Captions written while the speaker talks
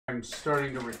I'm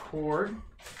starting to record,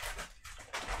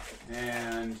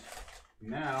 and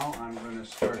now I'm going to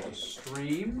start the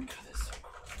stream. God, that's so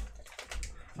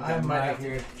cool. I might have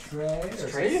here Trey. Is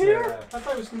Trey here? I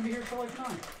thought he was going to be here till like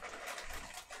 9.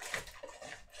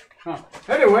 Huh.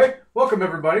 Anyway, welcome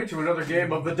everybody to another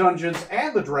game of the Dungeons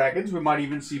and the Dragons. We might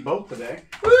even see both today.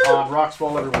 On Rocks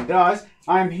Fall Everyone Dies.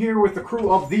 I'm here with the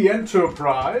crew of the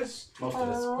Enterprise. Most of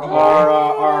us.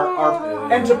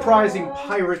 Our enterprising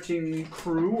pirating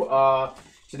crew.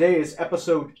 Today is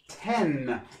episode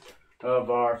 10 of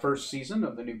our first season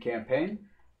of the new campaign.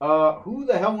 Who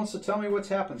the hell wants to tell me what's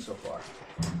happened so far?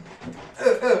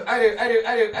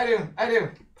 I do.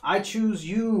 I choose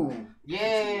you.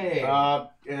 Yay!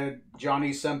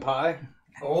 Johnny Senpai.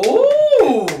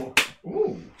 Oh!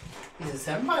 Ooh. He's a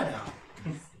senpai now.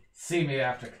 See me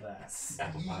after class.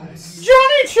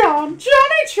 Johnny-chan!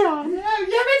 Johnny-chan!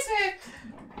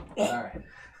 Alright.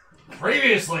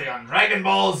 Previously on Dragon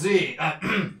Ball Z.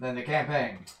 Then the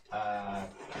campaign.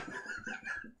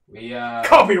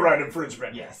 Copyright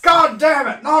infringement. Yes. God damn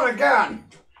it! Not again!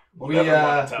 We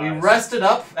rested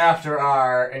up after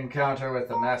our encounter with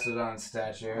the Mastodon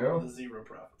statue. The 0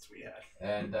 profits we had.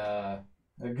 And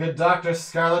the good Dr.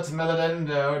 Scarlet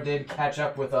Melodendo did catch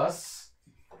up with us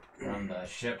on the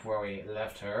ship where we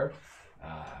left her.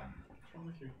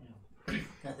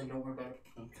 Nothing, don't worry about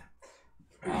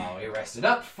it. We rested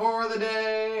up for the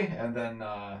day and then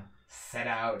set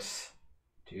out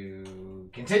to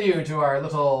continue to our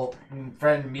little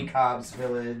friend Mikab's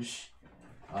village.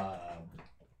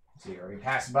 So we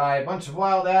passed by a bunch of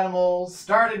wild animals,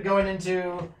 started going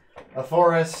into a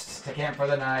forest to camp for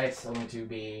the night, only to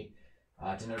be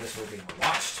to notice we're being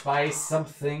watched by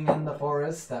something in the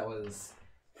forest that was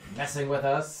messing with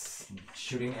us,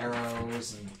 shooting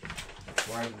arrows and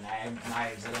throwing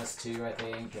knives at us too, I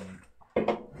think, and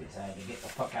we decided to get the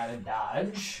fuck out of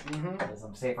Dodge to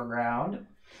some safer ground.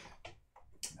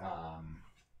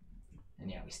 And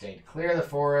yeah, we stayed clear of the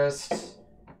forest.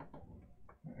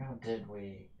 How did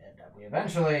we end up? We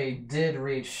eventually did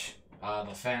reach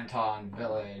the Phantom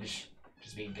village, which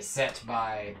is being beset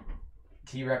by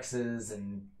T-Rexes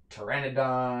and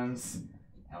Pteranodons.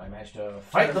 And we managed to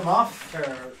fight them off.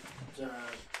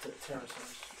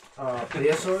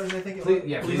 Plesiosaurs, I think it was?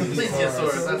 Yeah,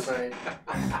 Plesiosaurs, that's right.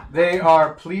 They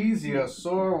are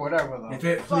plesiosaur, whatever the If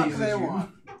it fuck pleases they you.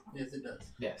 want. Yes, it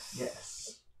does.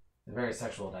 Yes. They're very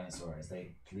sexual dinosaurs.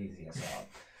 They please us all.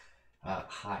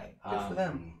 Hi. Good for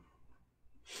them.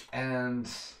 And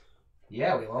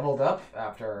yeah, we leveled up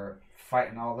after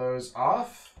fighting all those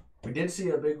off. We did see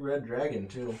a big red dragon,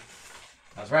 too.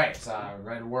 That's right. A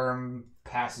red worm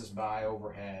passes by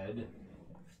overhead.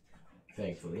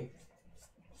 Thankfully.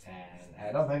 And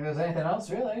I don't think there's anything else,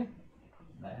 really.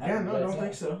 Yeah, no, I don't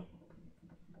think so.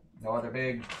 No other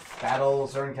big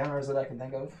battles or encounters that I can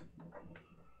think of.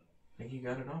 I think you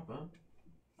got it all, bud.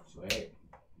 Sweet.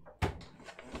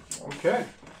 Okay.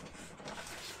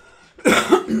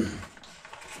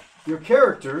 Your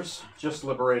characters just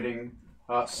liberating,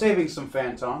 saving some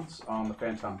Phantons on the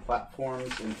Phantom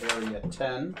platforms in Area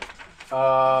 10.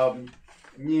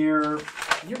 You're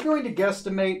going to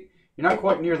guesstimate, you're not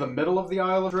quite near the middle of the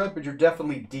Isle of Dread, but you're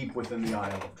definitely deep within the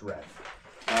Isle of Dread.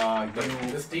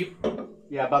 This deep?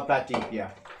 Yeah, about that deep,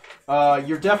 yeah.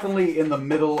 You're definitely in the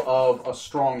middle of a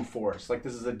strong forest. Like,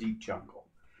 this is a deep jungle.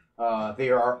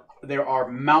 There are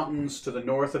mountains to the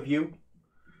north of you,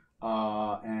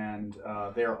 and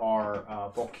there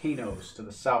are volcanoes to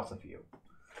the south of you,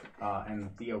 and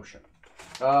the ocean.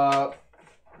 Let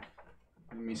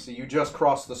me see. You just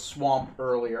crossed the swamp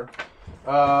earlier.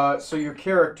 So your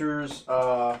characters,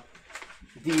 the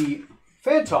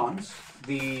Phantons,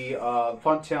 the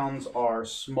Phantons are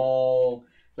small.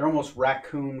 They're almost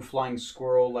raccoon, flying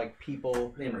squirrel-like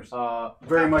people. Lemurs.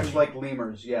 Very much like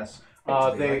lemurs, yes.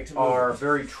 They are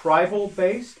very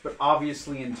tribal-based, but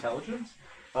obviously intelligent.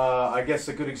 I guess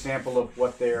a good example of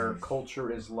what their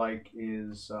culture is like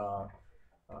is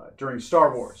during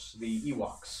Star Wars, the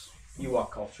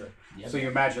Ewok culture. Yep. So you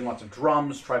imagine lots of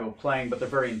drums, tribal playing, but they're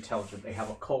very intelligent. They have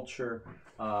a culture.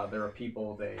 There are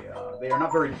people. They are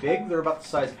not very big. They're about the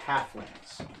size of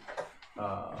halflings.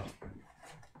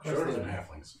 Shorter than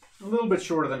halflings. A little bit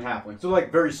shorter than halflings. They're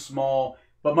like very small,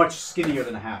 but much skinnier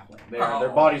than a halfling. Their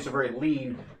bodies are very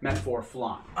lean, meant for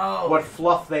flying. Oh. What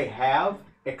fluff they have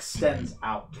extends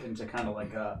out into kind of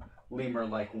like a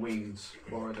lemur-like wings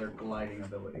for their gliding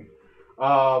ability.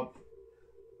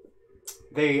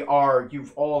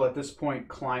 You've all at this point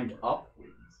climbed up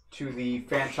to the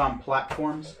Phantom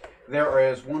platforms. There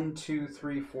is 1, 2,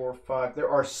 3, 4, 5. There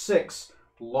are 6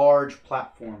 large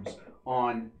platforms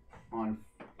on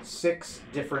 6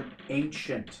 different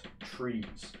ancient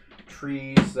trees.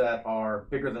 trees that are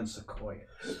bigger than sequoias.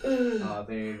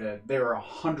 They're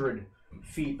 100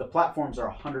 feet. The platforms are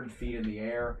 100 feet in the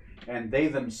air, and they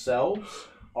themselves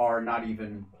are not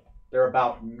even. They're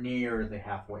about near the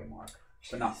halfway mark,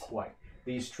 but not quite.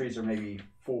 These trees are maybe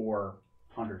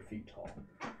 400 feet tall.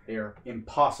 They're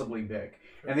impossibly big,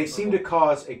 and they seem to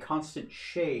cause a constant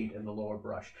shade in the lower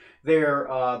brush. They're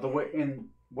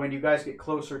when you guys get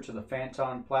closer to the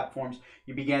Phantom platforms,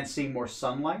 you began seeing more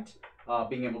sunlight,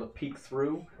 being able to peek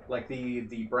through. Like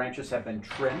the branches have been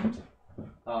trimmed,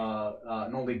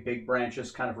 and only big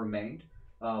branches kind of remained,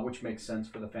 which makes sense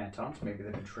for the Phantoms. Maybe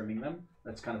they've been trimming them.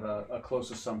 That's kind of a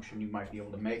close assumption you might be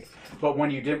able to make. But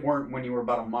when you were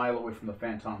about a mile away from the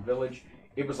Phantom village,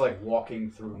 it was like walking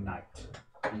through night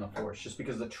in the forest, just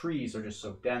because the trees are just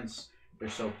so dense. They're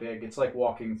so big. It's like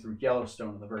walking through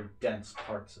Yellowstone in the very dense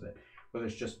parts of it, where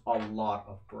there's just a lot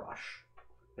of brush.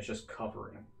 It's just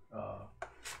covering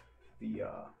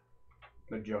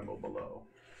the jungle below.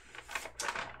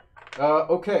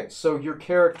 Okay, so your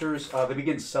characters, they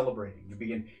begin celebrating. You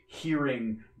begin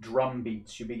hearing drum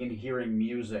beats. You begin hearing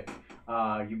music.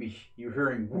 You're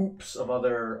hearing whoops of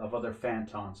other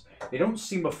Phantoms. They don't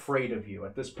seem afraid of you.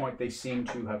 At this point, they seem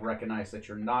to have recognized that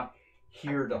you're not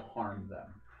here to harm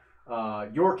them.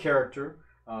 Your character,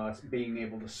 being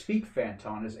able to speak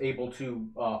Phantom, is able to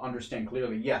understand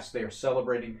clearly, yes, they are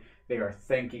celebrating. They are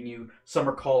thanking you. Some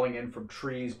are calling in from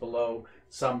trees below.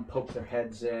 Some poke their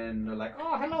heads in. They're like,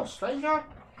 "Oh, hello, stranger."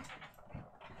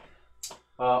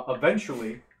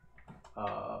 Eventually,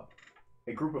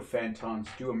 a group of Phantoms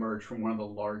do emerge from one of the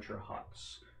larger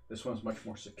huts. This one's much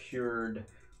more secured.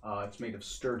 It's made of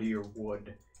sturdier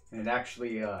wood, and it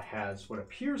actually has what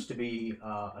appears to be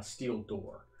a steel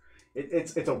door.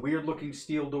 It's a weird-looking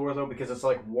steel door, though, because it's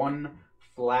like one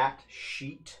flat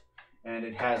sheet, and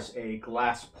it has a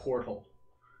glass portal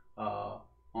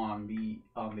on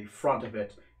the front of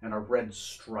it and a red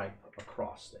stripe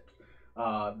across it.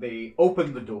 They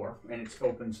open the door, and it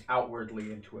opens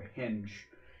outwardly into a hinge.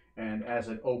 And as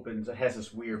it opens, it has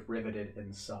this weird riveted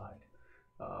inside,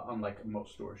 unlike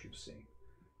most doors you've seen.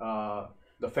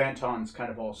 The Phantoms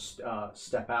kind of all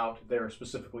step out. There are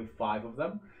specifically 5 of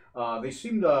them. They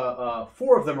seem to,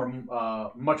 4 of them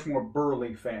are much more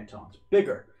burly Phantoms,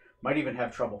 bigger. Might even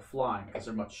have trouble flying because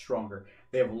they're much stronger.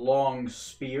 They have long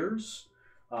spears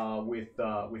with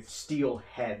steel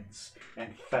heads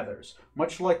and feathers,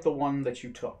 much like the one that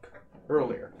you took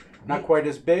earlier. Not quite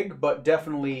as big, but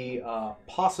definitely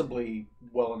possibly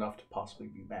well enough to possibly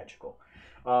be magical.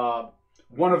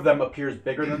 One of them appears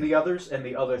bigger than the others, and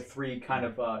the other 3 kind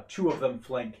of, 2 of them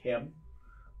flank him.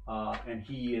 And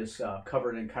he is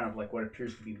covered in kind of like what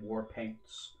appears to be war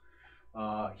paints.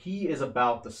 He is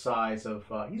about the size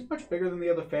of, he's much bigger than the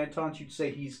other Phantoms. You'd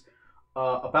say he's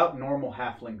about normal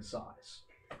halfling size.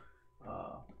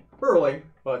 Burly,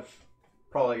 but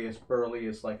probably as burly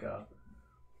as like a,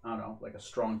 I don't know, like a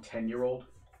strong 10-year-old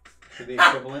to the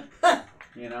equivalent.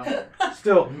 You know?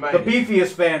 Still, the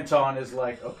beefiest Phantom is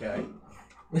like, okay,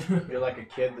 you're like a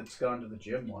kid that's gone to the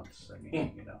gym once. I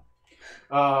mean, you know.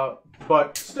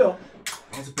 But still.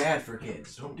 That's bad for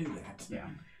kids. Don't do that. Yeah.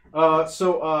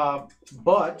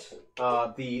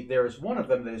 There's one of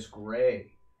them that is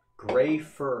gray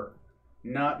fur,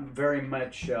 not very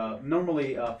much.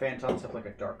 Normally, Phantoms have like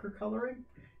a darker coloring,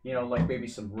 you know, like maybe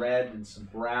some red and some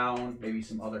brown, maybe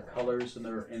some other colors in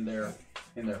their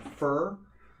fur,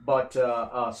 but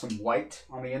some white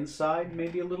on the inside,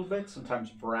 maybe a little bit, sometimes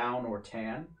brown or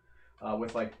tan,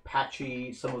 with like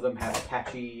patchy. Some of them have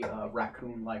patchy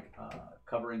raccoon-like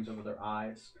coverings over their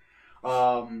eyes.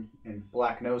 And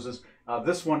black noses.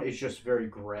 This one is just very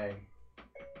gray,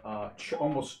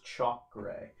 almost chalk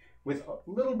gray, with a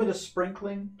little bit of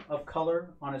sprinkling of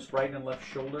color on his right and left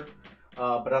shoulder.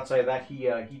 But outside of that,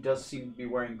 he does seem to be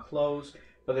wearing clothes,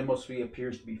 but they mostly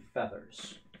appears to be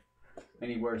feathers. And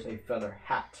he wears a feather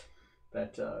hat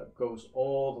that goes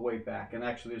all the way back. And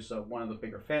actually, there's one of the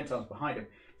bigger Phantoms behind him.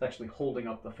 It's actually holding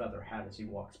up the feather hat as he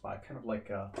walks by, kind of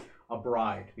like a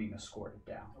bride being escorted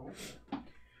down.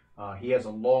 He has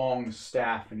a long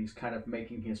staff, and he's kind of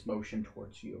making his motion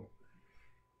towards you.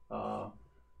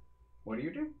 What do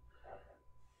you do?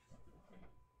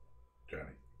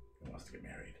 Johnny wants to get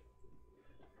married.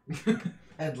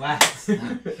 At last.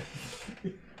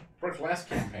 For his last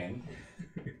campaign.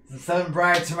 7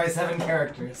 brides for my 7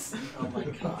 characters. Oh my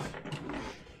god.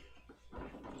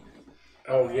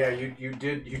 Oh yeah, you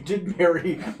did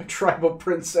marry a tribal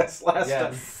princess last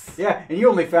time. Yeah, and you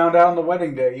only found out on the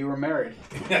wedding day you were married.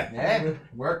 Hey,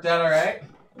 worked out all right.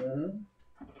 Mm-hmm.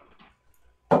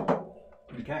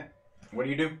 Okay, what do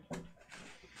you do?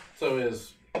 So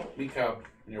is Meat Cobb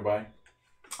nearby?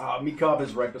 Meat Cobb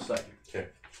is right beside you. Okay.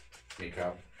 speak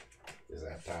up. Is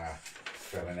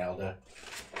that an elder?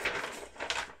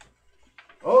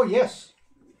 Oh yes,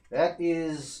 that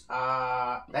is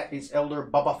Elder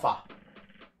Baba Fa.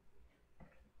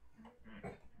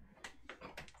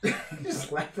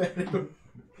 Just laugh at him.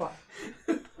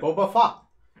 Boba Fa.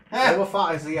 Boba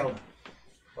Fa is the elder.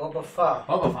 Boba Fett.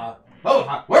 Boba Fett. Boba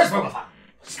Fett. Where's Boba Fett?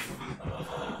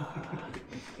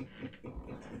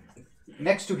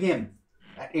 Next to him,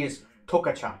 that is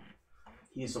Toka-chan.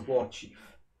 He is the war chief.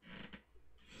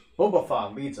 Boba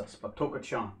Fa leads us, but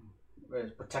Toka-chan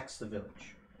protects the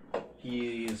village.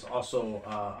 He is also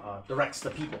directs the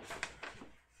people.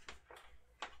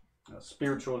 A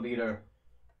spiritual leader.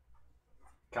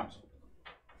 Council.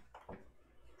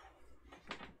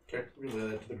 Okay,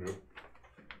 relay that to the group.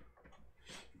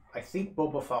 I think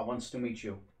Boba Fett wants to meet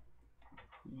you.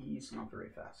 He's not very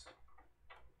fast.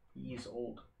 He's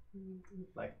old.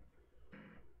 Like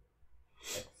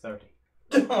 30.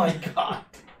 Oh my god.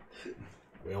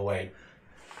 We'll wait.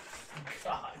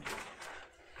 God.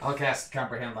 I'll cast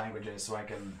comprehend languages so I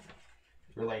can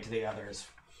relate to the others.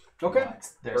 Okay. What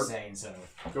they're saying, so.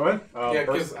 Go ahead. Yeah,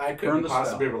 because I burn couldn't the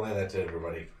possibly relay that to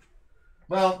everybody.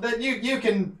 Well, then you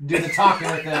can do the talking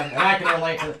with them, and I can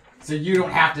relate to. So you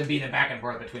don't have to be the back and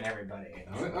forth between everybody.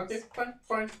 Okay,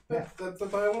 fine. That's the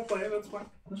way I want to play it. That's fine.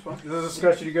 That's fine. Is this a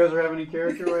discussion you guys are having in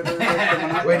character right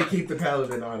there? Way to keep the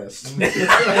paladin honest.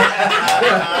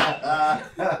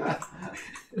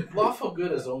 Lawful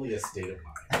good is only a state of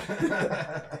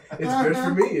mind. It's good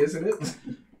for me, isn't it?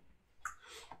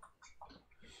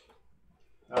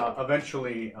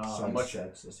 Eventually, a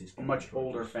much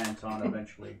older Phantom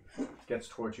eventually gets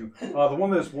towards you. The one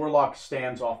that is Warlock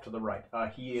stands off to the right.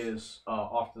 He is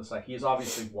off to the side. He is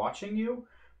obviously watching you,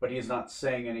 but he is not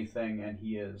saying anything, and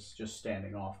he is just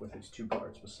standing off with his 2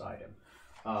 guards beside him.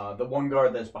 The one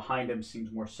guard that's behind him seems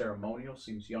more ceremonial,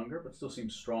 seems younger, but still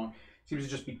seems strong. Seems to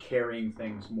just be carrying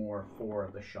things more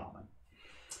for the shaman.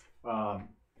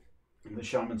 The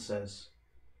shaman says,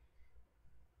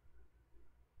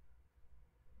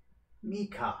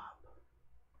 Mikab,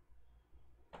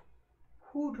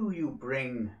 who do you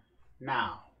bring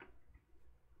now?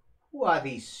 Who are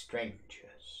these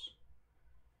strangers?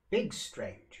 Big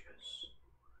strangers,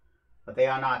 but they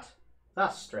are not the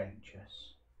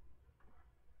strangers.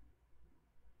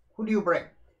 Who do you bring?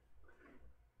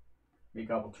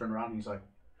 Mikab will turn around. He's like,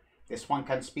 this one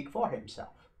can speak for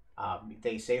himself.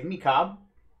 They save Mikab.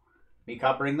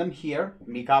 Mikab bring them here.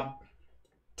 Mikab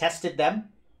tested them.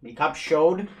 Mikab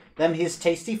showed them his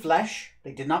tasty flesh.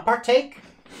 They did not partake.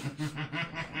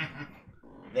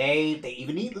 They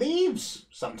even eat leaves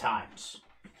sometimes.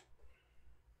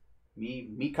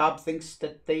 Mikab thinks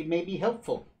that they may be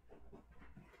helpful.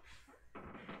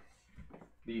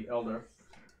 The elder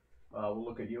will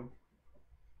look at you.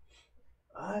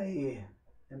 I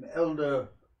am Elder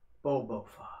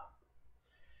Bobofa.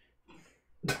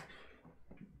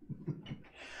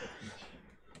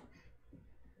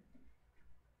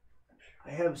 I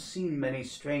have seen many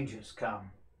strangers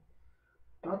come.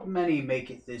 Not many make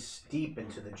it this deep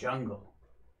into the jungle.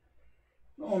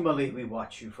 Normally we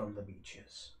watch you from the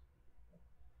beaches.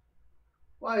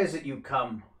 Why is it you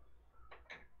come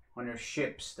on your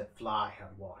ships that fly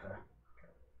on water?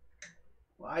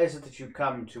 Why is it that you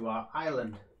come to our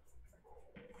island?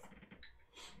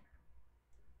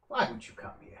 Why would you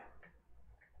come here?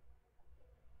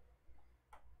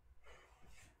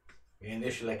 We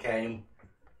initially came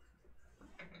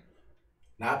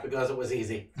not because it was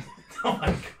easy, Oh my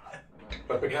god.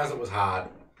 but because it was hard.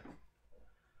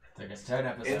 Took us 10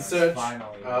 episodes. In search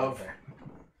finally of- there.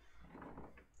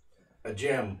 A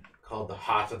gem called the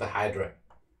Heart of the Hydra.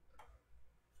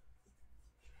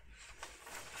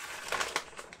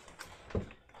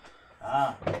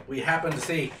 We happened to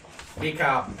see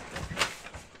Mikab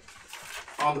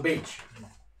on the beach,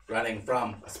 running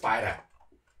from a spider.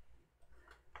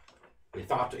 We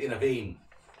thought to intervene,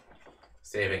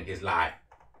 saving his life.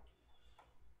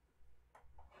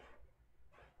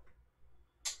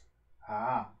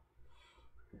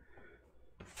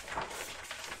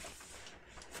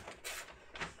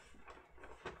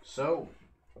 So,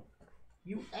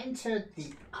 you entered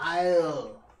the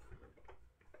Isle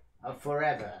of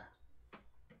Forever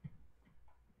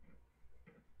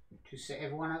to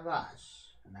save one of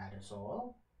us, and that is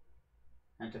all,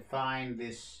 and to find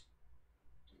this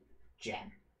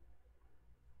gem,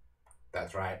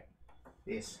 That's right.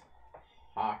 this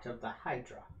Heart of the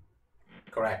Hydra.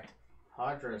 Correct.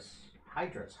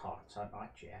 Hydra's hearts are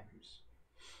not gems.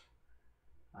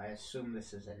 I assume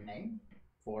this is a name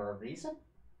for a reason?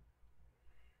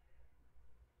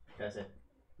 Does it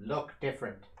look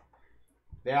different?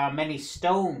 There are many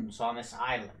stones on this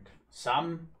island.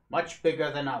 Some much bigger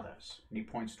than others. And he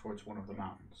points towards one of the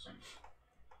mountains.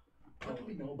 What do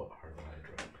we know about Heart of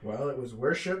Hydra? Well, it was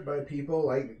worshipped by people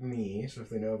like me, so if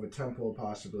they know of a temple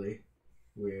possibly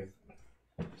with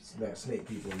that snake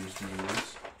people used to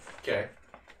use. Okay.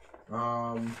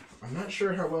 I'm not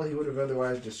sure how well he would have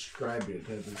otherwise described it.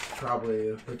 It was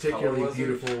probably particularly was it?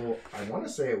 beautiful. I want to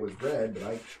say it was red, but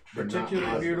I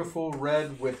Particularly beautiful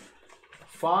red with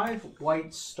 5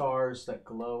 white stars that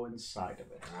glow inside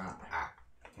of it.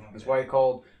 That's why he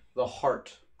called the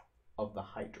heart of the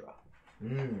Hydra.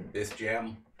 This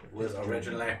gem was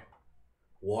originally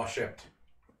worshipped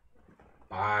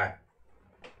by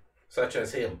such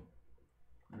as him.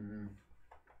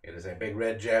 It is a big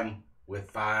red gem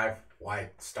with 5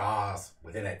 white stars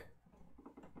within it.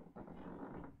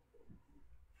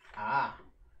 Ah.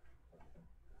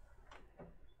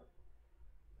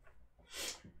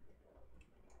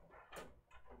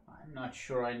 I'm not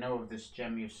sure I know of this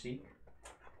gem you seek.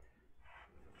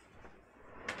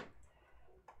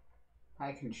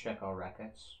 I can check our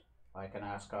records. I can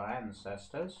ask our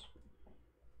ancestors.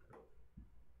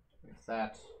 If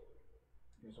that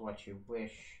is what you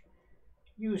wish.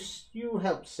 You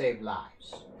help save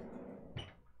lives.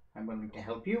 I'm willing to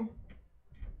help you.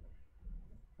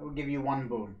 I will give you one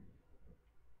boon.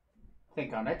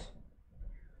 Think on it.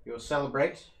 We will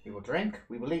celebrate, we will drink,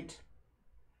 we will eat.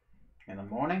 In the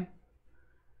morning,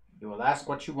 you will ask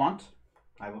what you want.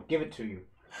 I will give it to you.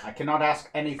 I cannot ask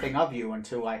anything of you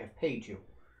until I have paid you.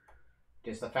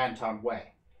 It is the Phantom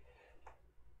way.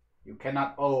 You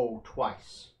cannot owe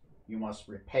twice. You must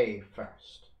repay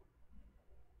first.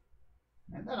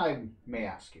 And then I may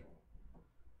ask you.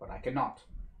 But I cannot.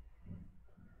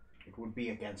 It would be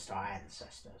against our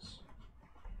ancestors.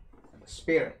 And the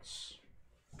spirits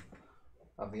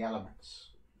of the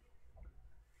elements.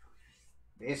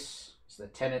 This is the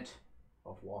tenet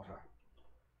of water.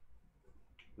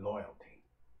 Loyalty.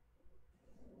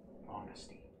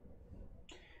 Honesty.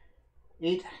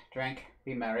 Eat, drink,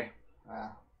 be merry.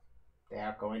 They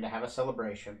are going to have a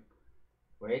celebration.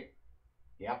 Wait.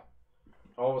 Yep.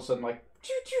 All of a sudden, like,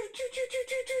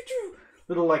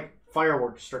 little, like,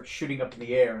 fireworks start shooting up in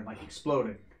the air and, like,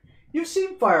 exploding. You've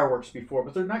seen fireworks before,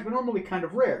 but they're not normally kind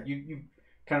of rare. You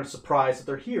kind of surprised that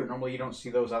they're here. Normally you don't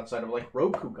see those outside of, like,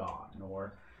 Rokugan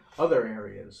or other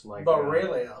areas. Like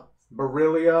Borrelia.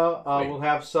 Borrelia will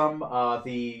have some.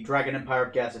 The Dragon Empire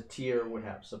of Gazetteer would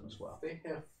have some as well. They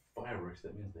have fireworks,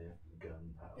 that means they have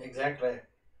gunpowder. Exactly.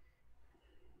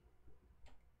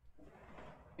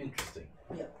 Interesting.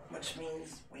 Yeah, which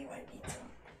means we might need some.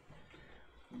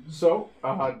 So,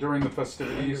 during the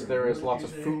festivities, there is lots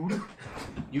of food.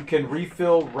 You can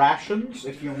refill rations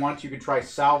if you want. You can try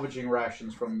salvaging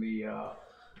rations from the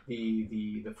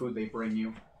food they bring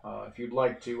you. If you'd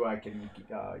like to,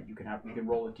 you can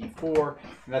roll a d4,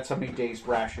 and that's how many days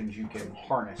rations you can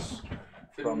harness.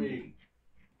 Didn't we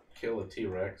kill a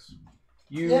T-Rex?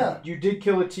 You did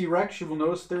kill a T-Rex. You will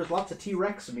notice there's lots of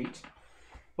T-Rex meat,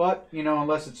 but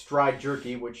unless it's dried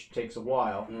jerky, which takes a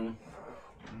while.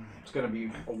 It's going to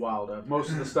be a while. Most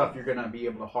of the stuff you're going to be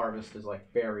able to harvest is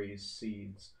like berries,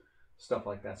 seeds, stuff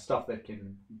like that. Stuff that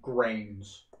can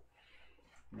grains.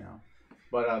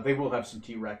 But they will have some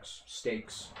T-Rex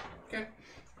steaks. Okay.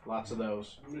 Lots of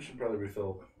those. We should probably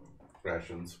refill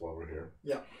rations while we're here.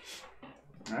 Yeah.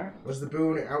 All right. Was the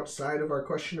boon outside of our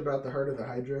question about the heart of the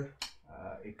Hydra?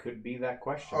 It could be that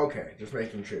question. Okay, just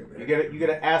making sure. You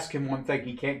gotta ask him one thing.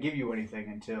 He can't give you anything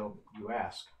until you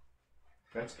ask.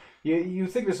 That's you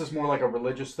think this is more like a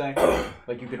religious thing,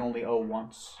 like you can only owe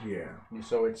once. Yeah.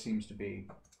 So it seems to be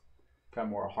kind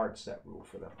of more a hard set rule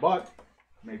for them, but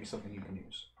maybe something you can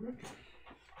use.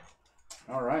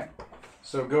 All right.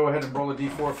 So go ahead and roll a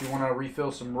d4 if you want to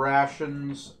refill some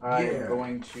rations. I'm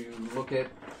going to look at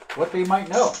what they might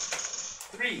know.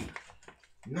 3.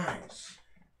 Nice.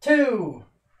 2.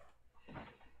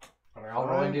 Are we all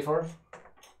rolling d4?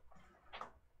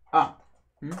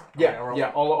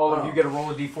 Yeah. All of you get to roll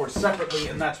a d4 separately,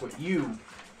 and that's what you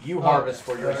harvest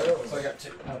for yourself. So I got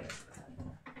 2. Okay.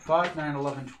 5, 9,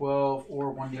 11, 12,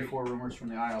 or 1d4 rumors from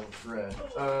the Isle of Dread.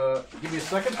 Give me a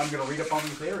second. I'm going to read up on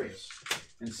these areas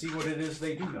and see what it is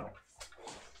they do know.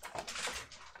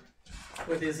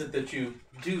 What is it that you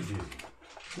do?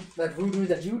 That voodoo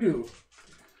that you do.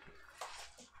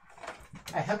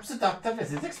 I help the doctor with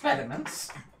his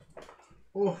experiments.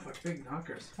 Oh, what big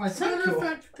knockers. Why, As a matter thank of you.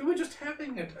 fact, we were just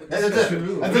having it.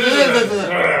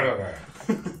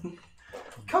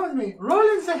 Come with me. Roll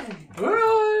in the hay.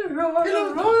 Roll in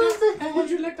the hay. Would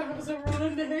you like to have us roll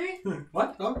in the hay?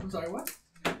 What? Oh, I'm sorry, what?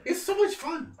 It's so much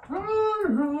fun.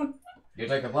 Roll. You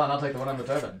take the plan, I'll take the one on the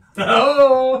turban.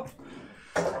 Oh!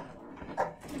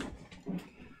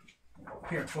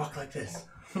 Here, walk like this.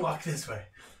 Walk this way.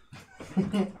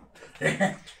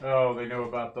 Oh, they know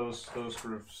about those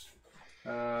groups.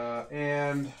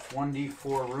 And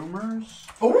 1d4 rumors.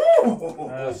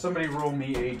 Oh! Somebody roll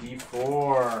me a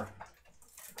d4.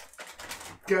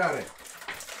 Got it.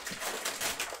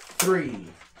 3.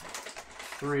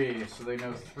 3. So they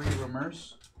know 3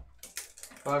 rumors.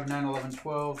 5, 9, 11,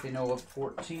 12. They know of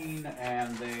 14,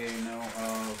 and they know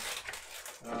of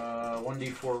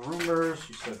 1d4 rumors.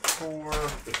 You said 4.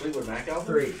 The Fleetwood Mac album?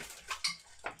 3.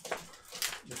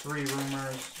 The 3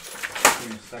 rumors. Give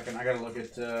me a second. I gotta look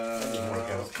at.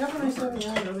 Cabernet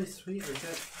Sauvignon really sweet or is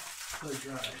that really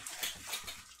dry?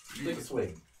 Take a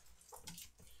swig.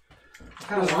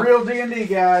 This real D&D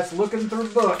guys looking through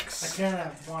books, I kind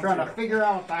of want trying to figure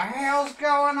out what the hell's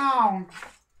going on.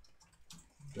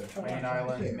 That's Main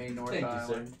Island, Main North Thank you,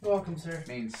 Island, Welcome, sir.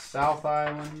 Main South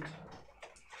Island.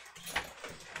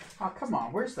 Oh, come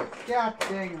on. Where's the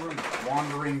goddamn room?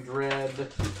 Wandering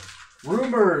Dread.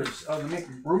 Rumors of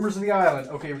the island.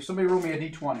 Okay, somebody roll me a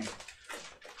d20.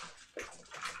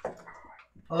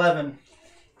 11.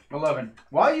 11.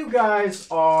 While you guys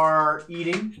are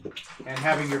eating and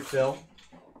having your fill,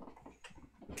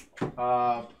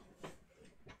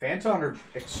 Phantom are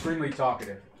extremely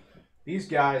talkative. These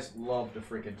guys love to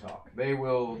freaking talk.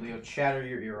 They'll chatter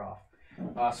your ear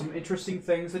off. Some interesting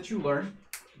things that you learn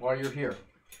while you're here.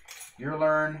 You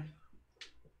learn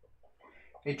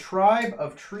a tribe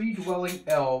of tree-dwelling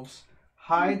elves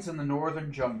hides in the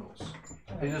northern jungles.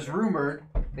 It is rumored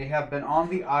they have been on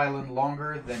the island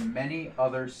longer than many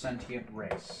other sentient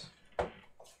race.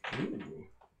 Ooh.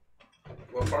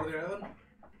 What part of the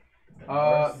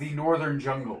island? The northern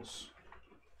jungles.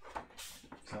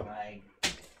 So like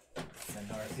the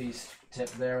northeast tip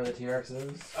there where the T-Rex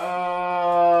is?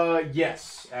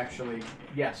 Yes, actually.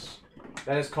 Yes.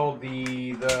 That is called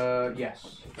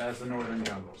yes. That is the northern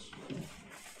jungles.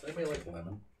 Does anybody like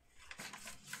lemon?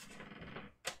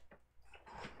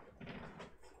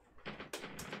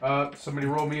 Somebody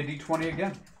roll me a d20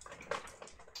 again.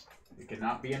 It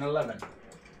cannot be an 11.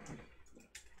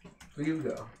 So you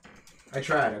go. I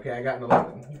tried, okay? I got an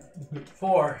 11.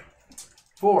 4.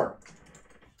 4.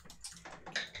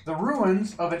 The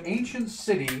ruins of an ancient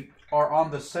city are on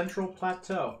the central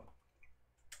plateau.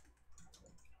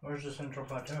 Where's the central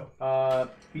plateau?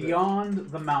 Beyond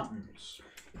the mountains.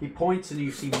 He points and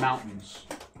you see mountains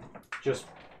just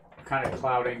kind of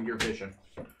clouding your vision.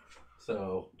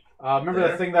 So, remember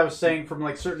that thing that I was saying from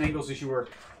like certain angles as you were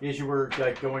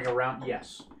like going around?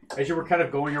 Yes. As you were kind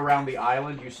of going around the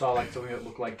island, you saw like something that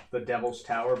looked like the Devil's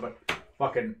Tower, but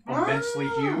fucking immensely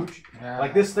huge. Yeah.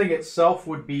 Like this thing itself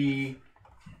would be,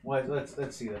 what? Let's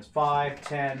see. That's 5,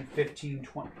 10, 15,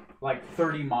 20, like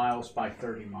 30 miles by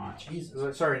 30 miles.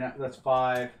 Jesus. Sorry, that's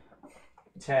 5,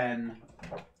 10,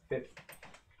 50.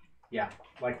 Yeah,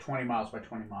 like 20 miles by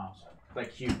 20 miles.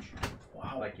 Like huge.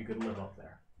 Wow. Like you could live up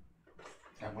there.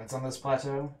 And what's on this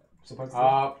plateau? Supposed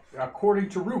According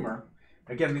to rumor,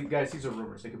 again, guys, these are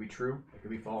rumors. They could be true. They could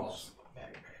be false.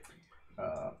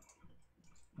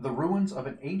 The ruins of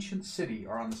an ancient city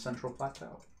are on the central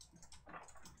plateau.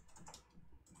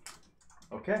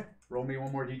 Okay, roll me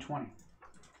one more d20.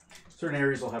 Certain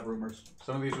areas will have rumors.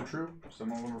 Some of these are true.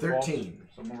 Some of them are 13.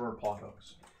 false. Some of them are plot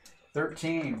hooks.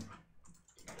 13.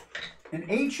 An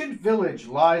ancient village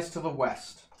lies to the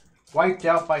west, wiped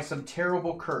out by some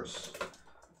terrible curse.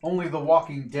 Only the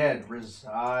walking dead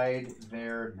reside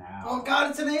there now. Oh god,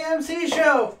 it's an AMC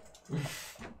show!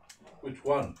 which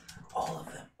one? All of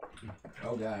them.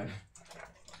 Oh, God.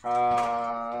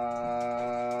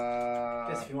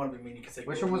 Guess if you want to be mean, you can say.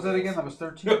 Which one was that again? That was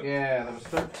 13? Yeah, that was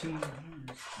 13.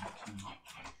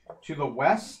 To the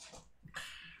west?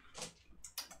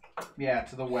 Yeah,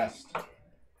 to the west. I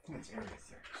think it's area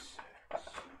 36.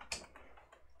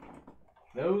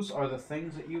 Those are the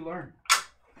things that you learn.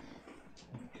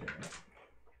 Okay.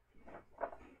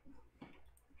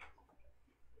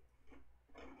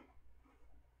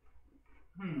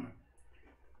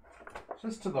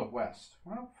 Just to the west.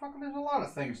 Well, fuck, there's a lot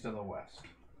of things to the west.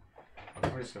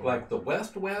 Like the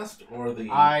west or the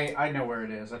I know where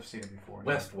it is. I've seen it before.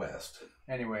 west?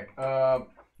 Anyway,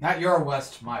 not your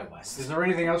west, my west. is there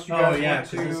anything else you guys want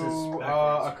 'cause this is to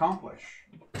backwards. accomplish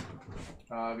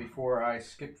before I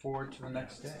skip forward to the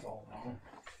next day?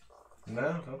 No,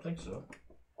 I don't think so.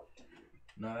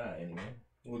 Not anyway.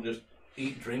 We'll just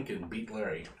eat, drink, and beat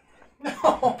Larry.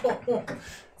 No!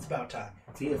 It's about time,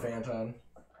 See you, Phantom.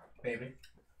 baby.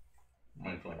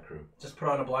 Mindful crew. Just put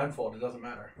on a blindfold, it doesn't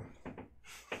matter.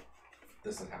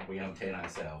 This is how we entertain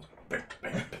ourselves.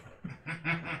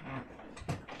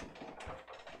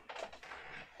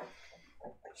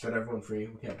 Set everyone free.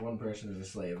 We kept one person as a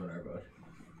slave on our boat.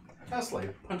 That's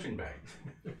like punching bag.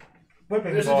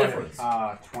 Whipping There's a boy. difference.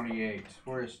 28.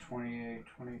 Where's 28?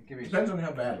 20. Give me. Depends on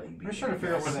how badly. I'm just trying to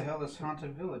figure out where the hell this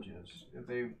haunted village is. If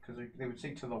because they would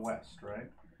say to the west, right?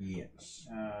 Yes.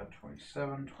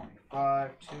 27,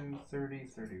 25, 2, 30,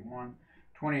 31,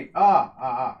 20.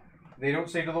 They don't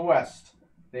say to the west.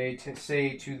 They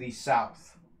say to the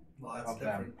south. Well, that's of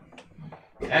them.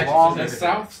 different. Along The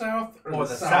south or Or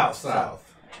the the south?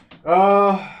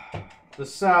 The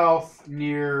south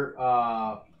near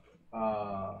the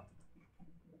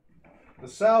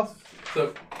south.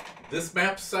 So this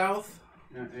map's south,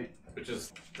 No. which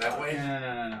is that way.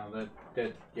 No. Yeah.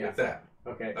 Like that.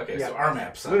 Okay. Okay, Yeah. so our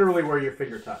map's south. Literally where your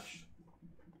finger touched.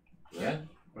 Yeah.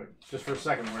 Wait, just for a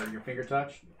second, where your finger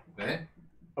touched. Eh?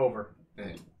 Over.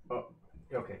 Eh. Oh.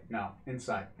 Okay. Now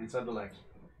inside the legs.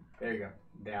 There you go.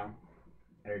 Down.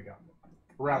 There you go.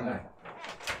 Around there.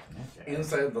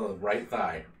 Inside the right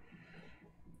thigh.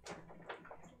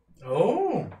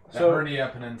 Oh. The So- Hernia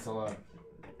Peninsula.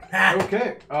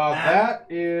 Okay, that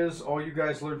is all you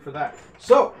guys learned for that.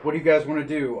 So, what do you guys want to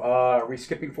do? Are we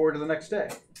skipping forward to the next day?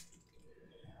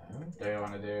 Do you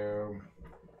want to do?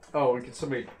 Oh, and can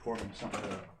somebody pour me something?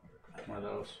 One of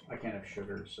those. I can't have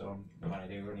sugar, so You want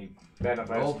to do any bad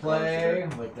if I have role some play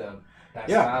sugar. with the?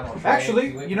 Yeah,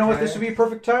 actually, you know what this would be a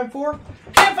perfect time for?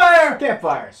 Campfire!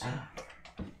 Campfires.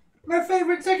 My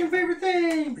second favorite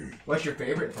thing. What's your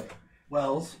favorite thing?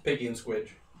 Wells. Piggy and Squidge.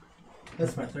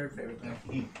 That's my third favorite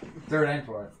thing. Third and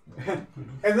fourth. And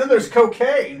then there's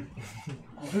cocaine.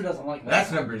 Who doesn't like that?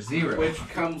 That's number 0. Which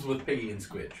comes with Piggy and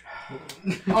Squidge.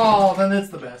 Oh, then it's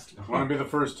the best. Want to be the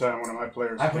first time one of my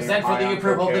players. I present for the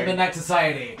approval of the Midnight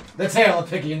Society. The Tale of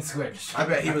Piggy and Squidge. I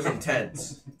bet he was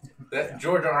intense. That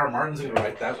George R. Martin's gonna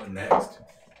write that one next.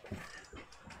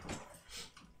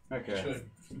 Okay. Should.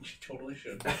 She totally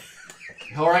should.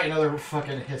 He'll write another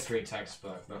fucking history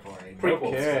textbook before he.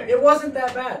 Prequels. Okay. It wasn't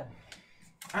that bad.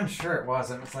 I'm sure it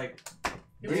wasn't. It's like.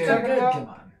 It was Yeah, still good. Come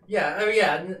on. Yeah, I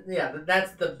mean, yeah.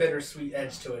 That's the bittersweet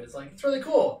edge to it. It's like it's really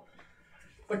cool,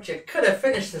 but you could have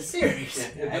finished the series.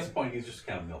 Yeah, at this point, he's just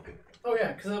kind of milking. Oh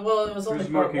yeah, because it was only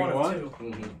Who's part milking 1 of what? 2.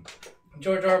 Mm-hmm.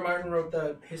 George R. Martin wrote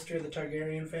the history of the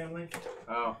Targaryen family.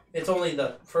 Oh. It's only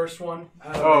the first one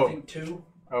out of Oh. I think 2.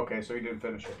 Okay, so he didn't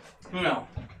finish it. No,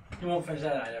 you won't finish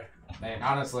that either. Man,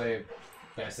 honestly,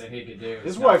 best thing he could do.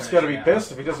 His is not wife's got to finish be it out.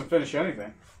 pissed if he doesn't finish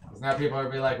anything. Because now people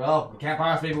would be like, well, we can't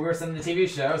possibly be worse than the TV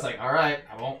show. It's like, all right,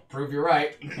 I won't prove you're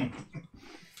right.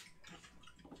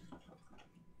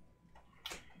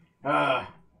 I'm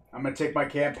gonna take my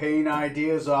campaign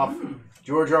ideas off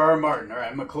George R. Martin. All right,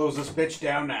 I'm gonna close this bitch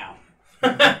down now.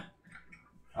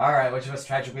 All right, which of us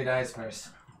tragically dies first?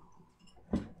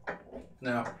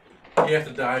 Now, you have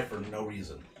to die for no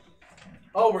reason.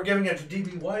 Oh, we're giving it to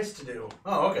D.B. Weiss to do.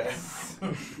 Oh, okay.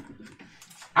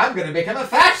 I'm going to become a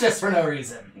fascist for no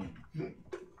reason.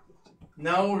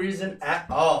 No reason at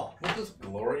all. What does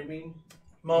glory mean?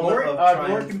 Moment Glory, of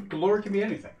glory, triumph. glory can be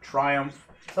anything. Triumph.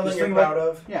 Something this you're thing proud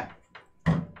of. Yeah.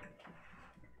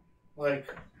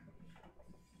 Like,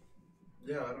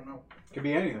 yeah, I don't know. Could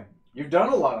be anything. You've done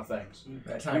a lot of things.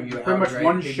 That time you Pretty much outright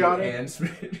one-shot Piggy it. and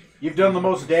Squidge. You've done the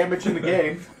most damage in the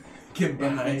game Get in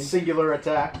behind. singular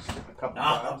attacks a couple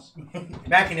times.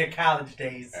 Back in your college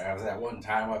days. That was that one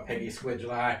time where Piggy Squidge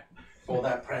and I pulled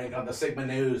that prank on the Sigma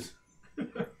News.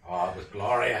 Oh, it was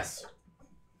glorious.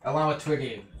 Along with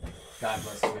Twiggy. God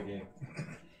bless Twiggy.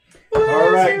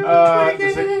 All right. Do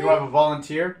you have a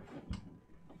volunteer?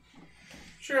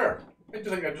 Sure. I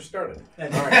think I just started. All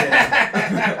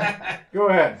right. Go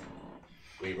ahead.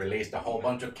 We released a whole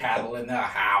bunch of cattle in the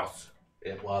house.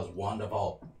 It was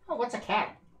wonderful. Oh, what's a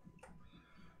cat?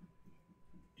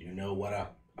 Do you know what a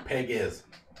pig is?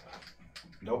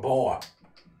 No boar.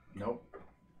 Nope.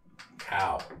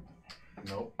 Cow.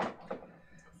 Nope.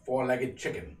 Four-legged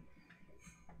chicken.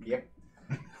 Yep.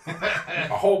 A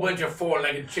whole bunch of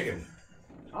four-legged chicken.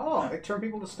 Oh, they turn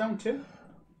people to stone too?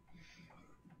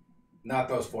 Not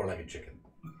those four-legged chicken.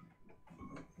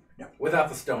 No. Without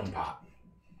the stone pot.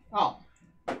 Oh.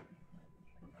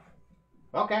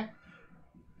 Okay.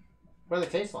 What do they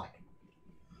taste like?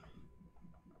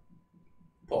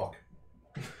 Pork.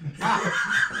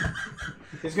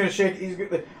 He's gonna shake.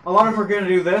 A lot of them are gonna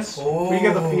do this. But you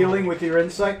get the feeling with your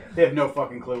insight. They have no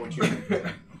fucking clue what you mean.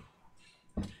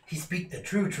 He speak the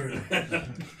true truth.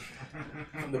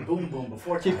 From the boom boom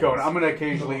before Keep times. going. I'm gonna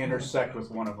occasionally intersect with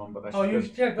one of them, but that's Oh, because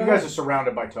go you guys ahead. are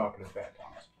surrounded by talkative bad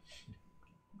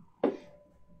times.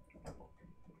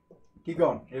 Keep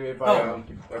going. If I, Oh.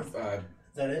 If, Is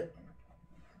that it?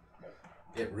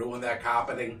 it ruined their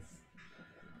carpeting,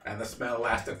 and the smell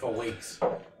lasted for weeks.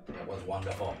 It was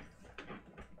wonderful.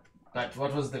 But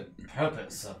what was the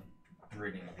purpose of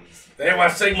reading these. They were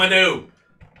Sigma Nu.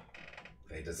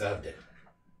 They deserved it.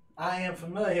 I am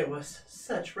familiar with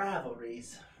such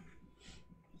rivalries.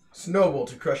 It's noble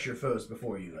to crush your foes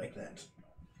before you like that.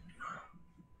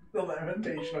 The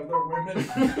lamentation of the women.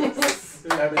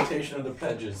 The lamentation of the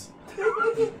pledges.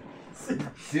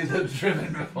 See them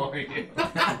driven before you.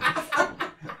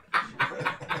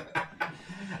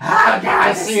 How can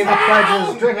I see the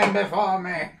pledges driven before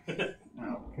me?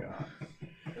 Oh god.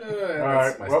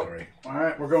 That's my story. All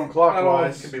right, we're going Not all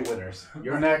clockwise. can be winners.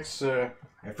 Your next.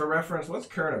 And for reference, what's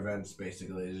current events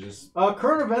basically? Is just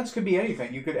Current events could be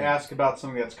anything. You could ask about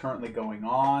something that's currently going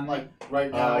on. Like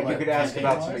right now. You could ask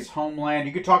about somebody's homeland.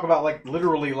 You could talk about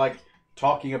literally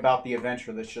talking about the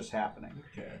adventure that's just happening.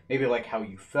 okay. Maybe how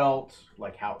you felt,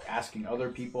 how asking other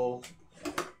people.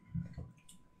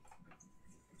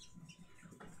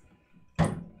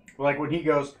 When he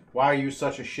goes, "Why are you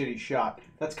such a shitty shot?"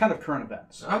 That's kind of current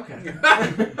events. Okay.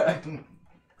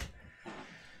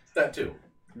 That too.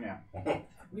 Yeah.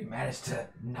 We managed to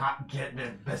not get the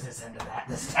business end of that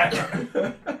this time.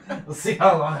 We'll see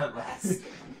how long it lasts.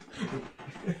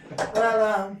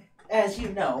 Well, as you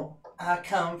know, I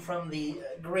come from the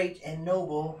great and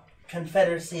noble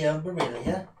Confederacy of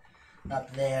Berelia,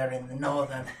 up there in the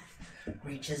northern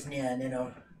reaches near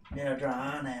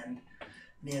Ninodron and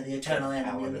near the Eternal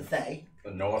Enemy of the Thay.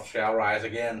 The North shall rise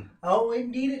again. Oh,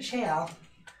 indeed it shall.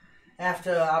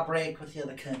 After our break with the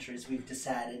other countries, we've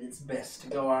decided it's best to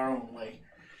go our own way.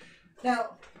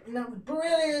 Now,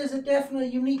 Berelia is a definitely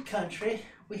unique country.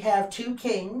 We have 2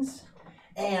 kings,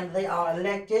 and they are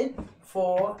elected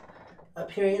for a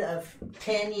period of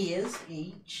 10 years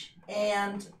each.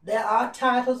 And there are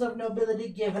titles of nobility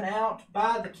given out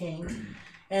by the kings,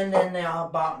 and then they are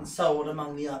bought and sold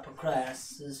among the upper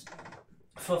classes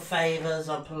for favors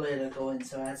or political, and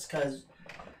so that's because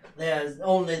there's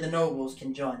only the nobles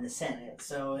can join the Senate.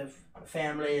 So if a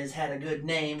family has had a good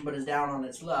name but is down on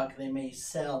its luck, they may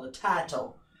sell the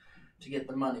title to get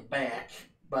the money back,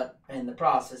 but in the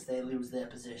process they lose their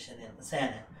position in the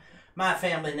Senate. My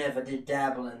family never did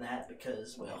dabble in that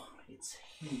because, well, it's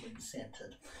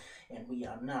human-centered, and we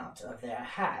are not of their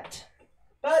height.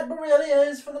 But Berelia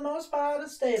is, for the most part, a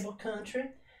stable country.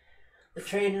 The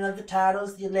trading of the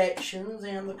titles, the elections,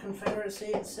 and the Confederacy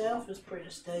itself is pretty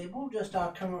stable. Just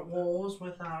our current wars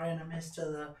with our enemies to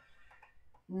the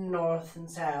north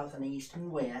and south and east and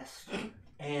west,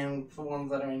 and the ones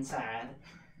that are inside,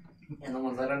 and the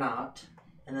ones that are not,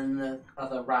 and then the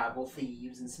other rival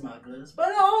thieves and smugglers.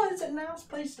 But all it's a nice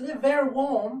place to live, very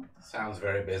warm. Sounds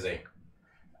very busy.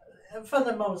 For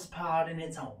the most part, in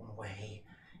its own way,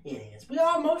 it is. We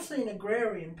are mostly an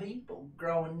agrarian people,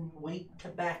 growing wheat,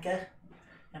 tobacco,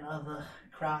 and other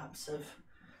crops of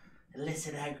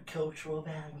illicit agricultural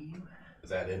value. Is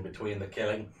that in between the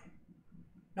killing?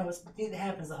 No, it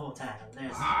happens the whole time.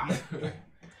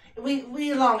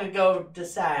 We long ago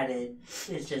decided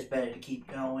it's just better to keep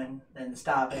going than to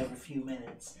stop every few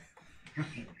minutes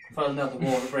for another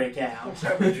war to break out.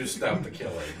 How would you stop the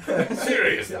killing?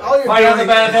 Seriously. Fight on the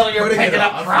battlefield, you're putting it picking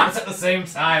up off. crops at the same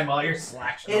time while you're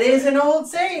slashing. It is an old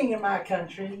saying in my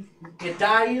country. You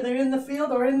die either in the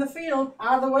field or in the field.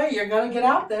 Either way, you're going to get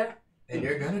out there. And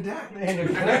you're gonna die. And you're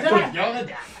going to die. Gonna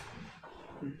die.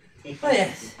 But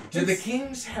yes. Do the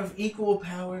kings have equal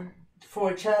power?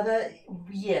 For each other,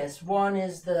 yes. One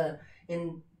is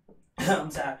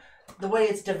I'm sorry. The way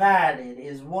it's divided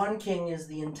is one king is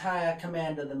the entire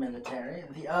command of the military.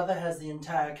 The other has the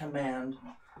entire command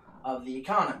of the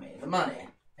economy, the money.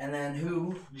 And then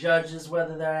who judges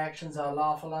whether their actions are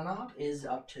lawful or not is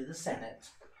up to the Senate,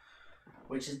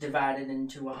 which is divided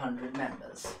into 100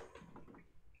 members.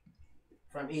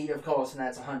 From each, of course, and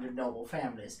that's 100 noble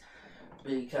families,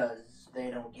 because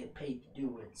they don't get paid to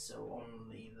do it, so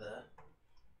only the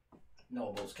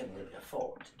nobles can really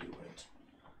afford to do it.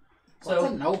 What's a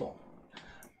noble?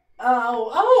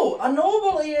 A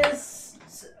noble is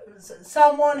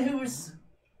someone who's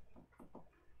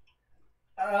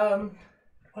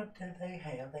what do they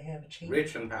have? They have a chief.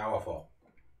 Rich and powerful.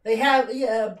 They have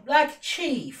like a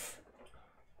chief.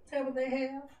 Is that what they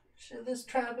have? This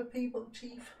tribe of people,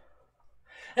 chief.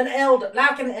 An elder,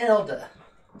 like an elder.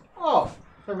 Oh,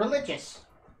 the religious.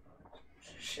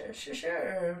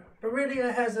 Sure.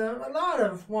 Berelia has a lot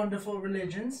of wonderful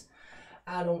religions.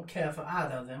 I don't care for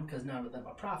either of them because none of them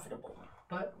are profitable.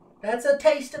 But that's a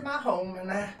taste of my home,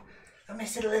 and I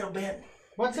miss it a little bit.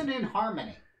 What's an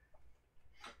inharmony?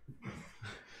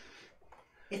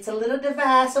 It's a little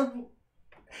divisive.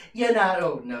 You're not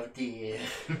old enough, dear.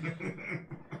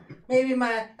 Maybe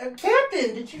my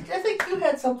Captain. I think you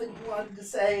had something you wanted to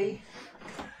say.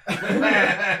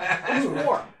 Who's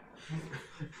war?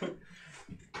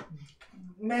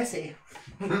 Messy.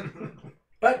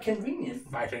 But convenient.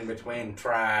 Fighting between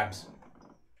tribes.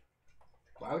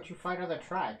 Why would you fight other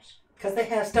tribes? Because they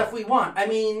have stuff we want. I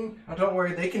mean, Oh, don't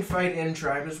worry, they can fight in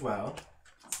tribe as well.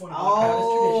 it's one of our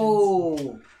proudest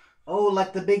traditions. Oh,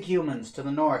 like the big humans to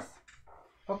the north.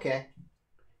 Okay.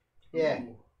 Yeah.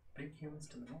 Ooh, big humans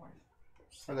to the north.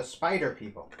 Or the spider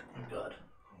people. Good.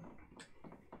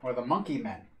 Or the monkey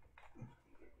men.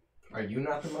 Are you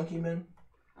not the monkey men?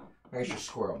 I guess you're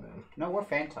squirrel men. No, we're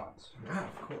phantons. Ah,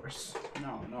 of course.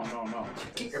 No.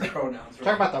 Get your pronouns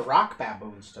Talk about the rock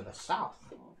baboons to the south.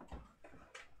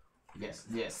 Yes.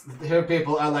 Her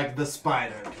people are like the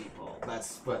spider people.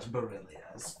 That's what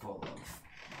Borrelia is full of.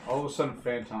 All of a sudden,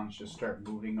 phantons just start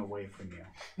moving away from you.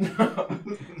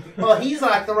 Well, he's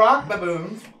like the rock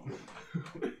baboons,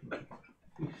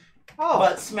 Oh,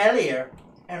 but smellier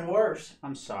and worse.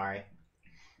 I'm sorry.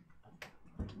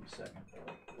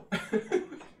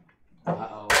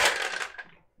 Uh-oh.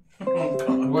 Oh,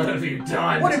 God. What have you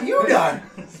done? What have you done?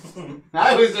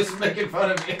 I was just making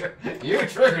fun of you. You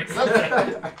triggered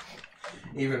something.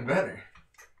 Even better.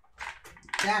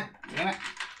 God damn it.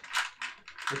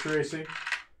 What's your AC?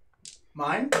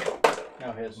 Mine?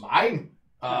 No, his. Mine?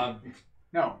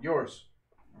 No, yours.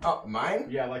 Oh, mine?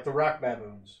 Yeah, like the rock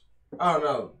baboons. Oh,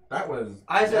 no. That was...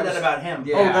 I said that was- about him.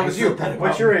 Yeah, oh, that I was said you. that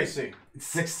What's about your me. AC?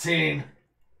 16.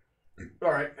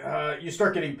 All right, you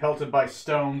start getting pelted by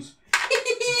stones.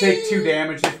 You take 2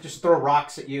 damage. They just throw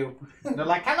rocks at you. And they're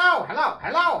like, hello.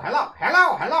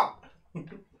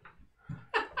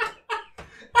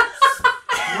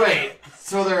 Wait,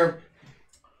 so they're...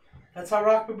 That's how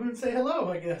rock baboons say hello,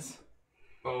 I guess.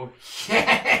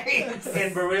 Okay.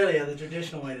 In Borrelia, the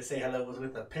traditional way to say hello was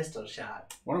with a pistol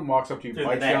shot. One of them walks up to you, Through the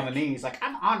bites you on the neck. knee. He's like,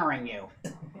 I'm honoring you.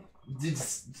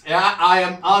 Yeah, I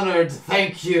am honored,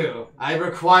 thank you. I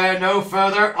require no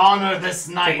further honor this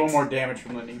night. Take 1 more damage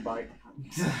from the knee bite.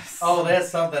 Oh, there's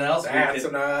something else That's we could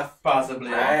enough. possibly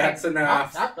That's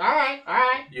enough. All right.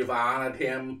 You've honored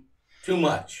him too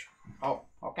much. Oh,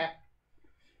 okay.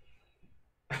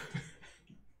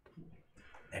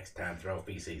 Next time, throw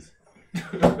feces.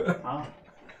 Oh.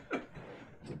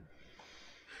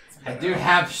 I do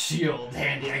have shield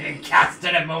handy. I can cast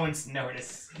it at a moment's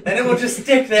notice. And it will just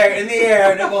stick there in the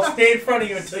air, and it will stay in front of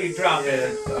you until you drop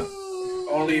it.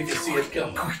 Only if you see it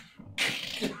coming.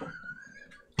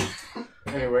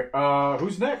 Anyway,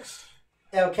 who's next?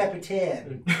 El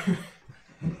Capitan.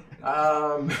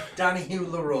 Donahue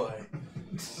Leroy.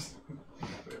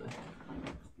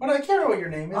 But I can't remember what your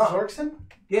name is. Oh. Zorkson?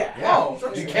 Yeah. Oh,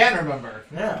 You can remember.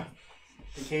 Yeah.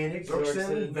 Mechanic, Zorkson,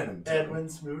 Zorkson, Venom. Edwin,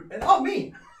 Smoot, and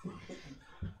me.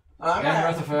 I'm And gonna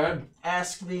Rutherford.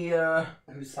 ask the,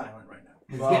 Who's silent right now?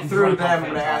 He's well, getting through drunk them, on I'm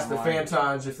gonna ask the Phantom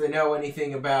wine. Phantons if they know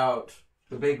anything about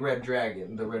the big red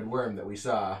dragon, the red worm that we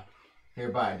saw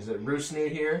nearby. Does it roost near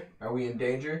here? Are we in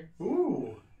danger?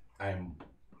 Ooh. I'm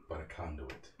but a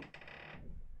conduit.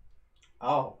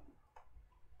 Oh.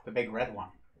 The big red one.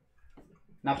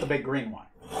 Not the big green one.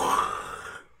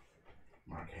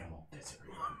 Mark Hamill.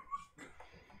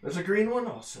 There's a green one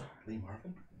also. Lee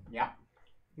Marvin? Yeah.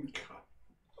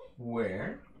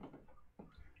 Where?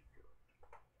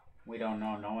 We don't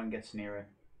know. No one gets near it.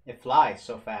 It flies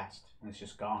so fast, and it's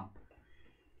just gone.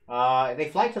 They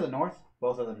fly to the north.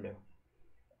 Both of them do.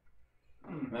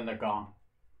 And then they're gone.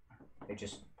 They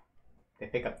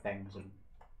pick up things and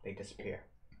they disappear.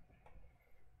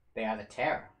 They are the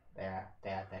terror. They're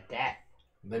the death.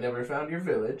 They never found your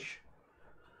village.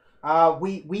 The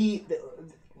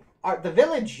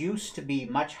village used to be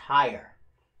much higher.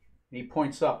 And he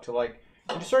points up to like,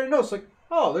 you just starting to notice like,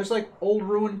 oh, there's like old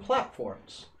ruined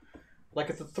platforms, like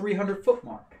at the 300-foot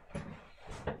mark.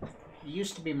 It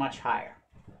used to be much higher.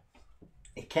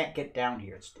 It can't get down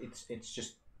here. It's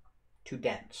just too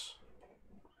dense.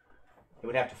 They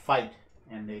would have to fight,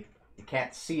 and they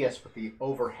can't see us with the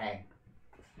overhang.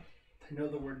 They know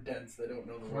the word dense, they don't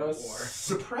know the Well, word war.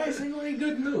 surprisingly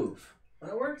good move.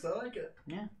 That works, I like it.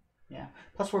 Yeah.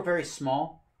 Plus, we're very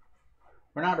small.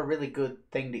 We're not a really good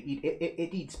thing to eat.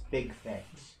 It eats big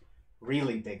things.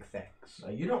 Really big things.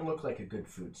 You don't look like a good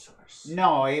food source.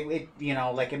 No, it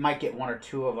might get 1 or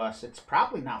 2 of us. It's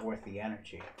probably not worth the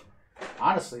energy.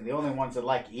 Honestly, the only ones that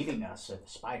like eating us are the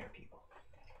spider people.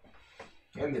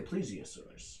 And the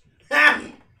plesiosaurs.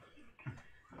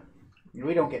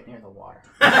 We don't get near the water.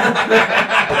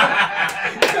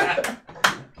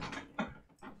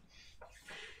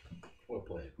 Well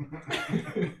played.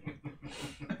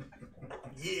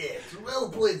 Yeah, it's well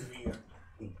played for you.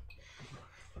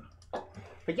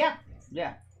 But yeah,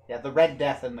 the Red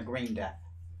Death and the Green Death.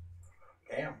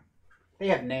 Damn. They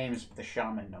have names, but the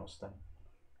shaman knows them.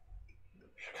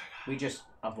 We just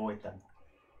avoid them.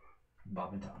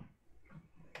 Bob and Tom.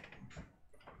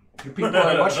 Your people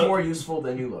are much more useful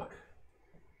than you look.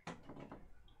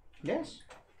 Yes.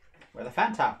 We're the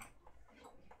Phantom.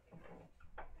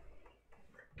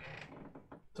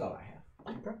 That's all I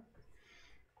have.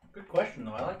 Good question,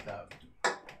 though. I like that.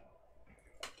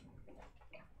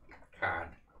 God.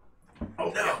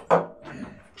 Oh no!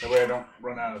 That way I don't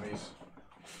run out of these.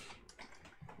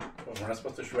 Oh, we're not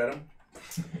supposed to shred them?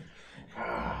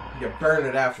 You burn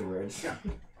it afterwards.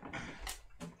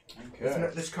 Okay.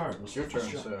 This card. It's your turn,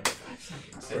 sir.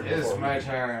 It is my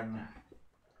turn.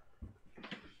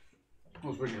 I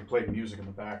was wishing you could play music in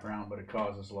the background, but it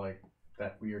causes like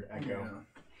that weird echo. Yeah.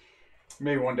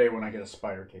 Maybe one day when I get a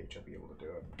spider cage, I'll be able to do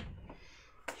it.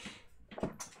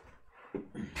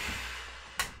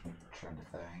 Trying to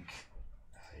think.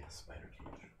 Say a spider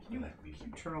cage. Can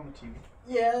you turn on the TV?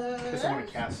 Yeah. Because I want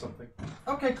to cast something.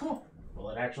 Okay, cool. Will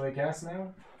it actually cast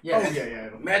now? Yes. Oh, yeah.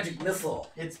 Magic missile.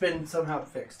 It's been somehow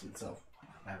fixed itself.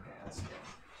 Okay, that's good.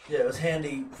 Yeah, it was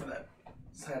handy for that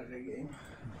Saturday game.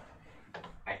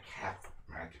 I can't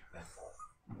magic missile.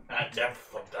 I just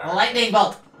forgot. Lightning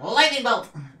bolt! Lightning bolt!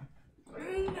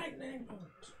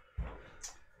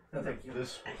 No, thank you.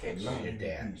 This. I can't shoot your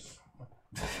dad.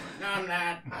 No, I'm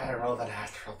not. I rolled a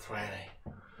natural 20.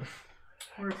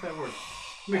 Where if that works?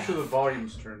 Make sure the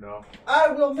volume's turned off. I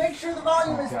will make sure the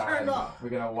volume Oh, is God. turned off. We're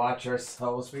gonna watch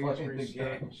ourselves Please play the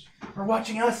restart. game. We're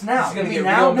watching us now. This is gonna You get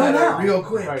mean now? real No, meta now. real It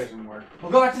quick. probably doesn't work.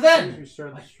 We'll go back to Please then.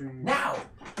 restart the stream. Now.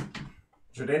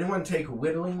 Should anyone take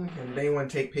whittling and did anyone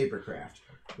take papercraft?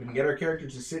 We can get our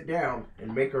characters to sit down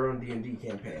and make our own D&D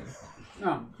campaign.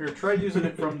 No, here. Try using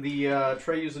it from the.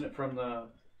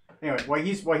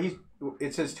 Anyway,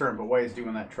 it's his turn, but while he's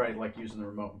doing that, try like using the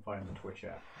remote and finding the Twitch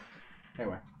app.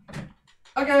 Anyway.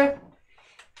 Okay.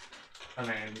 I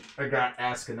mean, I got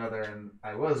ask another, and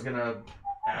I was gonna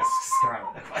ask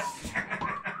Scarlet a question.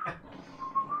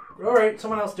 All right,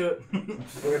 someone else do it.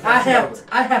 I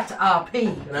have to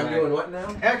RP. And I'm doing what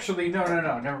now? Actually, no.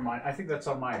 Never mind. I think that's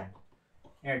on my end.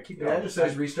 Yeah, keep Yeah, going. it just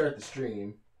says restart the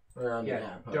stream. Or on the Yeah,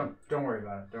 app. don't worry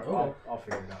about it. Oh. I'll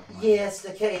figure it out. Yes,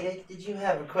 Decade, did you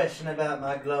have a question about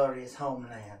my glorious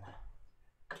homeland?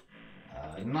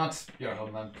 Not your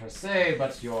homeland per se,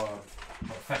 but your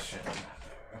profession.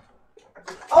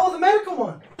 Oh, the medical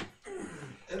one.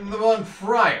 And the one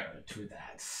prior to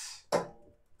that.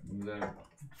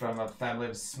 From a family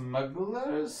of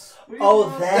smugglers?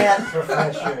 Oh, that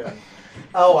profession.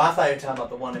 Oh, I thought you were talking about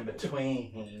the one in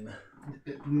between.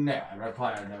 No, I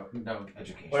require no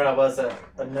education. Where I was a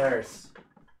nurse.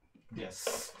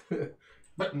 Yes.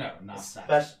 But no, not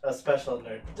that. A special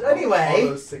nurse. All Anyway.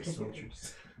 those 6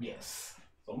 soldiers. Yes.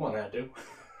 Someone had to.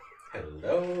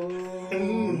 Hello.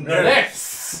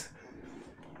 Nurse!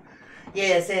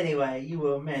 Yes, anyway, you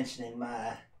were mentioning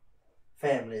my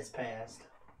family's past.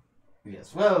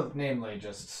 Yes, well, namely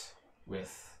just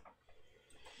with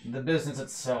the business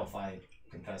itself. I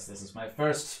confess this is my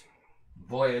first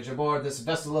voyage aboard this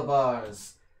vessel of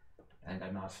ours, and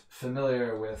I'm not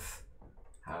familiar with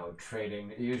how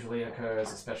trading usually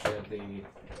occurs, especially of the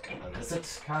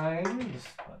illicit kind,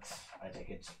 but I take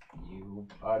it you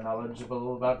are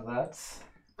knowledgeable about that.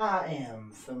 I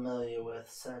am familiar with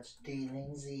such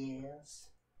dealings, yes.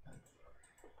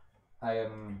 I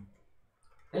am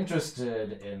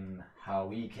interested in how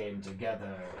we came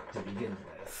together to begin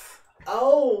with,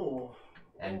 Oh!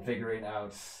 and figuring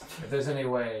out if there's any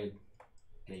way,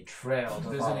 a trail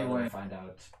to follow to find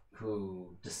out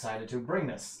who decided to bring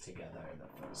us together in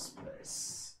the first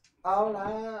place. All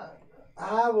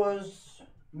I was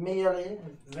merely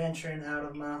venturing out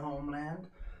of my homeland.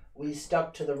 We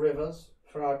stuck to the rivers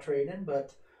for our trading,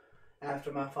 but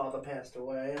after my father passed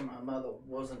away and my mother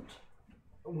wasn't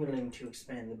willing to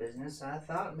expand the business, I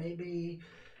thought maybe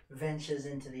ventures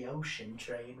into the ocean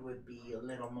trade would be a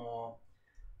little more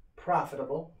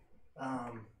profitable.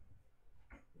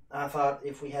 I thought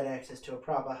if we had access to a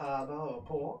proper harbor or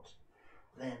port,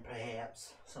 then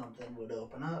perhaps something would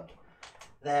open up.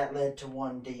 That led to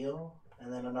one deal,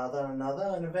 and then another,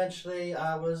 and eventually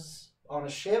I was on a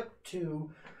ship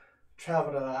to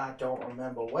travel to I don't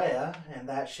remember where, and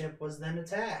that ship was then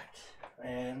attacked.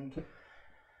 And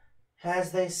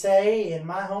as they say in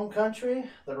my home country,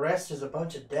 the rest is a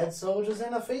bunch of dead soldiers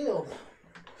in a field.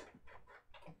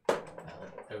 Well,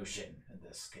 ocean in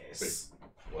this case.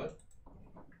 What?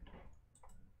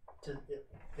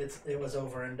 It was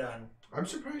over and done. I'm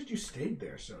surprised you stayed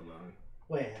there so long.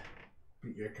 Where?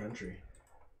 Your country.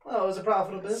 Well, it was a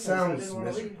profitable business. I Sounds didn't want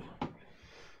to leave. miserable.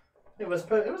 It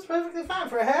was perfectly fine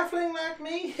for a halfling like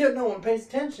me. No one pays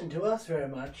attention to us very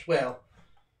much. Well,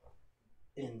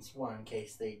 in one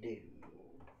case they do.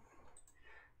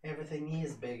 Everything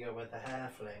is bigger with a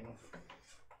halfling.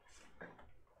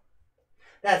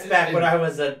 That's back when I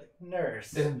was a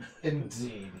nurse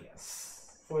Indeed,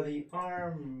 yes. for the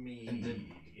army.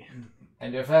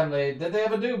 And your family, did they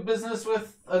ever do business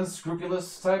with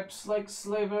unscrupulous types like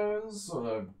slavers?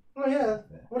 Or... Oh yeah.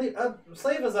 What do you?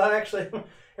 Slavers are actually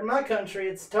in my country.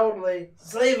 It's totally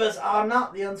slavers are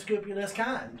not the unscrupulous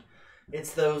kind.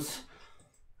 It's those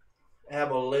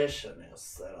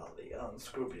abolitionists that are the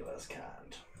unscrupulous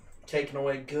kind, taking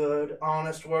away good,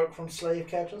 honest work from slave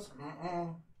catchers.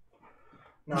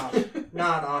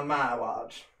 Not on my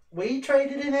watch. We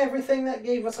traded in everything that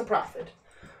gave us a profit,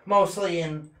 mostly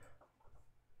in.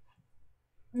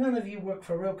 None of you work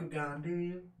for Rokugan, do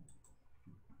you?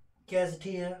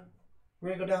 Gazetteer,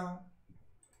 Rigodon?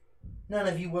 None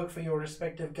of you work for your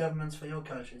respective governments for your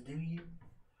countries, do you?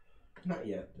 Not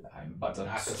yet. I'm but a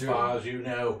Not as student. far as you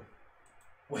know.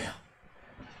 Well,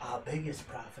 our biggest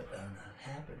profit earner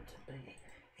happened to be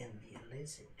in the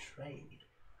illicit trade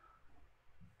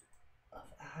of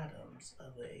items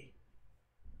of a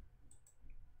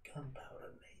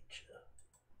gunpowder nature,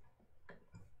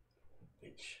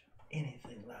 which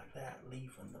anything like that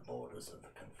leaving the borders of the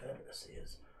Confederacy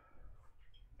is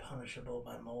punishable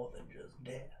by more than just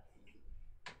death.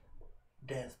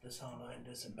 Death, dishonor, and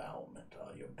disembowelment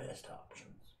are your best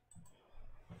options.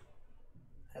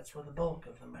 That's where the bulk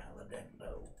of the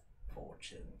Maladendo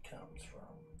fortune comes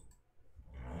from.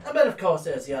 But of course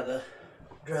there's the other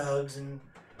drugs and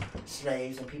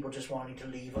slaves and people just wanting to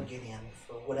leave or get in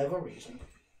for whatever reason.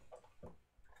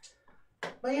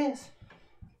 But yes.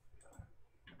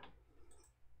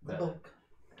 The book.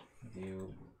 Do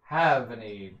you have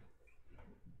any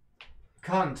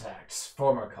contacts,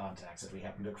 former contacts that we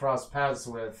happen to cross paths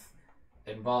with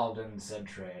involved in said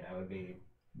trade? I would be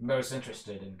most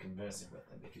interested in conversing with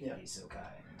them if you'd be so kind.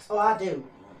 Oh, I do.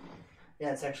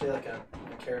 Yeah, it's actually like a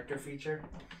character feature.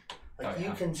 Like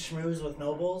you can schmooze with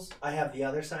nobles. I have the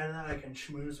other side of that. I can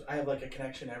schmooze. I have like a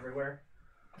connection everywhere.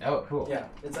 Oh, cool. Yeah,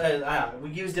 it's we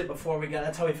used it before we got.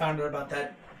 That's how we found out about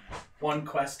that one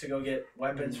quest to go get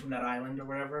weapons from that island or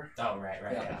whatever. Oh, right,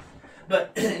 yeah.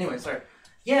 But anyway, sorry.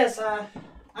 Yes, I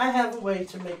have a way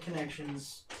to make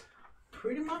connections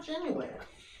pretty much anywhere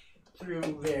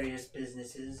through various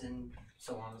businesses and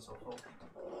so on and so forth.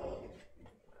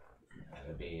 I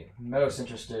would be most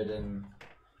interested in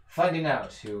finding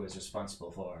out who is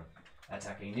responsible for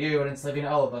attacking you and enslaving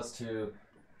all of us to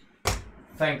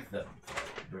thank them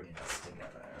for bringing us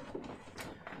together.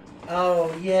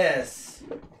 Oh, yes.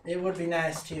 It would be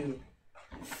nice to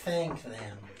thank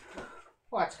them.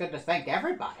 Well, it's good to thank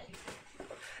everybody.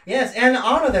 Yes, and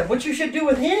honor them, which you should do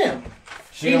with him.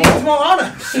 He Shield. needs more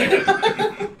honor.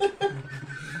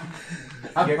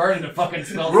 I'm burning the fucking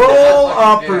spell. Roll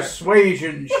a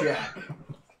persuasion check.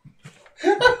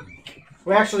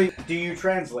 Well, actually, do you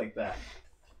translate that?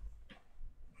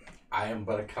 I am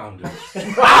but a conduit.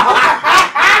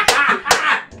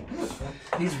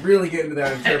 He's really getting to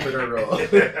that interpreter role.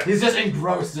 He's just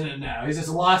engrossed in it now. He's just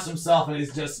lost himself and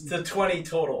he's just... It's a 20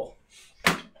 total.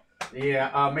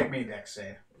 Yeah, make me a dex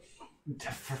save.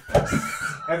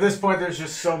 At this point, there's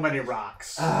just so many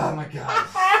rocks. Oh my god.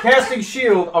 Casting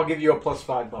shield, I'll give you a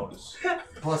 +5 bonus.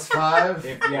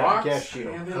 +5? Yeah, cast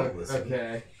shield.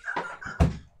 Okay.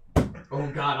 Oh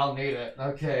god, I'll need it.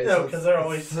 Okay. No, because they're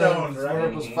always stones,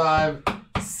 right? 4 + 5,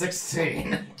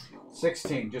 16.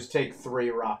 16. Just take 3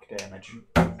 rock damage.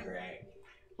 Great.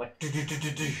 Like.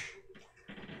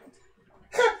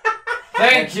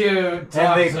 Thank you, doctor.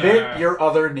 And they bit your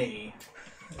other knee.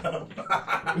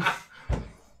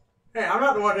 Hey, I'm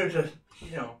not the one who's just,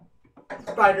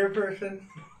 spider person.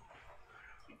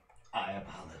 I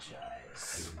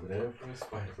apologize. Whatever a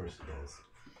spider person does.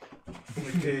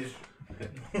 Which is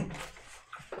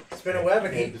spin a web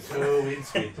and And eat. so in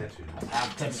sweet tattoos. I'm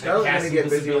tempted to Scarlet's cast gonna get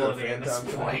busy with invisibility at this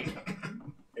phantom point.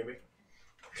 Maybe.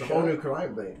 It's a whole new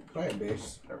client base.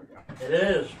 There we go. It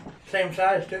is. Same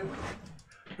size, too.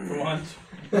 For once.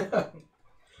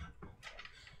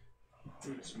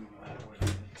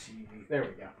 There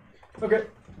we go. Okay.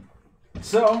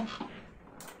 So,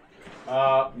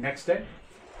 next day.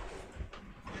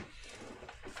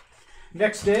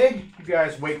 Next day, you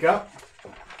guys wake up.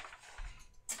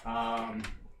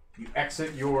 You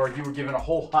exit you were given a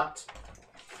whole hut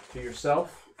to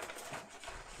yourself.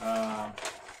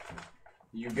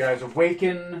 You guys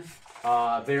awaken.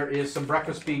 There is some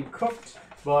breakfast being cooked,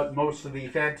 but most of the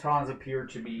Phantons appear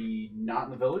to be not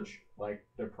in the village. Like,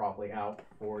 they're probably out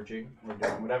foraging or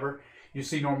doing whatever. You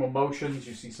see normal motions.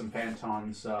 You see some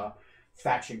Phantons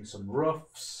thatching some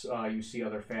roofs. You see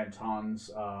other Phantons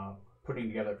putting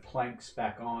together planks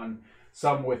back on.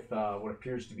 Some with what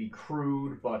appears to be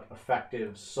crude but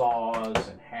effective saws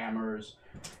and hammers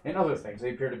and other things.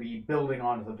 They appear to be building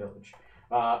onto the village.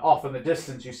 Off in the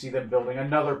distance, you see them building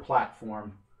another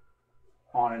platform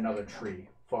on another tree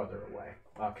farther away,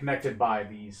 connected by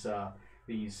these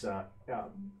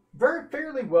very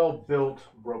fairly well built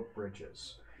rope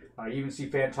bridges. You even see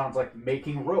Phanton's like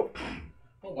making rope.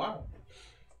 Oh wow!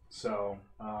 So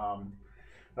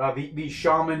the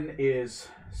shaman is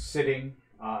sitting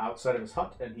outside of his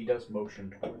hut, and he does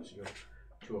motion towards you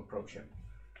to approach him.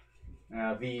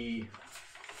 The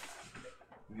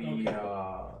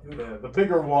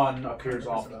bigger one appears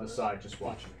off to the side, just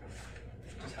watching.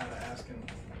 Just how to ask him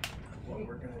what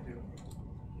we're gonna do.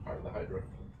 Part of the Hydra.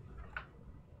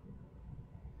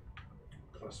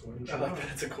 +1 I shot. like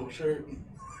that. It's a cool shirt.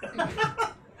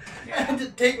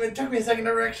 It took me a second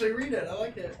to actually read it. I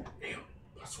like it.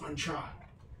 +1 shot.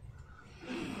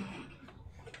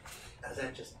 Is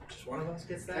that just one of us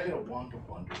gets I that? got a wonk of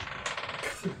wonder.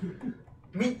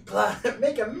 Meat pile.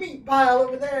 Make a meat pile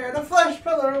over there and a flesh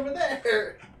pillar over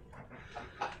there.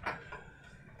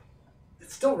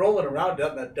 It's still rolling around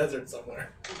down that desert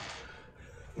somewhere.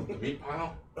 The meat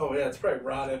pile? Oh yeah, it's probably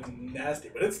rotted and nasty,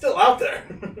 but it's still out there.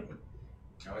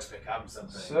 Always become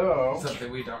something. So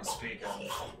Something we don't speak of.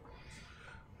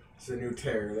 It's a new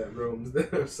terror that roams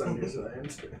the Sunder's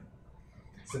land.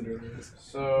 Cinderlands.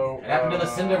 So What happened to the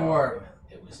cinder worm?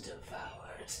 It was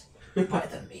devoured by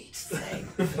the meat thing.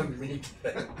 The meat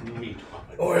thing. Meat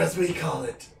pile. Or as we call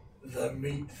it, the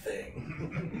meat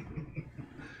thing.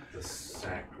 The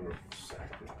sacrament.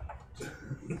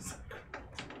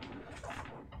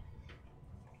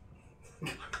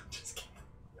 Just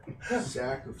kidding.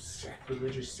 Sack of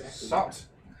sacrilegious So, sacrament.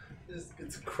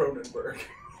 It's Cronenberg.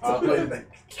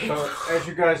 so as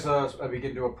you guys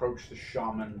begin to approach the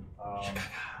shaman,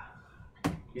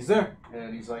 he's there,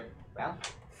 and he's like, Well,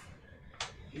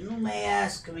 you may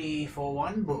ask me for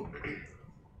one boon.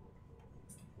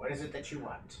 What is it that you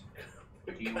want?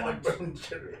 Do you want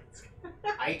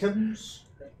items?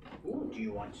 Do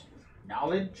you want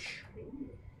knowledge?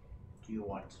 Do you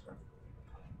want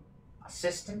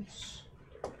assistance?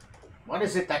 What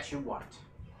is it that you want?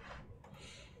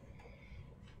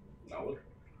 Knowledge.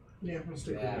 Yeah, let's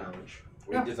take Yeah. the knowledge.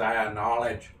 We desire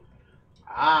knowledge.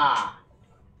 Ah,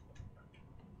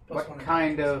 Plus what one.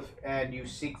 kind of... And you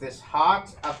seek this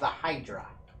heart of the Hydra.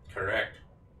 Correct.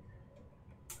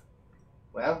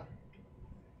 Well,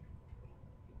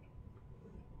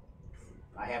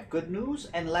 I have good news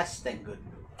and less than good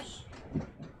news.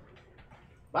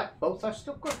 But both are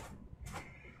still good.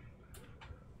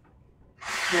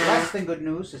 The less than good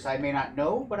news is I may not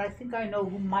know, but I think I know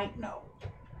who might know.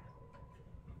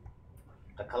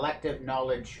 The collective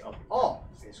knowledge of all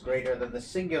is greater than the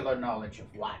singular knowledge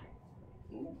of one.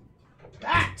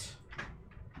 That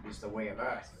is the way of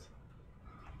Earth.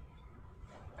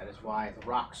 That is why the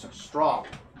rocks are strong.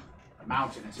 The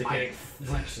mountain is mighty.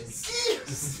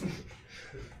 Flinches.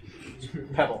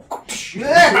 Pebble.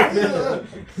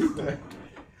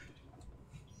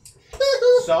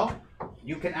 So,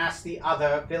 you can ask the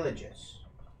other villages.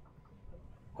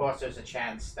 Of course, there's a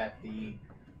chance that the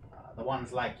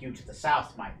ones like you to the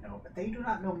south might know, but they do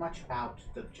not know much about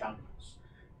the jungles.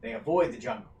 They avoid the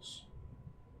jungles.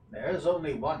 There is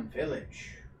only one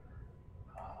village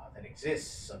that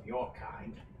exists of your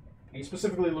kind. He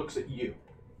specifically looks at you.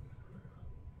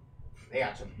 They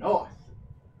are to the north.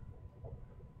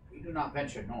 We do not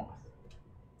venture north.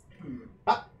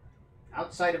 But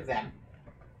outside of them,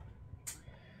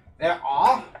 there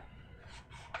are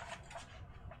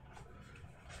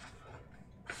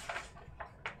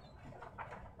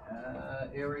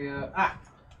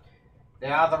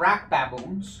there are the rack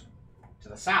baboons to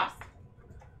the south.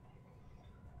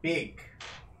 Big,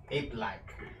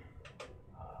 ape-like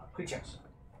creatures.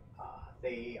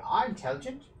 They are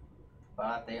intelligent,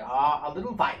 but they are a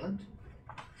little violent.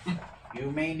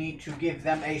 You may need to give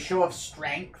them a show of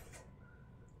strength,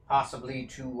 possibly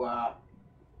to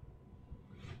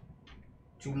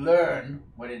learn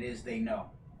what it is they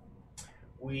know.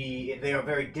 They are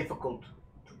very difficult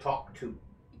to talk to.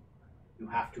 You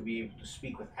have to be able to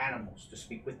speak with animals, to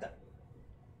speak with them.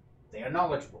 They are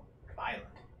knowledgeable, violent.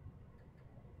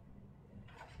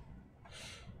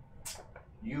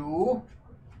 You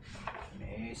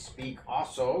may speak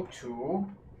also to...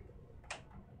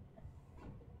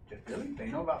 Really? They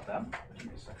know about them? Give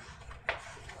me a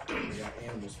second. We got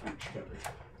animal speech covered.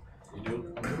 You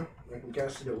do? I can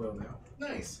cast it at will now.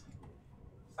 Nice.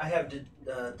 I have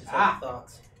detect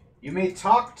thoughts. You may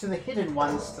talk to the hidden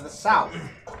ones to the south.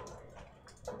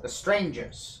 The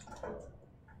strangers.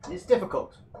 It is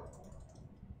difficult.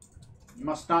 You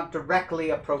must not directly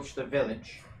approach the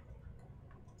village.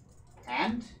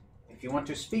 And, if you want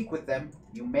to speak with them,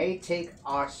 you may take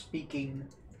our speaking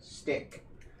stick.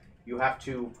 You have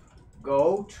to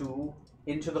go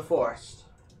into the forest,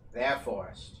 their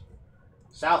forest,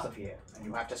 south of here, and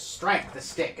you have to strike the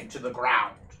stick into the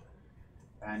ground.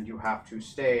 And you have to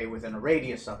stay within a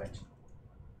radius of it.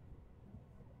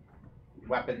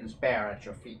 Weapons bare at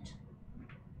your feet.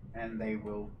 And they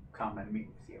will come and meet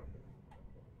with you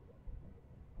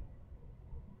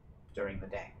during the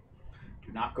day.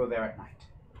 Do not go there at night.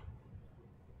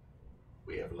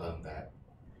 We have learned that.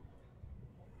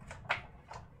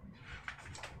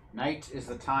 Night is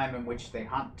the time in which they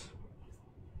hunt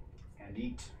and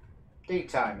eat.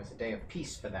 Daytime is a day of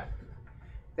peace for them.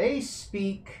 They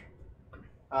speak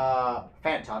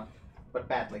Phantom, but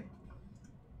badly.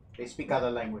 They speak other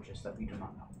languages that we do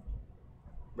not know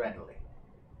readily.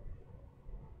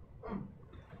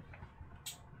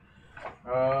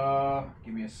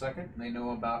 Give me a second. They know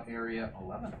about Area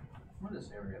 11. What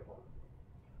is Area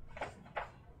 11?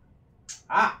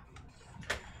 Ah!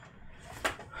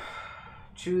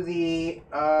 To the,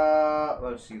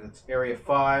 let's see, that's Area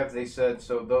 5. They said,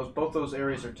 so both those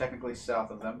areas are technically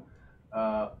south of them.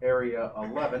 Area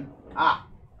 11. Ah!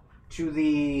 To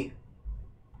the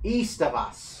east of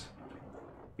us,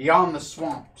 beyond the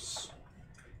swamps,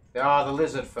 there are the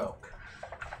lizard folk.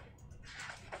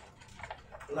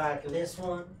 Like this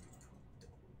one?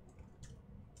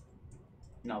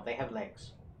 No, they have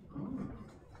legs.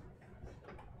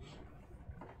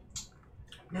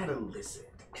 Not a lizard.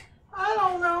 I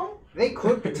don't know. They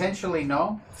could potentially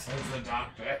know, Says the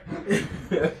doctor.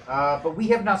 but we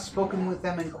have not spoken with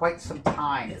them in quite some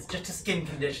time. It's just a skin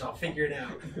condition. I'll figure it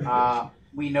out.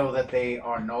 We know that they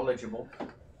are knowledgeable,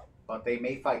 but they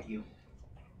may fight you.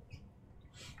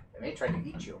 They may try to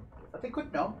eat you, but they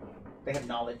could know. They have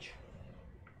knowledge.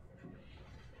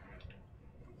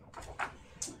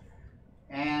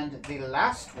 And the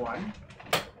last one,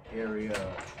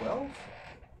 Area 12.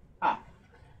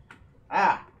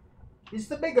 Is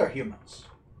the bigger humans.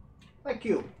 Like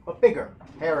you, but bigger,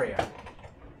 hairier.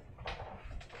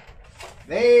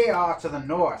 They are to the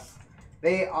north.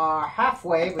 They are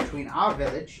halfway between our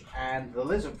village and the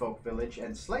lizard folk village,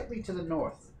 and slightly to the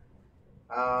north.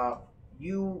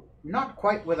 Not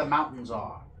quite where the mountains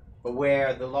are, but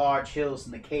where the large hills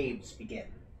and the caves begin.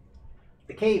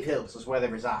 The cave hills is where they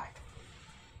reside.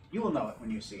 You will know it when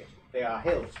you see it. They are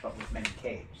hills, but with many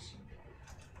caves.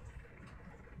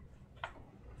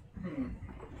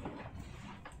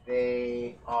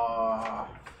 They are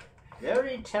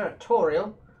very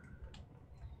territorial,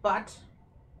 but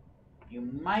you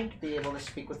might be able to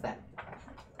speak with them.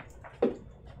 But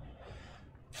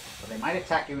they might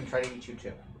attack you and try to eat you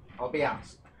too. I'll be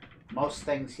honest. Most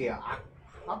things here are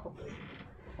probably...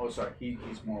 Oh, sorry,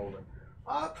 he's more older.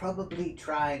 Are probably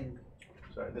trying...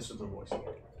 Sorry, this is the voice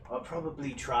again. Are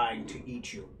probably trying to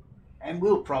eat you. And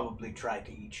will probably try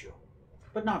to eat you.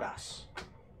 But not us.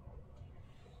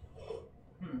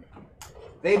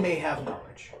 They may have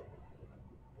knowledge.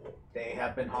 They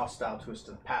have been hostile to us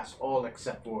in the past, all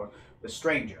except for the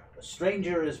stranger. The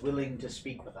stranger is willing to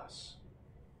speak with us.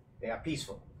 They are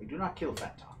peaceful. They do not kill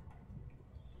Phantom.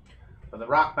 But the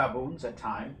rock baboons at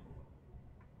times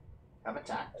have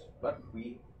attacked, but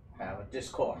we have a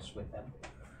discourse with them.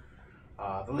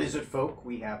 The lizard folk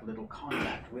we have little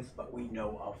contact with, but we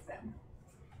know of them.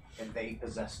 And they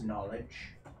possess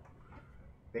knowledge.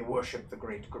 They worship the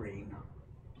Great Green,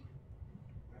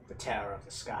 the terror of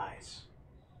the skies.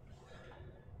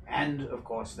 And, of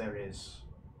course, there is...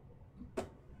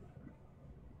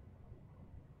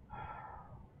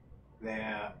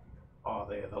 There are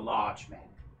the large men.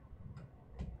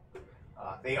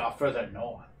 They are further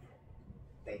north.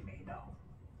 They may know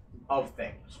of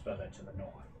things further to the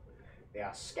north. They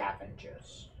are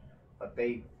scavengers, but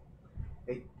they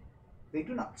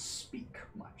do not speak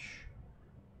much.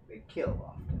 They kill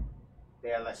often.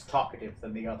 They are less talkative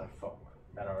than the other folk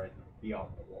that are beyond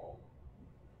the wall.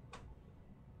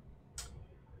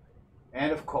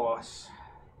 And of course,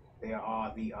 there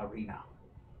are the arena.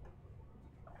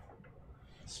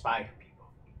 Spider people.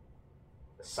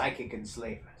 The psychic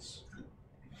enslavers.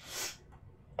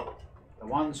 The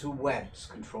ones who webs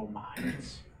control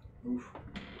minds.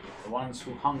 The ones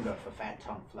who hunger for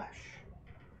phantom flesh.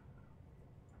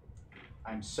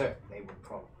 I'm certain they would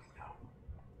probably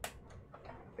know.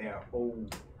 They are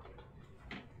old.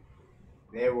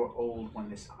 They were old when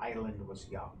this island was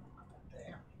young.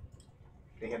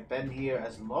 They have been here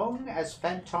as long as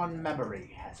Phantom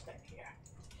memory has been here.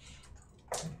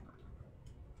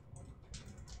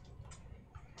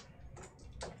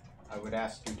 I would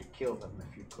ask you to kill them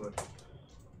if you could.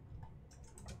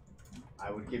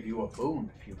 I would give you a boon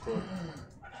if you could.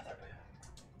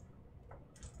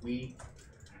 We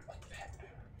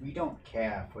don't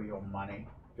care for your money,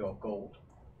 your gold.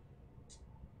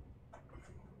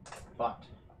 but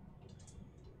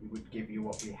we would give you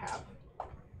what we have.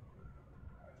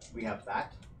 We have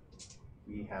that.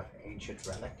 We have ancient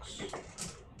relics.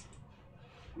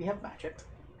 We have magic.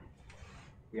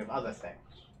 We have other things.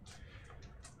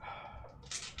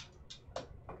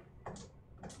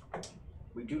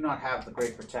 We do not have the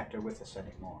Great Protector with us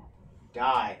anymore. He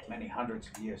died many hundreds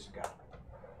of years ago.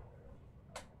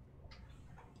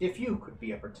 If you could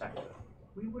be a protector,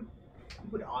 we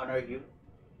would honor you.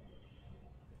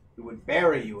 We would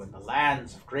bury you in the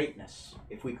lands of greatness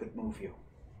if we could move you.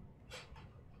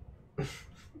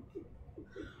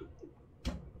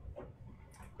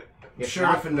 If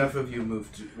enough of you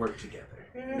move to work together.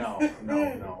 No.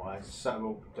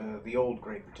 So the old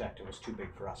Great Protector was too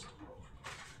big for us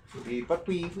to move. But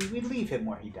we'd leave him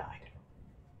where he died.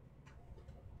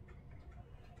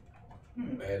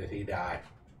 Where did he die?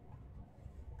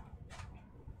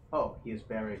 Oh, he is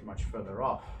buried much further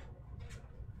off.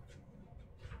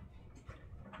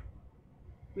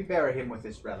 We bury him with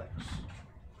his relics,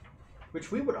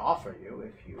 which we would offer you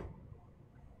if you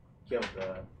killed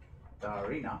the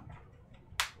arena.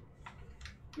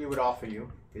 We would offer you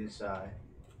his, well,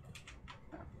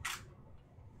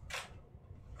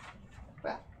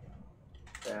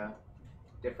 they're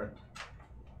different.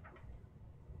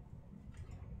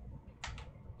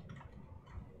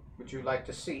 Would you like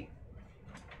to see?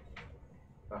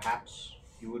 Perhaps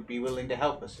you would be willing to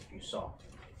help us if you saw.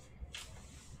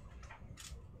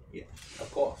 Yeah, of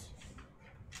course.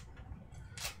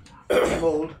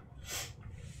 Hold.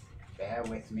 Bear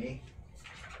with me.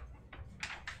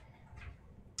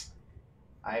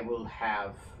 I will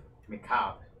have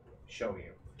Mikab show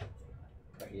you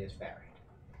where he is buried.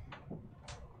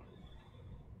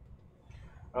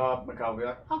 Mikab will be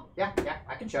like, oh, yeah,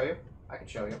 I can show you.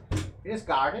 It is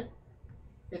guarded.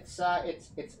 It's a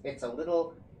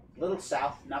little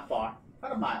south, not far,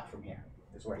 about a mile from here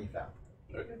is where he fell.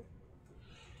 Okay.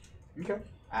 Okay. You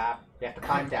have to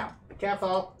climb down. Be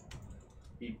careful.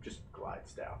 He just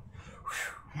glides down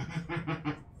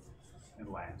and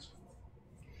lands.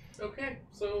 Okay,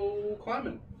 so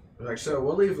climbing. Like, so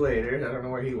we'll leave later. I don't know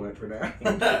where he went for now.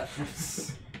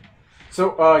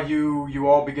 So you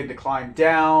all begin to climb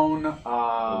down.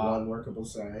 One workable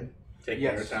side. Take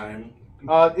Yes. your time.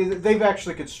 They've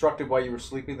actually constructed, while you were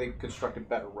sleeping, they constructed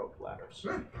better rope ladders.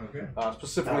 Okay.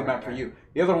 Specifically Oh, meant for right. you.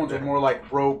 The other ones were more like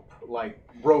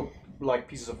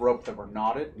pieces of rope that were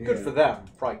knotted. Good Yeah. for them.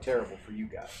 Probably terrible for you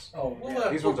guys. Oh,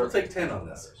 These ones we'll are- take 10 on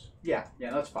this. Yeah,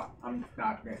 that's fine. I'm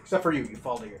not, except for you. You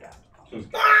fall to your death.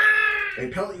 They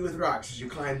pelt you with rocks as you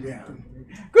climb down.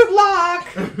 Good luck.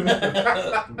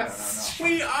 No.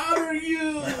 We honor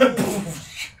you!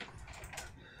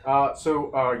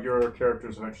 So your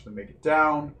characters eventually make it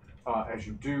down. As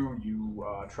you do, you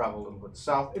travel a little bit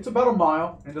south. It's about a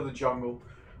mile into the jungle.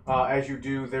 As you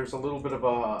do, there's a little bit of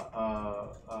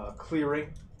a clearing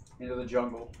into the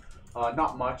jungle.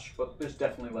 Not much, but there's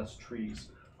definitely less trees.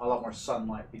 A lot more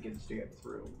sunlight begins to get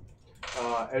through.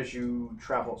 As you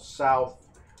travel south,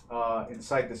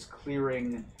 inside this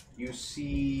clearing, you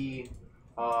see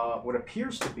what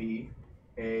appears to be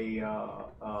a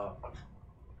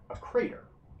crater.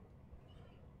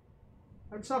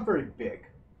 It's not very big.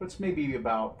 It's maybe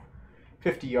about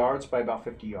 50 yards by about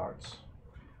 50 yards.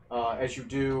 As you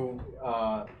do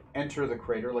enter the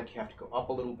crater, like you have to go up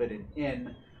a little bit and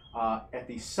in, at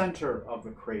the center of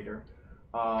the crater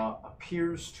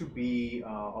appears to be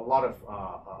a lot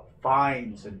of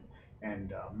vines and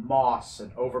moss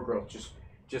and overgrowth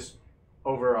just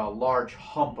over a large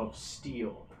hump of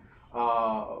steel.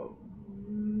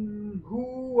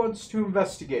 Who wants to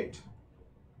investigate?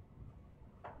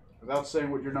 Without saying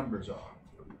what your numbers are.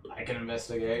 I can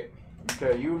investigate.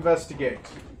 Okay, you investigate.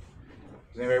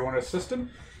 Does anybody want to assist him?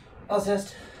 I'll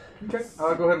assist. Okay, go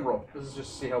ahead and roll. This is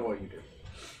just to see how well you do.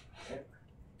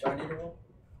 Do I need to roll?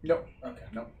 No, Okay.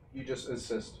 no, you just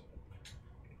assist.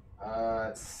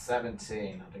 It's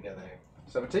 17 altogether.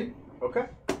 17? Okay.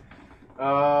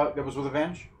 That was with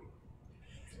advantage?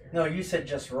 No, you said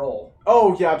just roll.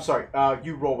 Oh, yeah, I'm sorry.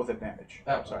 You roll with advantage.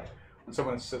 Oh, I'm sorry. When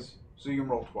someone assists, so you can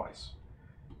roll twice.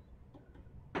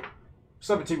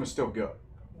 17 was still good.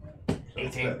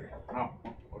 18. Oh,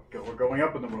 we're going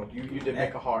up in the world. You did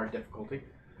make a hard difficulty.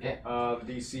 Yeah. The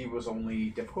DC was only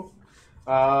difficult.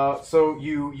 So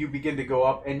you begin to go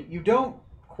up, and you don't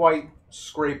quite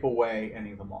scrape away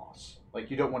any of the moss.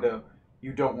 Like you don't want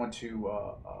to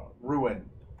ruin.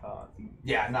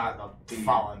 Yeah, not the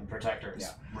fallen protectors.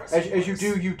 Yeah. As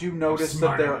you do notice that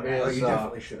smarter there than that. Oh, is you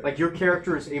definitely should. like your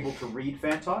character is able to read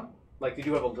Phantom. Like they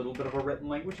do have a little bit of a written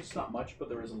language. It's not much, but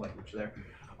there is a language there.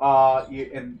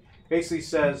 And basically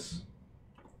says,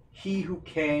 "He who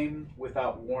came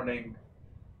without warning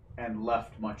and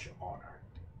left much honor.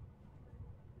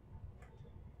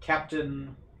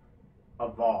 Captain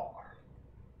Avar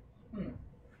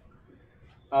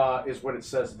is what it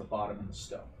says at the bottom in the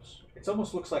stones. It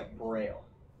almost looks like Braille,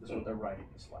 is what their writing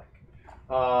is like.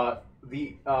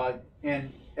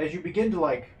 And as you begin to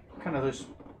like kind of just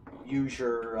use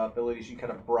your abilities, you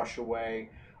kind of brush away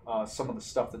some of the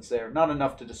stuff that's there. Not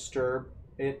enough to disturb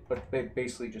it, but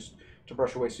basically just to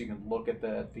brush away so you can look at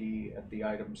the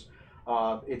items.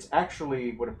 It's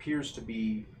actually what appears to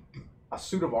be a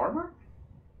suit of armor,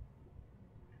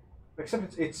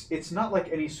 except it's not like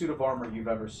any suit of armor you've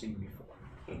ever seen before.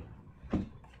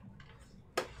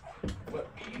 Let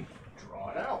me draw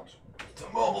it out. It's a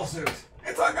mobile suit.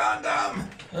 It's a Gundam.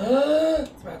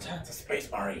 It's about time. It's a space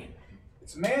marine.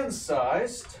 It's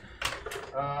man-sized.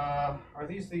 Are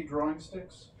these the drawing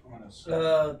sticks? I'm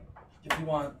gonna If you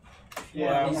want.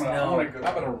 yeah, I want to go.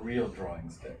 How about a real drawing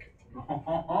stick? Wah,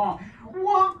 wah,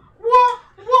 wah.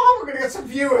 We're gonna get some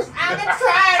viewers. I'm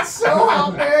trying so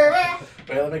hard, baby.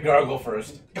 Wait, let me gargle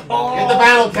first. Get the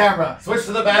battle camera. Switch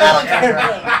to the battle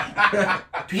camera.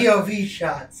 POV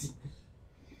shots.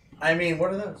 I mean,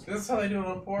 what are those? Is this how they do it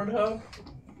on Pornhub?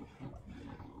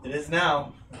 It is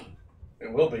now.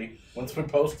 It will be once we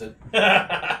post it.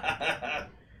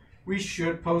 We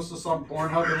should post this on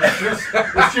Pornhub. And it's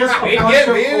just a We'd bunch get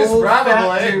of views, old fat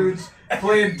probably. dudes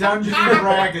playing Dungeons and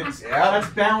Dragons. Yeah. That's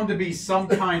bound to be some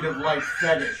kind of like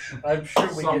fetish. I'm sure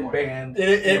we Somewhere. get banned.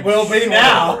 It will be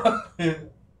now.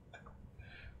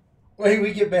 Wait,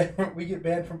 we get banned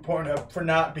from Pornhub for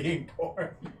not being porn.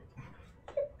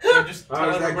 Just Oh, tell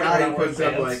it's that everybody guy we're who not puts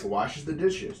up fans. like washes the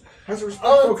dishes, has a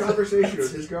respectful it's- conversation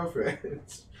with his girlfriend.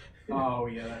 Oh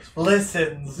yeah, that's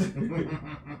Listens.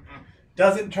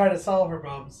 Doesn't try to solve her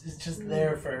problems. It's just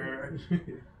there for her.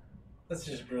 That's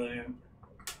just brilliant.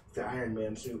 The Iron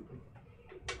Man suit.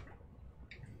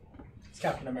 It's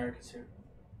Captain America's suit.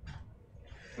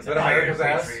 Is that America's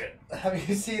ass? Have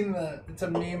you seen it's a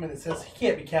meme and it says, he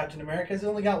can't be Captain America, he's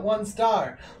only got 1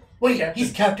 star. Wait,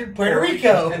 he's Captain Puerto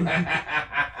Rico.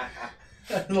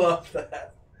 I love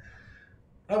that.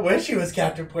 I wish he was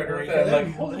Captain Puerto Rico. Like, That'd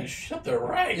be holy hilarious. shit, they're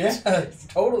right. Yeah, he's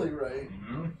totally right.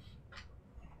 Mm-hmm.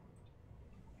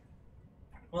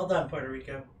 Well done, Puerto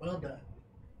Rico. Well done.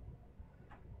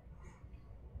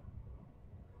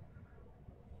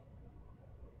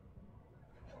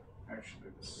 actually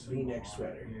the V-neck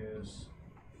sweater. is.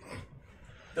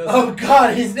 Oh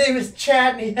God, his name is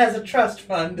Chad and he has a trust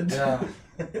fund. Yeah.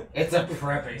 It's a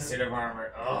preppy suit of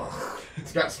armor. Ugh.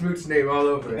 It's got Smoot's name all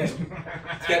over it.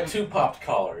 It's got 2 popped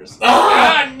collars.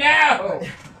 Oh no!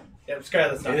 Yep,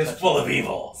 Scarlett's not It is touching full of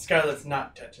evil. Scarlett's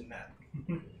not touching that.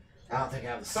 I don't think I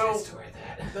have the So- sense to wear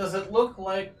that. Does it look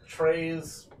like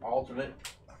Trey's alternate?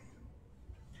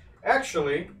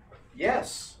 Actually,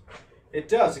 yes, it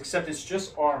does. Except it's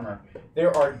just armor.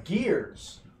 There are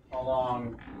gears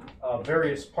along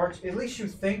various parts. At least you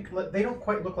think they don't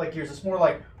quite look like gears. It's more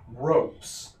like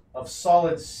ropes of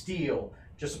solid steel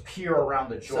just appear around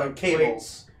the So joint cables.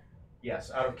 plates.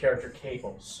 Yes, out of character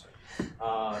cables.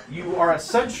 You are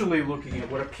essentially looking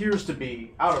at what appears to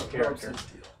be out of character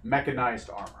mechanized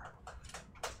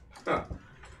armor.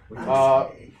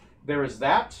 There is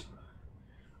that.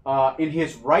 In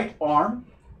his right arm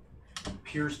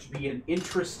appears to be an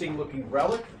interesting looking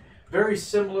relic, very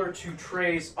similar to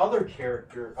Trey's other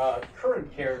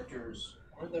current characters.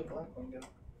 Where'd the black one go?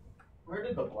 Where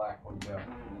did the black one go?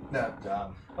 No,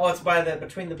 Oh, it's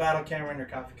between the battle camera and your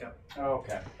coffee cup.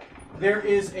 Okay. There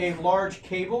is a large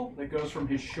cable that goes from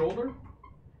his shoulder,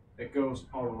 that goes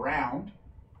around,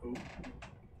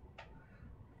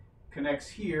 connects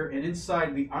here, and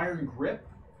inside the iron grip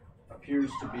appears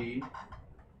to be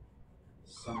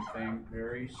something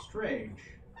very strange.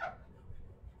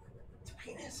 It's a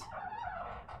penis.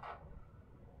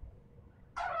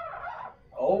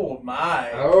 Oh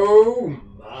my. Oh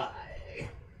my.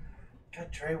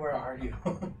 God, Trey, where are you?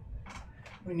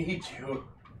 We need you.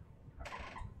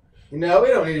 No, we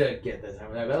don't need to get this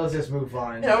over there, but let's just move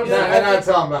on. Yeah, And not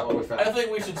tell them about what we found. I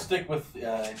think we should stick with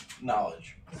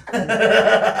knowledge.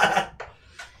 Oh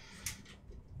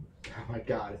my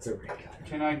god, it's a ray gun.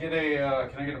 Can I get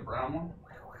a brown one?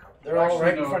 They're all Actually,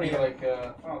 right in no, front of it'd you. be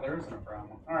like oh, there isn't a brown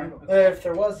one. All right. If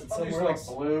there was, it's I'll use somewhere like else.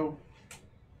 blue.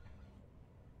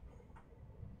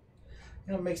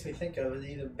 You know, it makes me think of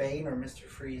either Bane or Mr.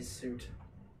 Freeze suit.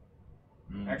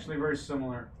 Actually, very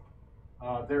similar.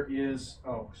 There is.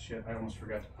 Oh shit! I almost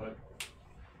forgot to put.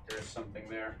 There is something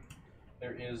there.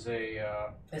 There is a.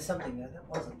 There's something there that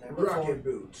wasn't there before. Rocket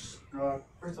boots.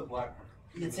 Where's the black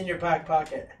one? It's in your back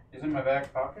pocket. Is it in my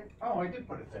back pocket? Oh, I did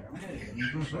put it there. I'm an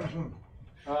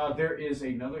idiot. There is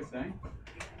another thing.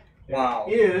 Wow.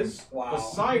 Is Wow.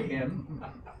 beside him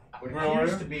what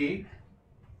appears to be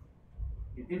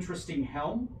an interesting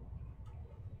helm.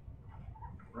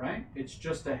 Right? It's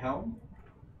just a helm.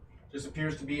 Just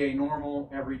appears to be a normal,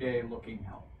 everyday looking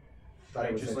helm. Thought it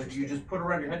Right? was Just like you interesting. just put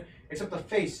around your head, except the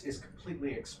face is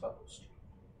completely exposed.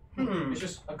 Hmm. It's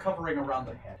just a covering around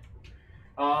the head.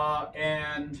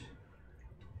 And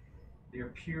there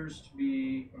appears to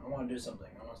be. I want to do something.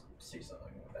 I want to see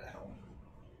something with that helm.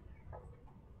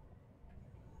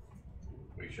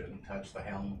 We shouldn't touch the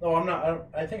helm. No, I'm not.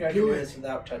 I think I can Do do it. this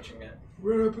without touching it.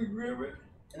 Run up and grab it.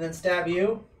 And then stab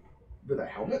you? With a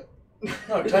helmet?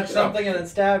 No, touch something and then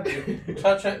stab you.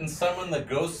 Touch it and summon the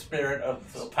ghost spirit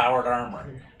of the powered armor.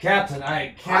 Captain,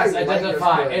 I can't I like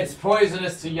identify. this It's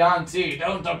poisonous to Yanti.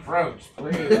 Don't approach,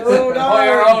 please. Oh, no. For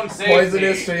your own safety.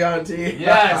 Poisonous to Yanti?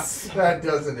 Yes. That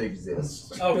doesn't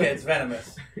exist. Okay, it's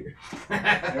venomous.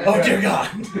 Oh dear God!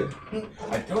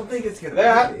 I don't think it's gonna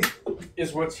That- be.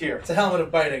 Is what's here. It's a helmet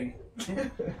of biting.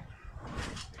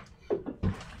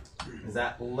 Is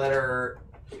that letter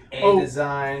A Oh.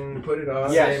 design? Put it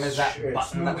on. Yes. Same as that It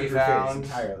button that we smooths your face found.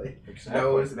 entirely.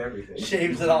 Nose and everything.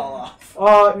 Shaves it all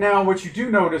off. Now, what you do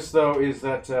notice, though, is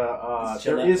that It's there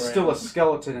Gillette is still a brand.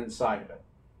 skeleton inside of it.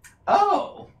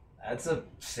 Oh, that's a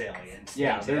salient.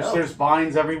 Yeah, detail. there's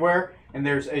vines everywhere, and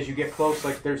there's as you get close,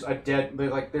 like there's a dead,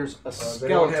 there's a They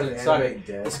don't have skeleton an inside. animate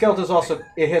dead. The skeleton's also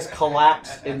it has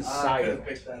collapsed I inside could of have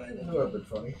it. picked that idea. That would have been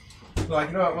funny. Like,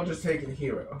 you know what? We'll just take the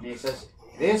hero. And he says,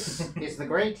 "This is the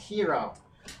great hero.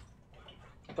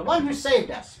 The one who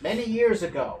saved us many years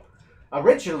ago.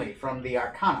 Originally from the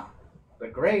Arcana. The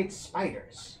great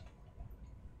spiders."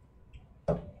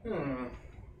 Hmm.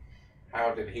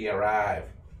 How did he arrive?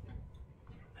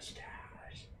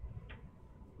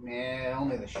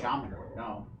 Only the shaman would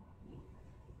know.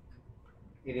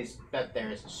 It is that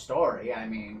there is a story. I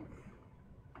mean,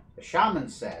 the shaman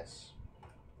says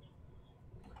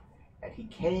that he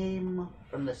came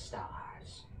from the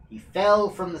stars. He fell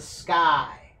from the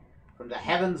sky, from the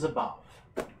heavens above.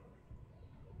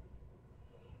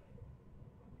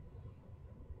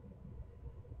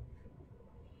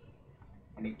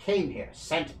 And he came here,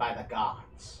 sent by the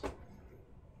gods.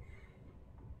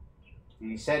 And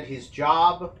he said his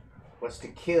job was to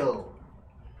kill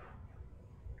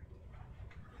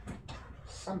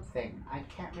something. I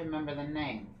can't remember the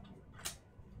name.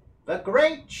 The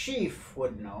great chief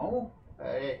would know.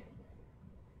 The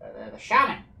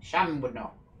shaman. Shaman would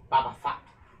know. Baba Fat.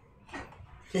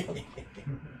 It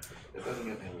doesn't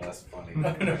get any less funny.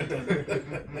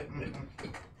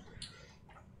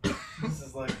 This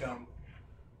is like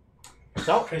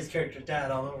So, Chris character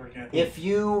dad all over again. if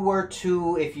you were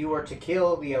to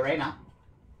kill the arena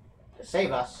to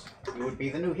save us, you would be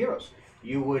the new heroes.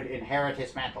 You would inherit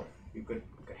his mantle. You could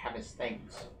have his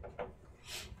things.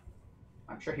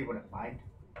 I'm sure he wouldn't mind.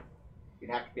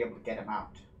 You'd have to be able to get him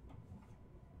out.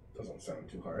 Doesn't sound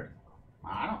too hard.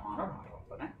 I don't know how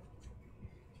to open it.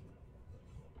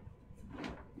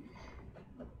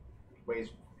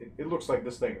 It looks like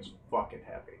this thing is fucking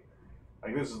heavy.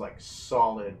 Like this is like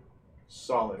solid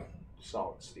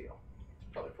steel.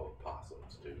 Probably full of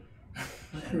possums, too.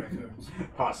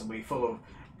 Possibly full of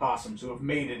possums who have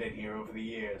made it in here over the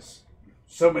years.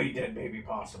 So many dead baby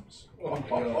possums. Oh.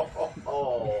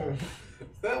 Is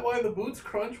that why the boots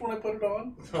crunch when I put it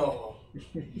on? Oh.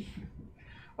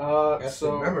 That's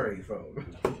So the memory foam.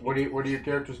 what are your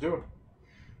characters doing?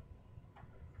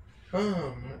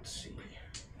 Let's see.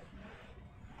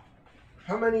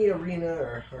 How many arena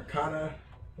or arcana,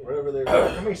 whatever they're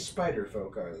how many spider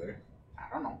folk are there? I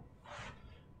don't know.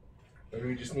 Or do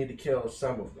we just need to kill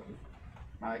some of them?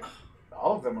 Like,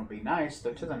 all of them would be nice.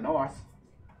 They're to the north.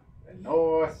 The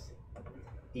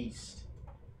northeast.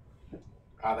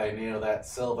 Are they near that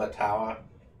silver tower?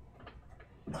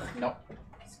 Nope.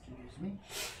 Excuse me.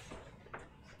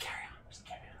 Carry on. Just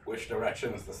carry on. Which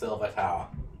direction is the silver tower?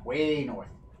 Way north.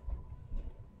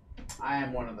 I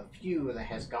am one of the few that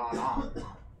has gone on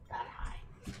that high.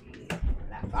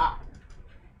 That far.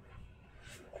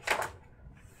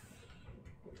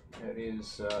 That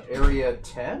is area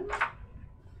 10.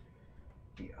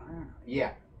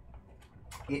 Yeah.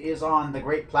 It is on the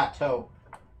Great Plateau.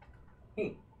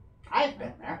 I've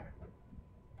been there.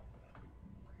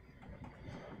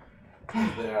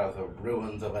 There are the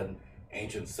ruins of an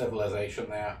ancient civilization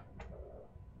there.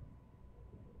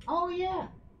 Oh, yeah.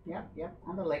 Yep.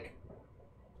 On the lake.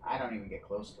 I don't even get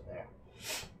close to there.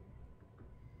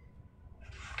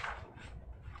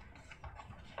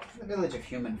 It's the village of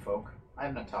human folk. I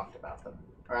have not talked about them.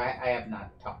 Or I have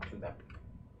not talked to them.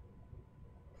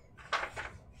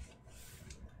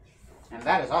 And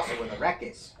that is also where the wreck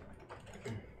is.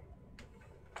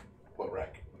 What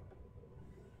wreck?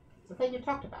 the thing you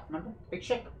talked about, remember? Big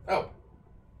ship. Oh.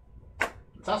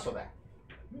 It's also there.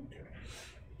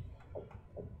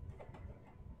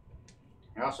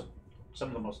 And also, some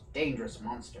of the most dangerous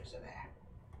monsters are there.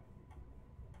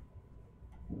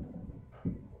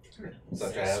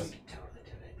 Such as? Totally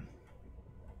did it.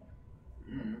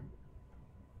 Mm.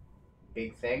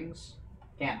 Big things.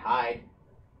 Can't hide.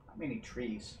 Not many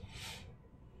trees.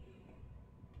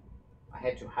 I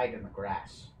had to hide in the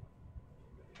grass.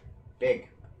 Big.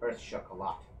 Earth shook a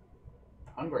lot.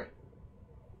 Hungry.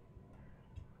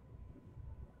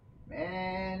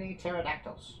 Many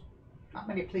pterodactyls. Not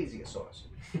many plesiosaurs.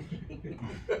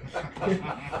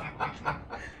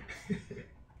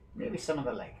 Maybe some of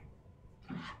the leg.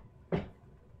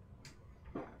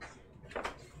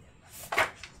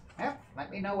 Yep, let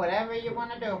me know whatever you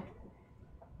want to do.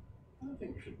 I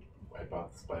think we should wipe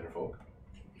out the spider folk.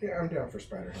 Yeah, I'm down for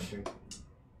spider hunting.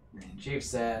 And Chief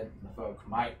said the folk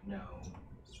might know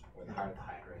where the heart of the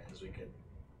Hydra is. We could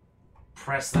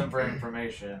press them for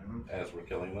information. As we're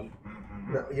killing them.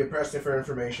 Mm-hmm. No, you press it for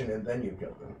information and then you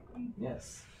kill them.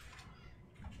 Yes.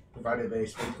 Provided they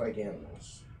speak like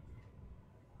animals.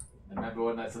 Remember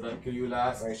when I said I'd kill you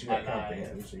last? I guess you got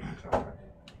comprehend, so you can talk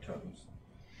tongues.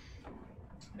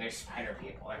 They're spider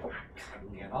people. They're not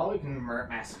cuddly at all. We can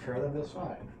massacre them just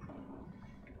fine.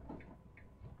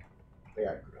 They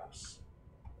are gross.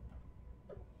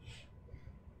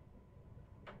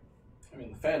 I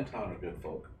mean, the Phantom are good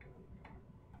folk.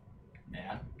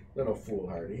 Yeah. Little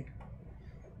foolhardy.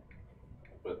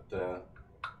 But,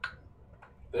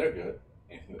 they're good.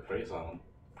 Anything that preys on them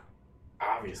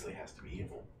obviously has to be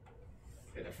evil.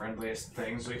 They're the friendliest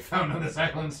things we've found on this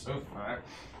island so far.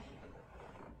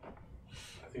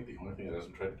 I think the only thing that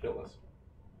doesn't try to kill us.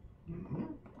 Mm-hmm.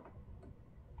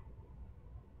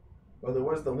 Well, there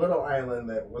was the little island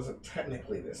that wasn't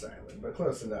technically this island, but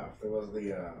close enough. There was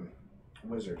the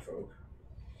wizard folk.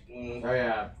 Mm. Oh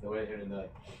yeah, the wizard and the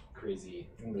crazy.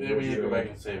 And the Yeah, we need to go wizard. back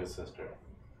and save his sister.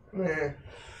 There's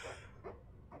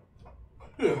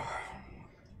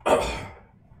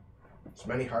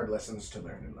many hard lessons to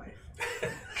learn in life.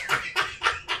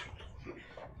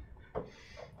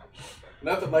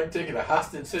 Nothing like taking a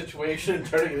hostage situation and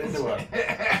turning it into a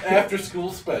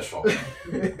after-school special.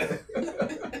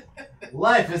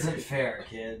 Life isn't fair,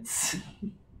 kids.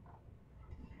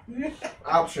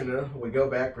 Optional, we go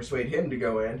back, persuade him to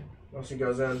go in. Once he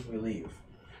goes in, we leave.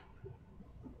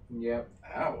 Yep.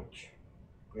 Ouch.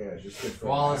 Yeah, it's just good for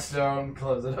Wall of stone,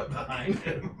 close it up behind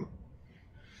him.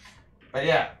 But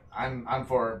yeah, I'm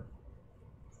for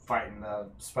fighting the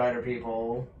spider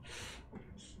people,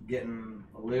 getting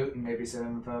loot and maybe some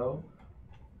info.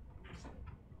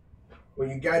 Will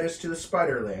you guide us to the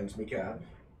spider lands, Mikab?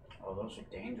 Oh, those are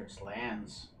dangerous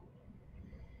lands.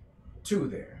 To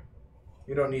there.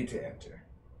 You don't need to enter.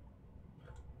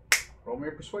 Roll me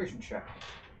a persuasion check.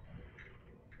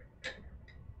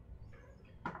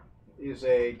 It is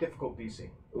a difficult DC.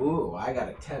 Ooh, I got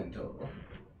a 10 total.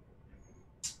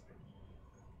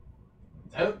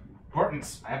 Oh,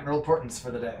 portents. I haven't rolled portents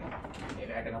for the day.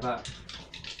 Maybe I can help out.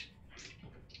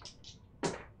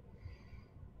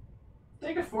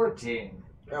 Take a 14.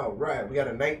 Oh, right. We got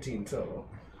a 19 total.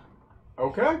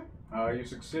 Okay. You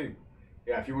succeed.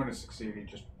 Yeah, if you want to succeed, you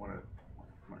just want to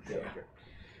show Yeah.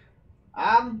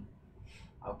 it.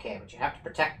 Okay, but you have to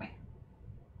protect me.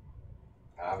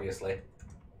 Obviously.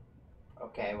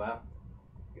 Okay, well,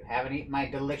 you haven't eaten my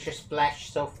delicious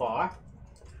flesh so far.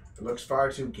 It looks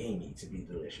far too gamey to be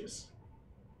delicious.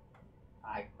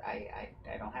 I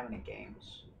don't have any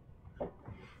games.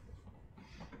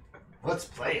 Let's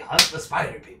play Hunt the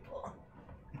Spider People.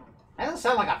 That doesn't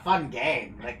sound like a fun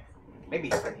game. Like, maybe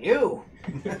for you.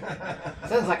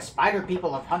 Sounds like spider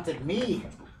people have hunted me.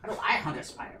 How do I hunt a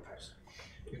spider person?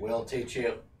 We'll teach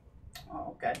you.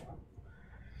 Oh, okay.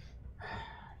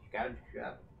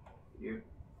 You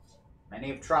many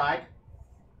have tried.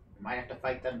 You might have to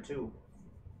fight them too.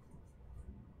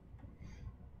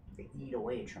 They eat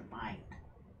away at your mind.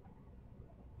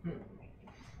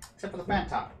 Except for the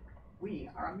Phantom. We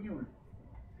are immune.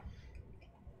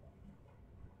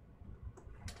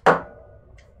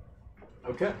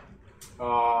 Okay.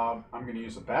 I'm going to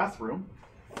use the bathroom,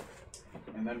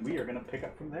 and then we are going to pick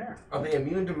up from there. Are they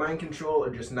immune to mind control or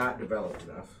just not developed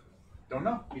enough? Don't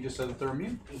know. He just said that they're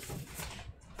immune.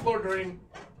 Floor drain.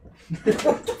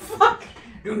 What the fuck?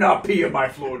 Do not pee in my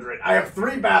floor drain. I have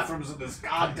 3 bathrooms in this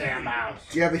goddamn house.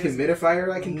 Do you have a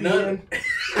humidifier I can pee None. in?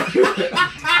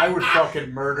 I would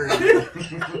fucking murder you.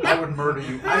 I would murder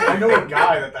you. I know a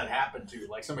guy that happened to.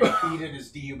 Like, somebody peed in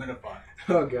his dehumidifier.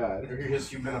 Oh, God. Or his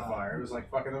humidifier. It was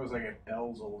like fucking, that was like at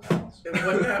Bell's old house. And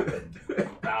what happened?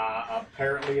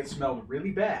 Apparently it smelled really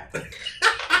bad.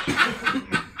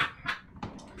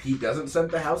 Pete doesn't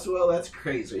scent the house well. That's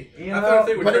crazy. You I thought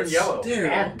they would but turn it's yellow. still-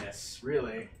 Madness,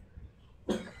 really.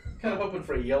 Kind of hoping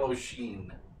for a yellow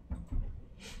sheen.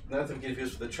 Not to get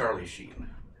confused with the Charlie sheen,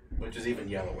 which is even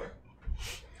yellower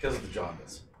because of the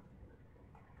jaundice.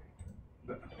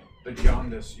 The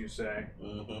jaundice, you say.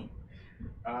 Mm-hmm.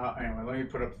 Anyway, let me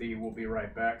put up the "we'll be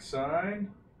right back"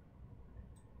 sign.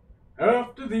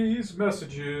 After these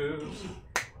messages,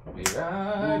 Be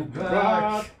right back.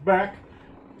 right back.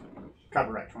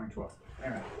 Copyright 2012.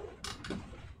 Anyway.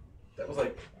 That was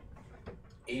like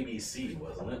ABC,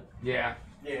 wasn't it? Yeah.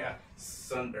 Yeah.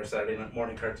 Saturday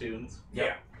morning cartoons.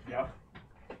 Yeah. Yep.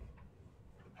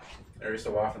 Every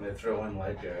so often they throw in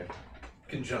like a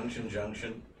conjunction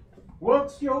junction.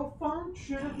 What's your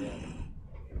function?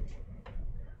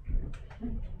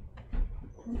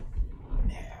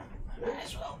 Might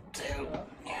as well too.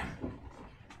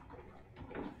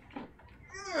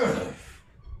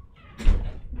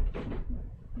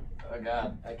 Oh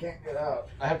god, I can't get out.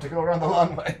 I have to go around the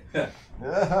long way.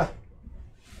 I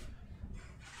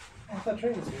thought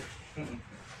Trey was here.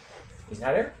 He's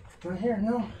not here? Not here,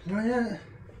 no. Not yet.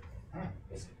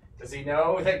 Does he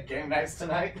know that game night's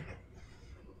tonight?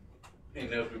 He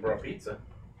knows we brought pizza.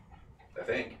 I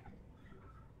think.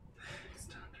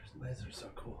 These are so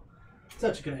cool.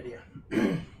 Such a good idea.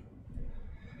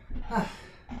 So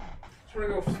we're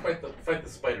gonna go fight the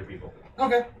spider people.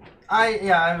 Okay.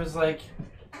 I was like,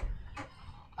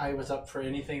 I was up for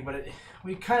anything, but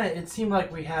it seemed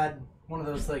like we had one of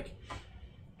those like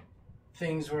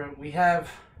things where we have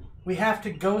to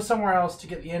go somewhere else to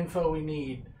get the info we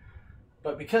need,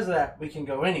 but because of that, we can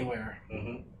go anywhere.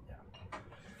 Mm-hmm.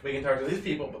 We can talk to these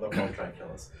people, but they'll probably try and kill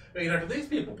us. We can talk to these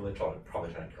people, but they'll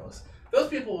probably try and kill us. Those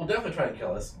people will definitely try and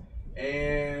kill us,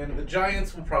 and the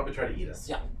giants will probably try to eat us.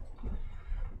 Yeah.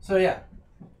 So yeah.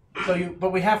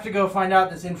 But we have to go find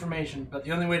out this information. But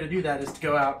the only way to do that is to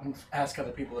go out and ask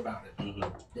other people about it. Mm-hmm.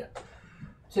 Yeah.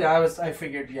 So yeah, I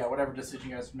figured, yeah, whatever decision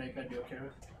you guys make, I'd be okay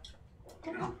with.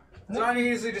 It's not an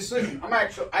easy decision. I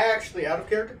actually, out of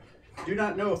character, do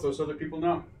not know if those other people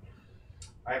know.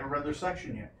 I haven't read their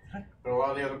section yet. But a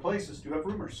lot of the other places do have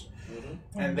rumors.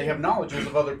 Mm-hmm. And they have knowledges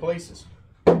of other places.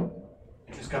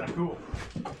 Which is kind of cool.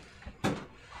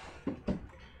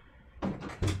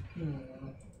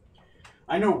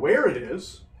 I know where it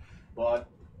is, but...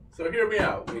 So hear me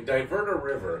out. We divert a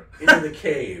river into the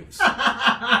caves.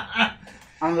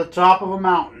 on the top of a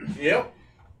mountain. Yep.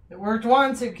 It worked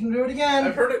once, it can do it again.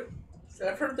 I've heard it.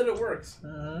 I've heard that it works. We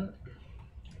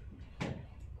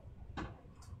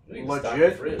need to stock the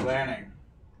Legit fridge. planning.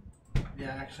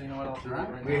 Yeah, actually, you know what? I'll do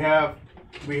that right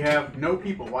We now. have no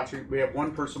people watching. We have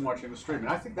one person watching the stream, and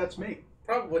I think that's me.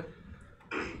 Probably.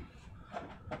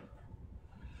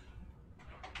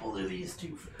 We'll do these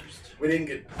two first. We didn't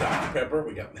get Dr. Pepper.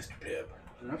 We got Mr. Pibb.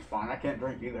 That's fine. I can't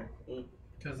drink either.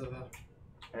 Because of the...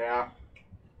 Yeah.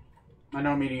 I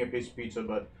know I'm eating a piece of pizza,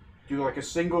 but do like a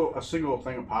single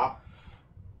thing of pop.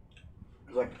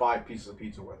 It's like 5 pieces of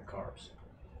pizza worth of carbs.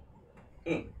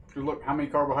 Dude, look, how many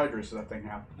carbohydrates does that thing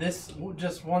have? This,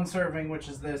 just one serving, which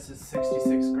is this, is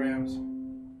 66 grams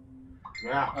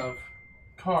Yeah. of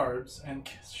carbs, and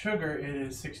sugar, it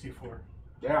is 64.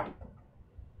 Yeah.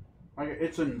 Like,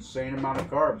 it's an insane amount of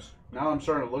carbs. Now I'm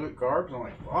starting to look at carbs, I'm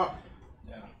like, fuck.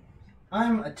 Yeah.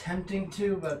 I'm attempting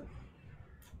to, but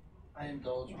I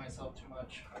indulge myself too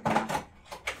much.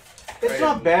 It's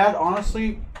not bad,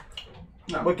 honestly.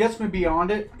 No. What gets me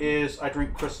beyond it is I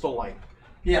drink Crystal Light.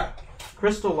 Yeah.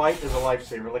 Crystal Light is a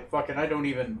lifesaver. Like, fucking, I don't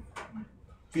even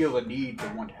feel the need to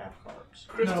want to have carbs.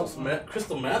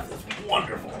 Crystal meth is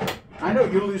wonderful. I know,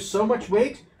 you lose so much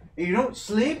weight, and you don't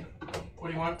sleep, What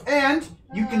do you want? and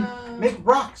you can make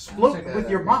rocks float with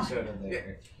your mind.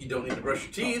 You don't need to brush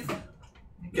your teeth.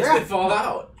 Because Yeah. they fall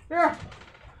out. Yeah.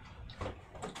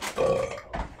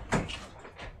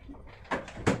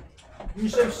 You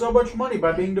save so much money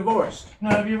by being divorced. No,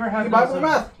 have you ever You had buy those? more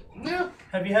meth. Yeah.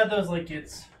 Have you had those, like,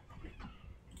 it's...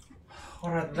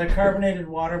 What are they? They're carbonated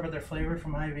water, but they're flavored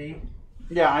from IV.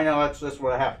 Yeah, I know, that's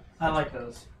what I have. I like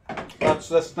those. That's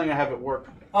the thing I have at work.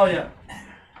 Oh, yeah.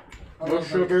 No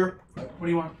sugar. What do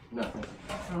you want? Nothing.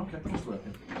 Oh, okay. Just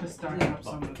looking. Just start up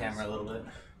some of this. Camera a little bit.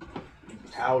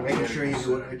 How Making sure you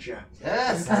do a good job.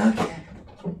 Yes. Okay.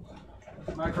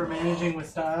 Micromanaging with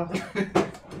style.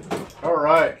 All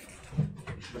right.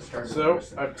 Let's start with So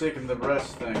this. I've taken the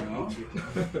rest thing off.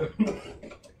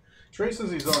 Trey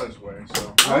says he's on his way.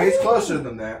 So. Oh, he's closer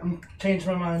than that. Changed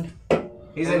my mind.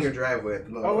 He's in your driveway at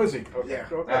the moment. Oh, is he? Okay. Yeah.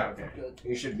 Okay. Okay.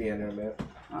 You should be in there, man.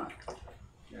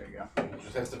 There you go.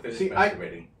 Just has to finish See,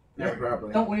 masturbating. Yeah,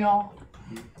 probably. Don't we all?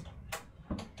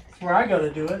 It's where I go to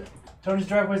do it. Tony's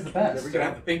driveway's the best. We're gonna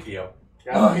have the pinky up.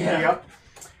 Oh, yeah. Yep.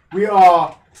 We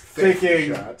are 50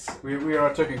 taking shots. we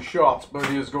are taking shots, but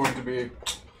it is going to be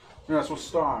yes with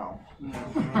style.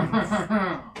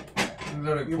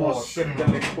 Very You poor. must sit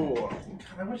and poor.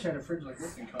 I wish I had a fridge like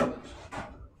this in college.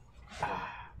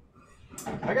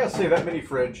 I gotta say that mini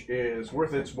fridge is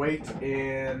worth its weight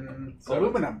in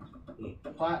aluminum.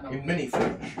 Platinum. Mini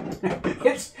fridge.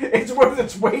 it's worth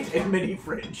its weight in mini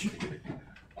fridge.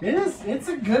 It is. It's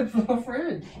a good little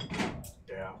fridge.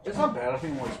 Yeah, it's not bad. I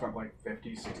think we only spent like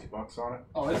 $50-$60 on it.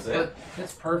 Oh,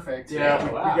 it's perfect. Yeah,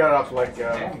 we wow. got it off like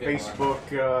Damn good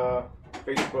Facebook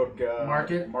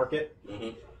Market.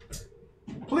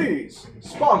 Mm-hmm. Please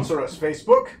sponsor us,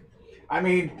 Facebook. I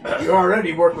mean, you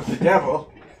already work with the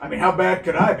devil. I mean, how bad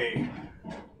could I be?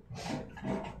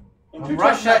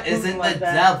 Russia isn't the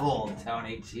devil,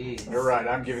 Tony. Jeez. You're right.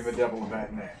 I'm giving the devil a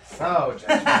bad name. So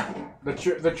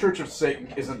judgmental. The Church of Satan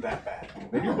isn't that bad.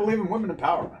 They do believe in women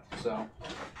empowerment, so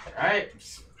Right.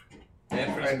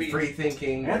 And free And speech. free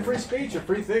thinking. and free speech and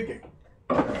free thinking.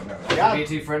 God. God,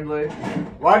 BT friendly.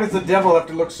 why does the devil have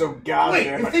to look so Wait,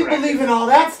 goddamn if they attractive? believe in all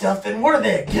that stuff, then what are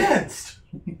they against?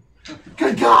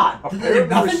 Good God! Do they have Apparent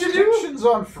nothing to do? restrictions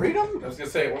on freedom? I was gonna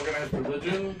say organized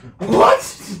religion.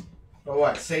 What? But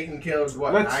what? Satan killed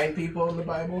what? Let's- 9 people in the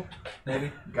Bible?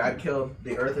 Maybe. God killed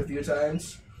the earth a few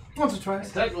times. Once or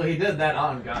twice. Technically, he did that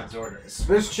on God's orders.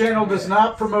 This channel does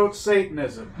not promote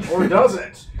Satanism, or does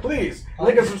it? Please,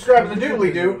 like and subscribe to the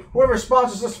Doodly Doo. Whoever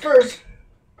sponsors us first,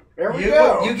 there we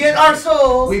go. You get our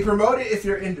souls! We promote it if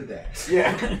you're into that.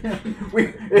 Yeah.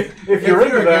 if you're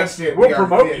into against that, it, we'll we are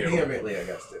promote you. vehemently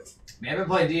against it. We haven't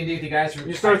played D&D with you guys for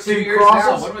You start like 2 seeing years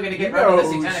crosses. now. When are we going to get you rid know of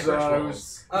the satanic who's,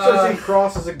 rituals? you start seeing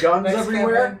crosses of guns next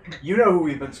everywhere. You know who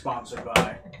we've been sponsored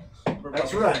by.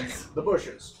 That's right, the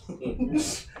Bushes.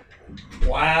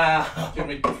 Wow. Can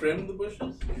we trim the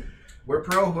bushes? We're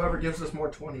pro whoever gives us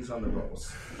more 20s on the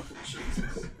rolls.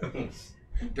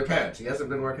 Depends. He hasn't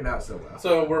been working out so well.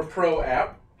 So we're pro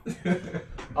app.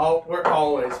 Oh, we're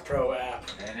always pro app.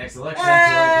 And next election,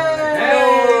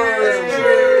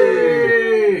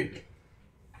 Hey!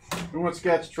 Who wants to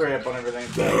catch trap on everything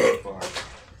so far?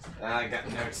 I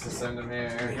got notes to send him We here.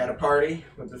 had a party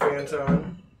with the fans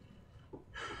on.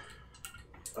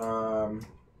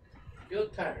 You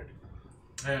look tired.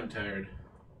 I am tired.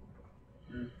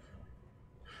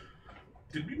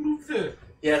 Did we move the?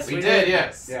 Yes, We did,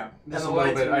 yes. Yeah, just the a little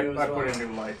lights bit. are new I as put well. in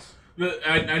new lights.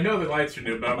 I know the lights are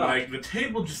new, but I'm like the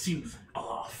table just seems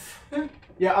off.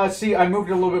 Yeah, see, I moved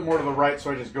it a little bit more to the right,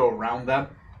 so I just go around them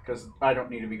because I don't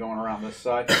need to be going around this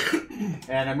side.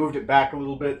 And I moved it back a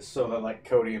little bit so that like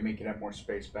Cody and me can have more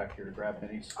space back here to grab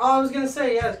minis. Oh, I was gonna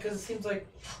say, yeah, because it seems like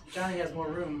Johnny has more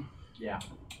room. Yeah.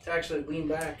 To actually lean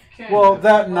back. Well,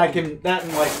 that and like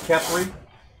Kethri,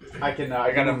 I can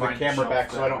I gotta move the find camera shelf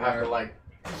back so I don't back have to like.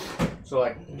 So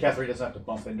like Kethri doesn't have to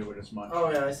bump into it as much.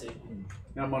 Oh, yeah, I see. And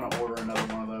I'm gonna order another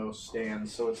one of those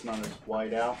stands so it's not as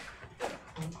wide out.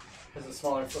 Has a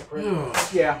smaller footprint.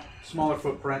 Yeah, smaller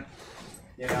footprint.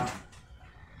 Yeah.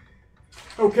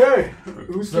 Okay.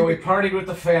 Who's So we partied with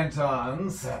the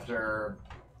Phantons after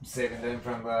saving them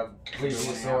from the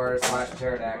plesiosaur /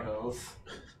 pterodactyls.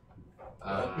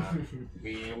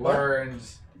 We learned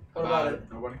What about it?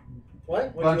 Nobody?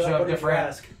 What? Bunch of what did you different-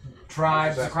 ask?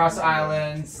 tribes across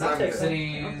islands, I'll take that.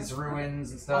 cities,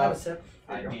 ruins, and I'll have a stuff. sip.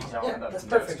 I detailed Yeah, the that's notes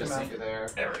perfect just so amount. you're there.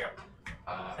 There we go.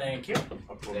 Thank you.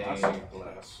 They-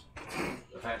 Glass.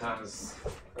 The Phantons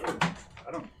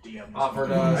I don't DM this offered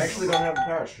one. us. I actually don't have a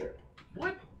power strip.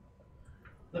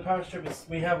 The power strip is,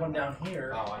 we have one down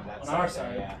here. Oh, on that On side. our there,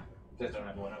 side. yeah. Just don't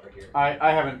have one over here.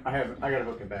 I haven't. I gotta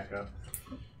hook it back up.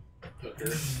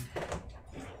 Hooker.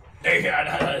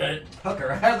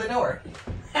 Hooker, how do they know her?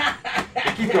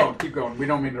 Keep going. We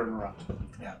don't mean to interrupt.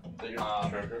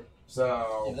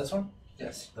 So This one?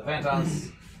 Yes. the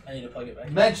Phantons I need to plug it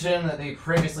back. mentioned that they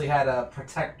previously had a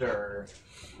protector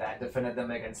that defended them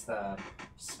against the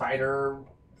spider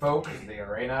folk, the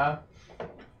arena.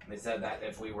 They said that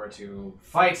if we were to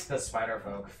fight the spider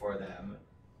folk for them,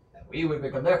 that we would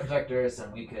become their protectors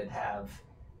and we could have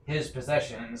his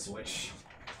possessions, which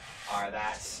are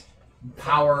that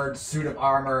powered suit of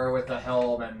armor with a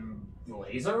helm and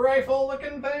laser rifle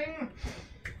looking thing.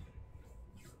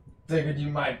 Figured you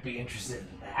might be interested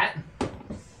in that.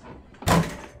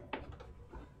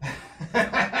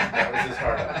 That was his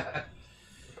hard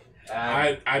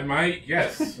on. I might,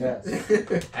 yes. Yes.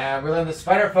 And we learned the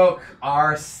spider folk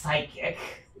are psychic.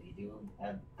 They do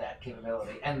have that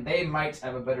capability. And they might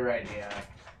have a better idea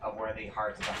of where the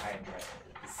heart of the Hydra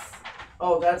is.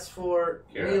 Oh, that's for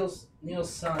Yeah.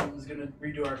 Neil's son is gonna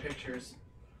redo our pictures.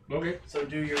 Okay. So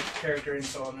do your character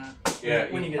info on that.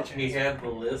 Yeah, when you get a chance. He had the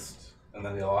list, and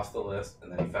then he lost the list,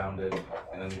 and then he found it,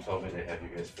 and then he told me to have you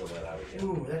guys fill that out again.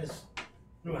 Ooh, that is.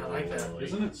 Ooh, I like that.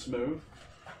 Isn't it smooth?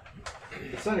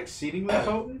 It's not exceedingly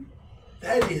potent?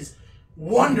 That is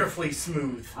wonderfully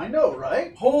smooth. I know,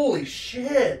 right? Holy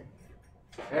shit!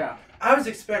 Yeah. I was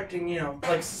expecting,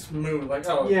 like smooth, like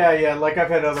oh. Yeah, like I've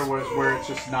had other ones where it's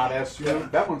just not as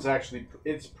smooth. That one's actually,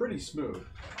 it's pretty smooth.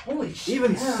 Holy shit!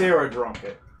 Even Sarah drunk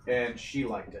it, and she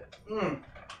liked it.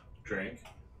 Drink.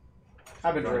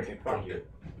 I've been drinking. Fuck Drunk you. it.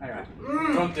 Anyway.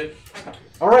 Drunked it.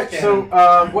 All right, so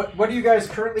what are you guys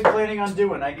currently planning on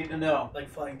doing? I need to know. Like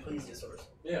flying plesiosaurs.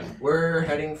 Yeah. We're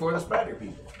heading for the spider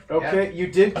people. Okay, you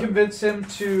did convince him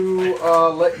to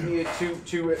let me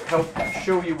to help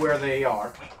show you where they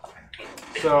are.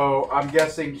 So I'm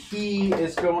guessing he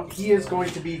is going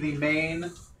to be the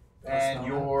main, and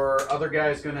your other guy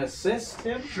is going to assist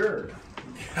him. Sure.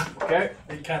 Okay.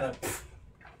 It kind of.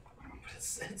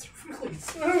 It's really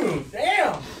smooth.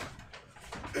 Damn.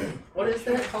 What is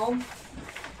that called?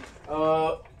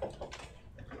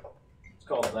 It's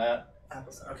called that.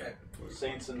 Apple. Okay.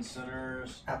 Saints and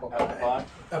Sinners. Apple Pie.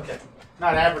 Okay.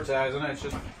 Not advertising. It's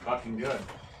just fucking good.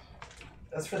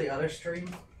 That's for the other stream.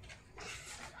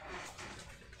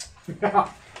 I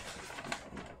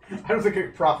don't think I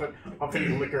could profit off any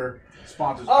liquor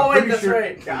sponsors. Oh, I'm wait, pretty that's sure,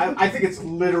 right. Yeah, I think it's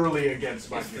literally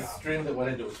against my It's the job. stream that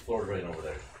went into his floor drain over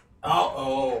there.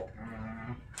 Oh,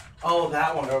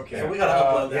 that one. Okay. So we gotta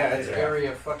upload that. Yeah, it's later.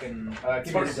 area fucking. Give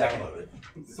me Fucking a second. download it.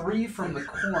 3 from the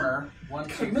corner. 1,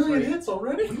 2, 1 million 3. hits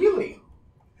already. Really?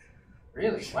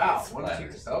 Really? Wow. Jeez, 1, 2.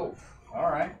 splatters. Oh.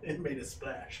 All right. It made a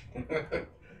splash.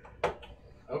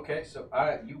 Okay. So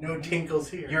you. No tinkles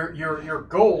here. Your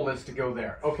goal is to go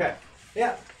there. Okay.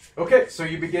 Yeah. Okay. So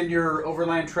you begin your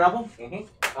overland travel. Mhm.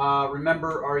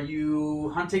 Remember, are you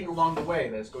hunting along the way?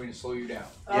 That's going to slow you down.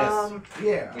 Yes.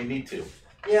 Yeah. We need to.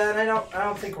 Yeah, and I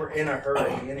don't think we're in a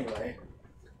hurry anyway.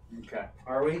 Okay.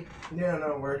 Are we? Yeah,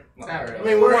 no, we're Not All right. really. I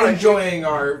mean, we're wanna enjoying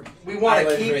our We want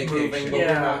to island keep vacation. moving, but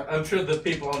Yeah, we're not. I'm sure the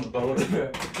people on the boat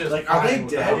just Like, Are they fine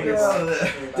dead? without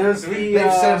us. Does They've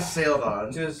the since sailed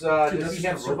on. does That's he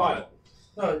have just a survival?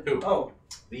 robot. Oh, oh,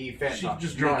 The She phantom. could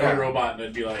just draw any robot and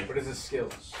it'd be like, What is his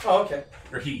skills? oh, okay.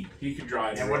 or he could draw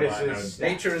any And what is robot. and his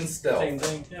Nature and stealth. Same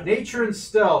thing. Yeah. nature and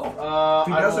stealth? If he I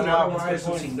will doesn't allow otherwise, his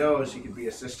since he knows, he could be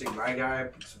assisting my guy.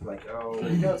 It's like, oh,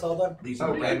 There you go. It's all done. these are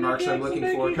the Okay. landmarks I'm looking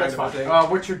for, kind That's of a fine. thing.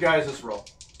 What's your guys' roll?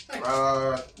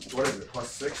 What is it?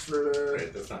 +6 for the.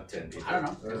 Right, that's not 10. I don't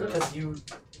know. Is it? Because you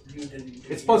didn't.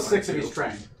 It's +6 if he's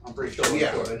trained. I'm pretty sure.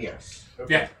 Yeah, well, then yes.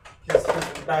 Yeah, Because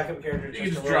the backup character. you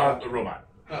can just draw a robot.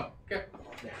 Oh, okay.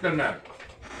 Doesn't matter.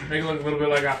 Make it look a little bit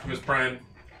like Optimus Prime.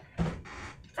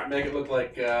 Make it look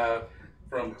like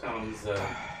from Tom's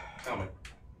comic.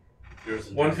 Yours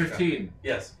and 115.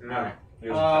 Yes. Alright.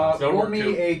 Yours and Tom's. That'll Roll work, me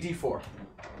too. a d4.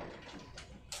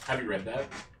 Have you read that?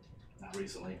 Not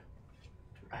recently.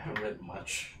 I haven't read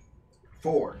much.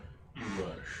 4. You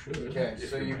should. Okay,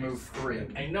 so you move 3.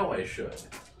 I know I should.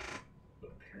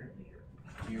 But apparently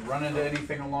Do you run into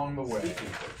anything along the way? Speaking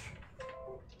of which,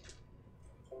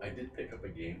 I did pick up a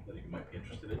game that you might be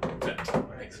interested in.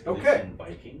 Expedition Okay.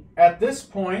 Viking. At this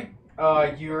point,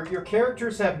 your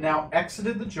characters have now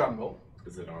exited the jungle,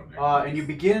 Is it on there? and you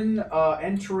begin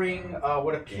entering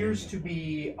what appears to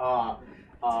be.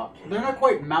 They're not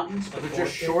quite mountains, but they're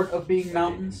just short of being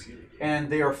mountains, and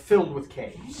they are filled with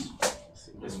caves.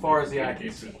 As far as the eye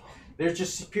can see, there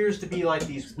just appears to be like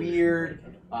these weird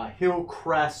hill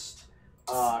crest,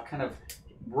 kind of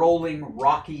rolling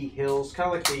rocky hills, kind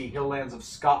of like the hilllands of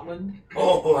Scotland.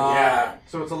 Oh yeah.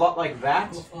 So it's a lot like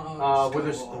that, where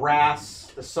there's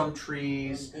grass, there's some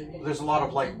trees, there's a lot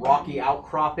of like rocky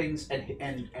outcroppings,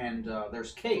 and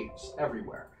there's caves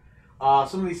everywhere.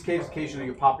 Some of these caves occasionally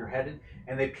you pop your head in,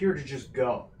 and they appear to just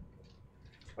go.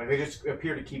 Like they just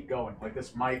appear to keep going. Like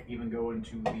this might even go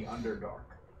into the Underdark.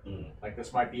 Like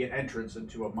this might be an entrance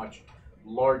into a much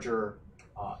larger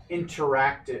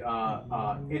interactive.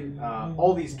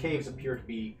 All these caves appear to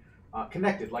be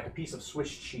connected, like a piece of Swiss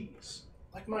cheese.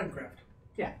 Like Minecraft.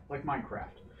 Yeah, like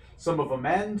Minecraft. Some of them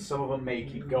end, some of them may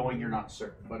keep going. You're not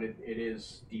certain, but it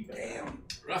is deep. Damn.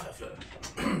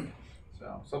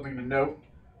 So something to note.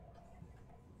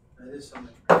 That is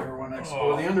something. Everyone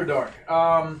explore the Underdark.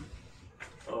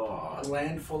 A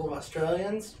land full of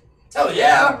Australians. Hell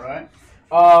yeah! Right.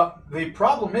 The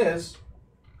problem is,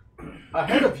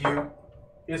 ahead of you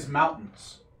is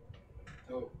mountains.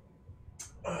 Oh.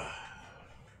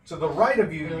 To the right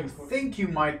of you, you think you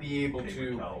might be able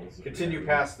to continue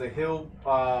past the hill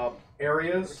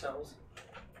areas, Hotels.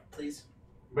 Please.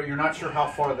 but you're not sure how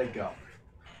far they go.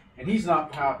 And he's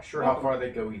not sure how far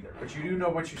they go either. But you do know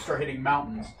once you start hitting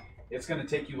mountains, it's going to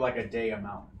take you like a day a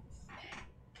mountain.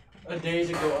 A day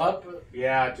to go up?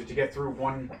 Yeah, to get through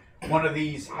one of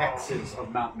these hexes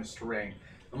of mountainous terrain.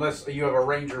 Unless you have a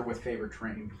ranger with favorite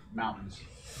terrain mountains,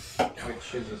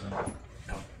 which his isn't.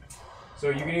 So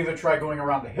you can either try going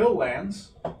around the hill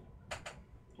lands,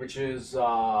 which is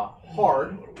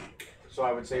hard. So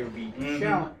I would say it would be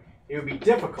challenge. It would be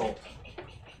difficult,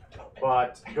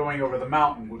 but going over the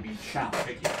mountain would be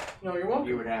challenging. No, you're welcome.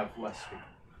 You would have less speed.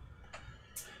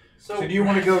 So do you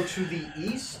want to go to the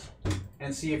east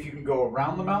and see if you can go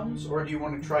around the mountains, or do you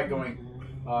want to try going,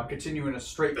 continue in a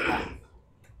straight path?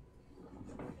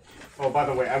 Oh, by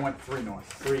the way, I went 3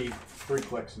 north, three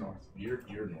clicks north. You're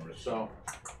north. So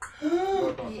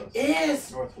northwest.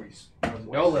 Yes. Northwest.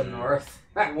 Nolan North.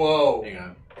 Whoa. Hang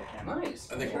on. Nice.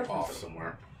 I think we're off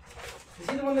somewhere. Is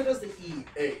he the one that does the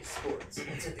EA Sports?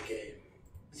 It's in the game.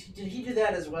 Did he do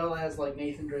that as well as like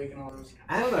Nathan Drake and all those?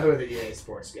 I don't know who the EA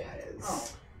Sports guy is. Oh.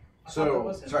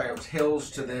 So Sorry, it was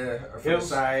hills to the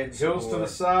sides. Hills to the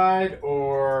side,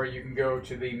 or you can go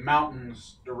to the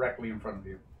mountains directly in front of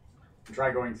you. And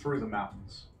try going through the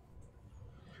mountains.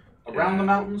 Around the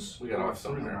mountains, we got or off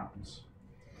through the somewhere. mountains.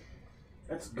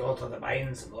 Let's go to the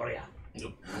mines, Gloria.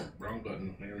 Nope. Wrong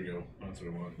button. There we go. That's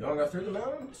what I want. You want to go through the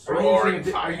mountains?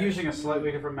 Are you using a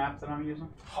slightly different map than I'm using?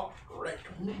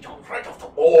 Right off the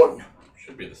board.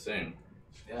 Should be the same.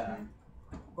 Yeah.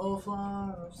 Oh,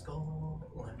 flower of Scotland.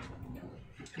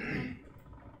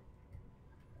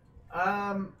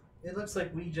 It looks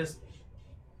like we just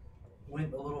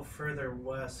went a little further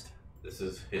west. This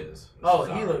is his.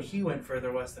 Oh, he went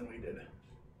further west than we did.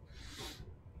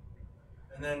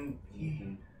 And then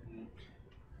he.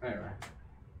 Anyway,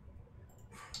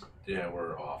 Yeah,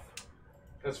 we're off.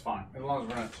 that's fine. As long as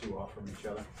we're not too off from each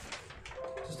other.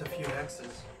 Just a few X's.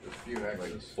 Just a few Like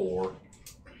X's. 4.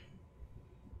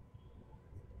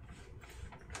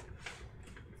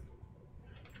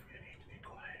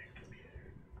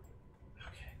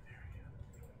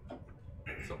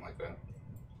 Something like that.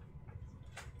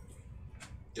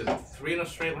 Is it 3 in a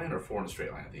straight line or 4 in a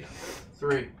straight line at the end?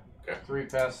 3. Okay. 3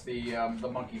 past the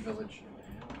monkey village.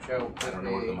 So I don't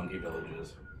know where the monkey village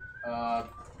is.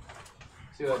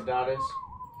 See what that dot is?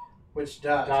 Which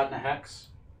dot? Dot and a hex.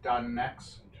 Dot and an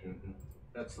X.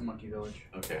 That's the monkey village.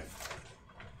 Okay.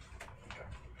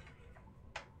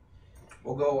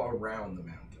 We'll go around the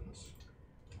mountains.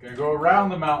 Gonna go around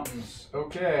the mountains.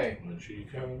 Okay. When she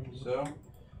comes. So.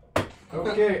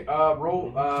 Okay.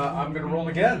 Roll. I'm gonna roll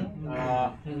again.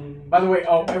 By the way,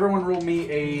 everyone roll me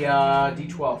a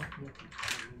d12.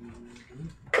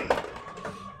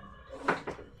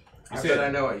 I said I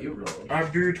know what you rolled. I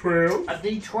do 12. A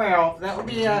D12. That would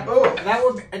be a. Oh. That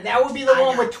would be the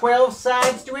one with 12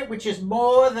 sides to it, which is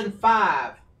more than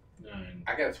 5. 9.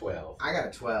 I got a 12. I got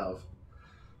a 12.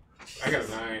 I got a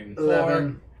 9.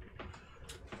 11.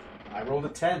 I rolled a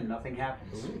 10. Nothing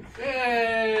happens.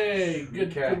 Hey! Okay.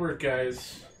 Good work,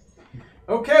 guys.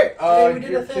 Okay. Hey, we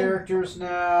did Your a thing. characters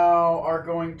now are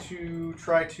going to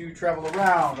try to travel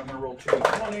around. I'm gonna roll 2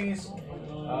 d20s.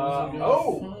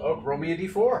 Roll me a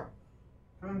d4.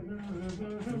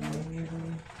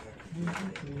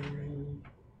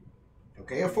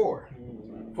 Okay, a 4.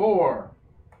 4.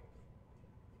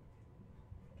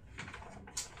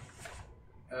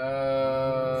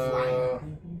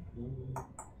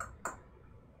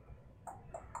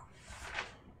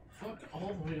 Fuck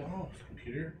all the way off,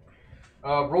 computer.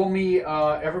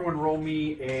 Everyone roll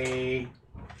me a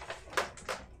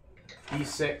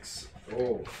d6.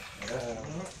 Oh.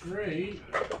 Not great.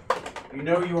 You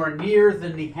know you are near the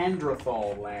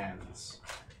Neanderthal lands.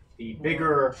 The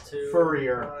bigger, 2,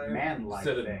 furrier, 5. man-like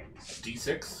Instead of things.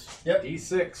 D6.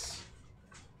 D6.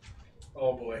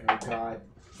 Oh boy. Oh God,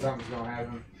 something's gonna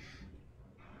happen.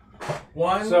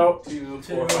 1, So, 2,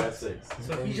 2, 4, 5, 6.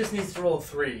 So he just needs to roll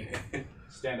 3.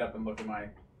 stand up and look at my...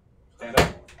 Stand up.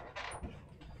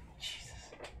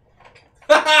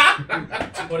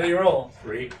 What do you roll?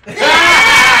 3.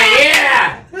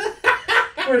 Yeah!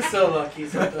 We're so lucky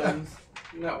sometimes.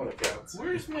 Not what it counts.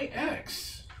 Where's my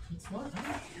X? It's not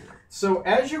out here. So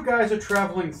as you guys are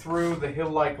traveling through the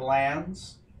hill-like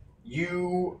lands,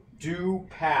 you do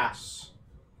pass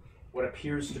what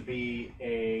appears to be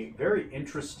a very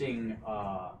interesting,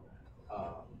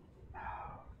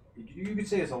 you could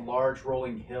say it's a large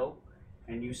rolling hill,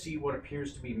 and you see what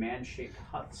appears to be man-shaped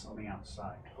huts on the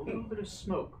outside. A little bit of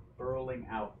smoke burling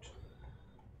out.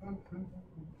 And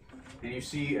you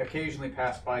see occasionally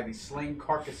pass by the slain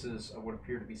carcasses of what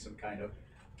appear to be some kind of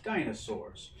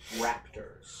dinosaurs,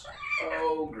 raptors.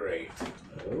 Oh, great.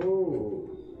 Oh.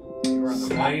 You are on the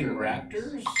Slain raptor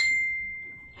lands. raptors?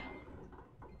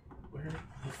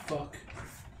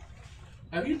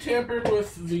 tampered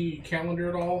with the calendar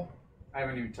at all? I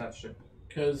haven't even touched it.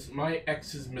 Because my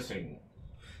X is missing.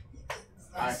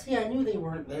 See, I knew they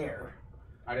weren't there.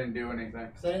 I didn't do anything.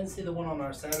 Because I didn't see the one on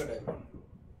our Saturday one.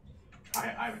 I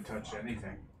haven't touched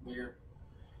anything. Weird.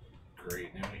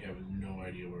 Great, now we have no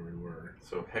idea where we were.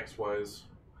 So hex-wise,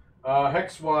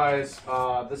 Hex-wise,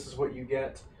 this is what you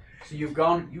get. So you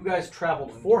guys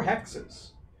traveled 4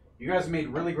 hexes. You guys made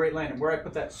really great land. And where I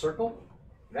put that circle,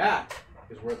 that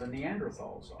is where the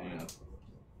Neanderthals are. yeah.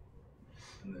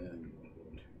 And then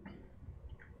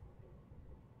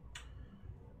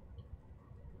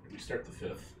We start the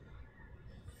 5th.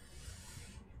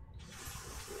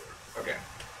 okay.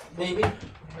 Maybe.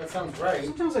 That sounds right.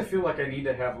 Sometimes I feel like I need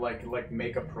to have like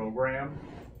make a program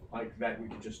like that we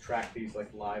could just track these like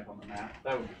live on the map.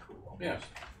 That would be cool. Yeah.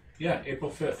 Yeah, April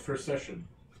 5th, first session.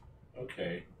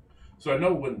 Okay. So I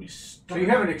know when we So start. you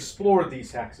haven't explored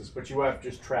these hexes, but you have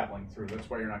just traveling through. That's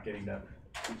why you're not getting to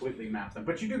completely map them.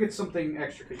 But you do get something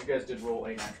extra because you guys did roll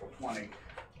a natural 20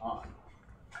 on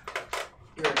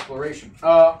your exploration.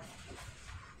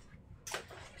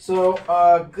 So,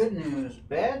 good news,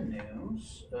 bad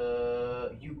news.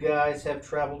 You guys have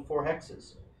traveled 4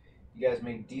 hexes. You guys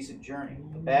made a decent journey.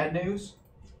 The bad news,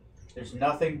 there's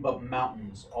nothing but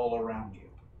mountains all around you.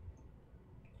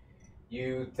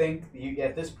 You think,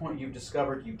 at this point you've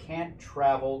discovered you can't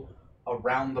travel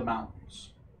around the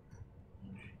mountains.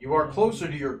 You are closer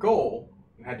to your goal.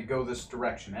 You had to go this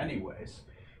direction anyways.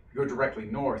 If you go directly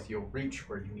north, you'll reach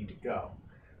where you need to go.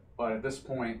 But at this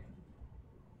point,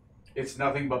 it's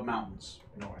nothing but mountains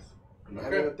north.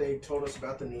 Remember what they told us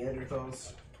about the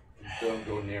Neanderthals? Don't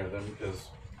go near them because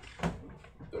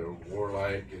they're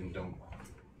warlike and don't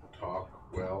talk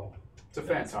well. It's a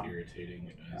That's phantom. irritating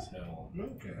as hell.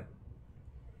 Okay.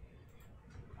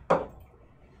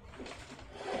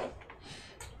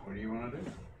 What do you want to do?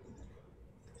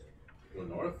 Go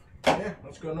north. Yeah,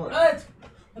 let's go north. What?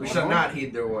 We shall not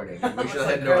heed their warning. We Looks shall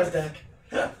like head north. Deck.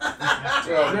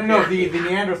 No, the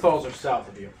Neanderthals are south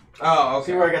of you. Oh, okay.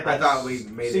 See where I got that? I thought we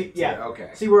made see, it. Yeah. Okay.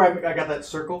 See where I got that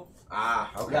circle?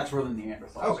 Ah, okay. That's where the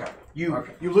Neanderthals Okay. are. You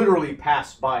Okay. you literally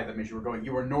passed by them as you were going.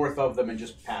 You were north of them and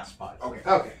just passed by them. Okay.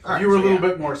 Okay. If you were a little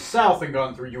bit more south and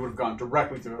gone through, you would have gone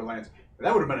directly through their lands.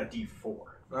 That would have been a D4.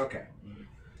 Okay.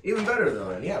 Even better though.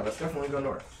 Then yeah, let's definitely go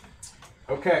north.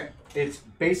 Okay, it's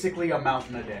basically a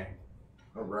mountain a day.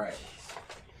 All right.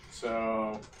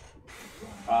 So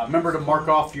remember to mark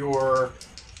off your.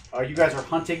 You guys are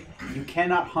hunting. You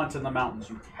cannot hunt in the mountains.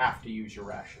 You have to use your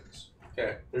rations.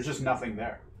 Okay. There's just nothing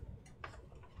there.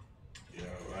 Yeah,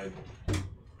 I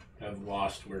have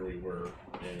lost where we were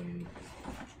in.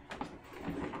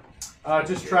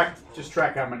 Just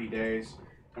track how many days,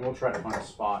 and we'll try to find a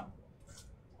spot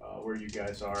where you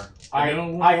guys are.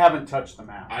 I haven't touched the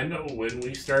map. I know when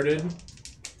we started,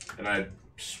 and I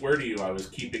swear to you I was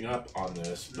keeping up on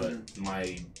this, but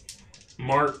my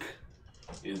mark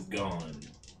is gone.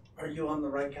 Are you on the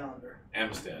right calendar?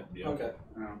 Amistad, yeah. Okay.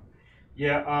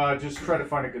 Yeah, just try to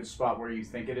find a good spot where you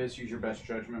think it is. Use your best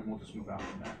judgment. We'll just move out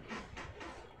from there.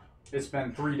 It's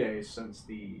been 3 days since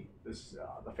the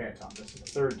Phantom. This is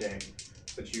the 3rd day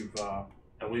that you've.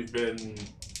 And we've been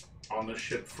on the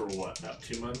ship for what, about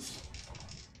 2 months?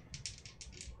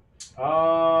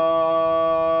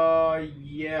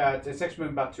 Yeah, it's actually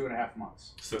been about 2.5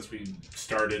 months. Since we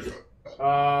started.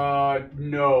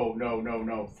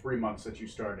 No. 3 months that you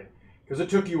started, because it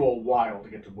took you a while to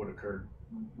get to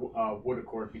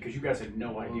Woodaccord, because you guys had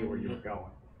no idea where you were going.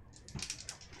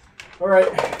 All right.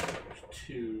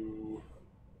 2.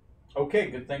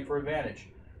 Okay, good thing for advantage.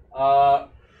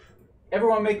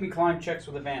 Everyone make me climb checks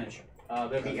with advantage.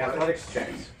 There'll be athletics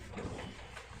checks.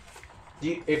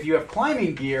 If you have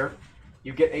climbing gear,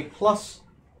 you get a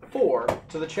 +4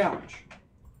 to the challenge.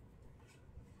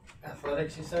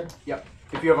 Athletics, you said? Yep.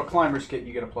 If you have a climber's kit,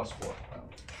 you get a +4.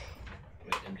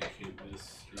 Indicate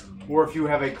this. Or if you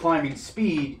have a climbing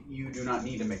speed, you do not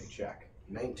need to make a check.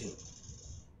 19.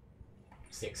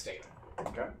 16.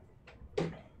 Okay.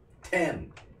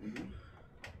 10.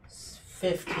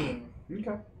 15.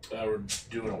 Okay. We're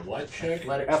doing a what check?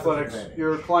 Athletics.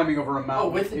 You're climbing over a mountain. Oh,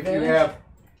 with if advantage? you have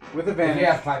with If advantage. you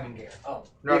have climbing gear.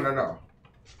 No.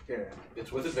 Yeah.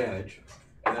 It's with advantage,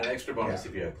 and then an extra bonus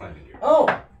if you have climbing gear. Oh!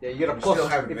 Yeah, you get a You plus. still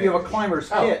have If you have a advantage.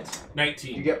 climber's Oh. kit,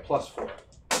 19. you get +4.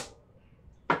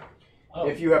 Oh.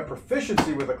 If you have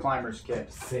proficiency with a climber's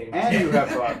kit Same. and you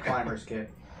have a climber's kit,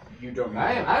 you don't. Need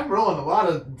it. I'm rolling a lot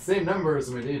of same numbers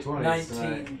in my D20s.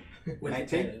 19 with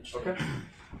 19? advantage. Okay.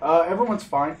 Everyone's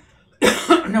fine.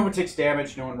 No one takes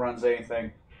damage. No one runs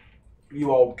anything.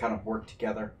 You all kind of work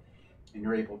together, and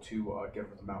you're able to get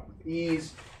over the mountain with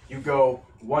ease. You go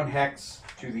 1 hex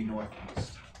to the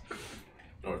northeast.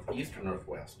 Northeast or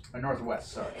northwest?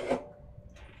 Northwest, sorry.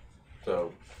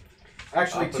 So,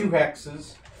 Actually, Up 2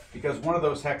 hexes, because one of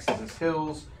those hexes is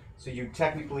hills, so you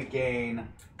technically gain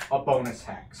a bonus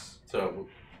hex. so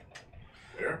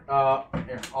where?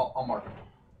 Here, I'll mark them.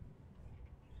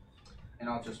 And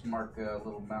I'll just mark a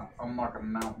little mountain. I'll mark a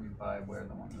mountain by where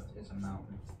the one that is a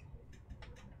mountain.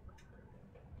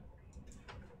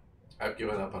 I've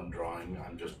given up on drawing.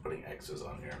 I'm just putting X's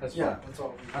on here. That's Yeah, fine. that's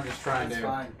all. I'm just trying That's to.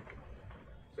 fine.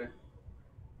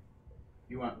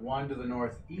 You want 1 to the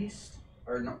northeast,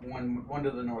 or no, one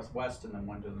to the northwest, and then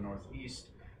 1 to the northeast.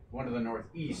 1 to the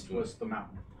northeast was the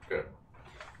mountain. Good.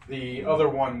 The other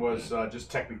one was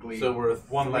just technically. So we're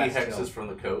one 3 last hexes hill. from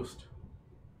the coast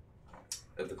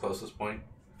at the closest point.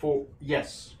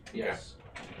 Yes. Yes.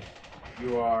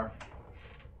 You are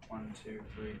 1, 2,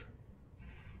 3.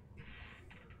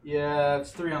 Yeah,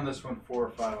 it's 3 on this one, 4 or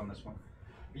 5 on this one.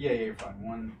 Yeah, you're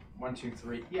fine. 1, 2,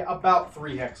 3. Yeah, about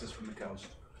 3 hexes from the coast.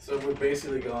 So we've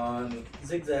basically gone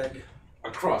Zigzag.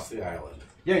 across the island.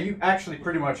 Yeah, you've actually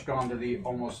pretty much gone to the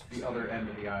almost the other end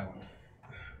of the island.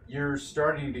 You're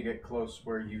starting to get close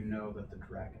where you know that the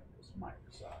dragon might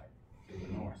reside to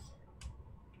the north.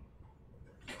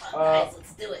 Guys,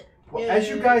 let's do it. Well, as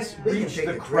you guys We can reach take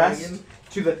the the crest dragon.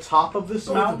 to the top of this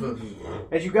Both of mountain, them.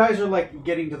 as you guys are like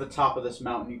getting to the top of this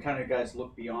mountain, you kind of guys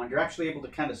look beyond. You're actually able to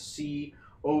kind of see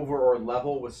over or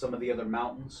level with some of the other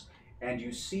mountains, and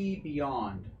you see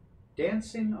beyond,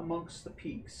 dancing amongst the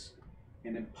peaks,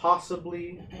 an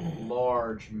impossibly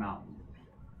large mountain.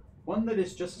 One that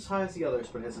is just as high as the others,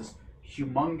 but has this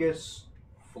humongous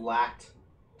flat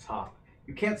top.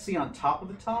 You can't see on top of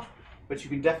the top, but you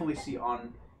can definitely see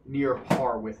on near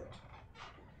par with it.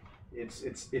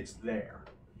 It's there.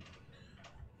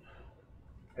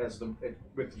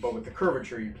 But with the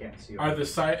curvature, you can't see it. Are the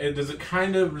side? Does it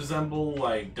kind of resemble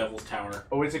like Devil's Tower?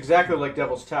 Oh, it's exactly like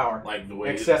Devil's Tower, Like the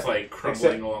way Except- it's like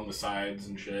crumbling along the sides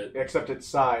and shit. except its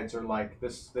sides are like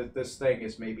this. This thing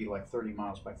is maybe like 30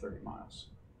 miles by 30 miles.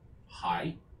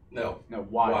 High? No. No,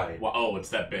 wide. Why? Well, oh, it's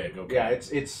that big. Okay. Yeah,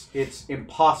 it's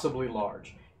impossibly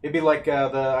large. It'd be like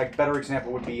a better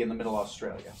example would be in the middle of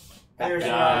Australia. There's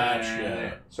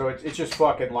Gotcha. So it's just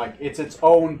fucking like it's its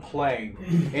own plane.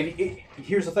 And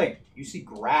here's the thing: you see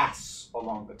grass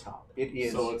along the top. It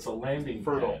is So it's a landing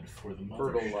fertile- pad for the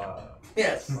fertile mothership.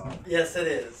 Yes. Yes, it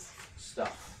is.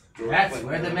 stuff. That's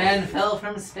where the man fell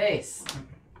from space.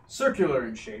 Circular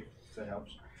in shape. If that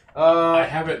helps. I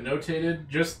have it notated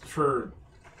just for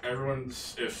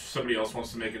everyone's. If somebody else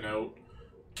wants to make a note,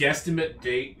 guesstimate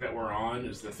date that we're on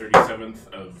is the 37th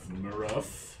of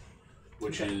Maruf,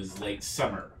 which is late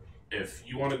summer. If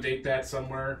you want to date that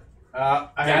somewhere,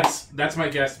 that's my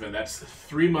guesstimate. That's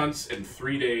 3 months and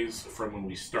 3 days from when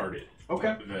we started.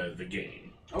 Okay. The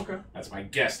game. Okay. That's my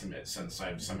guesstimate since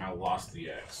I've somehow lost the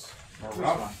X.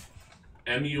 Rough.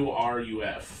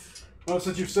 MURUF. Well,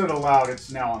 since you've said it aloud,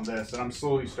 it's now on this, and I'm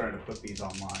slowly starting to put these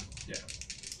online. Yeah.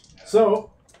 So,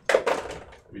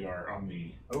 We are on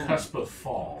the Oh. cusp of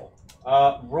fall.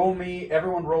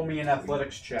 everyone roll me an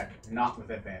athletics check, not with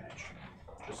advantage.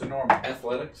 Just a normal.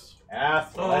 Athletics.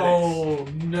 Athletics. Oh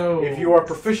no! If you are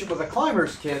proficient with a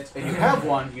climber's kit and you have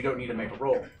one, you don't need to make a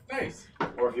roll. Nice.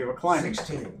 Or if you have a climbing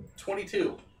 16.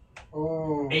 22.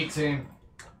 Oh. 18.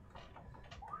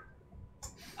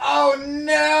 Oh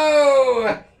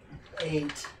no!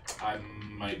 8. I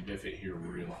might biff it here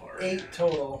real hard. 8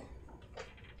 total.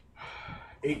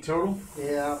 8 total?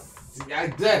 Yeah. I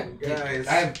did. Guys.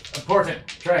 I have important.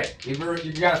 Trey, you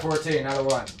got a 14 out of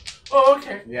 1. Oh,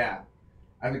 okay. Yeah.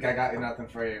 I think I got nothing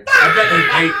for you. I bet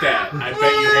you hate that. I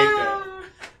bet you hate that.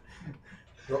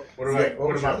 What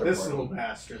was about your this other little one?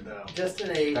 bastard, though? Just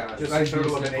an 8. Just I a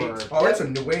total used of it an for- Oh, it's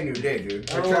a way new day, dude.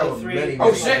 I I rolled a traveled 3. many, Oh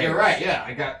many shit, you're days. right. Yeah,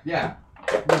 I got. Yeah.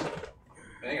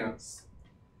 Hang on.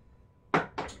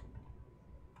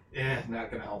 Yeah, not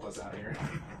gonna help us out here.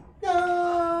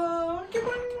 No. Come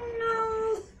on,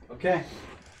 no. Okay.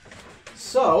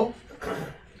 So,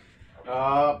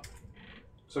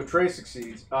 Trey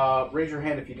succeeds. Raise your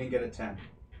hand if you didn't get a 10.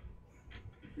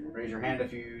 Raise your hand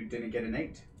if you didn't get an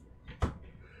 8.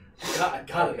 God,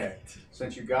 got it. Okay.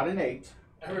 Since you got an 8,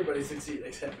 Everybody succeeded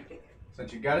except me.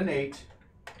 since you got an 8,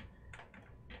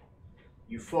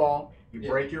 you fall, you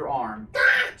break your arm,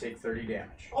 take 30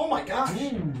 damage. Oh my gosh.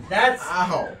 That's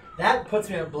Ow. that puts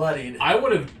me at bloodied. I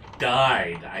would have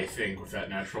died, I think, with that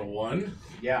natural 1.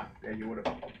 Yeah, you would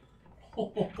have.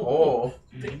 Oh.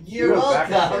 You're back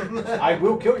welcome. I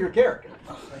will kill your character.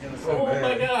 Oh man.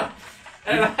 my god!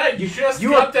 And I just you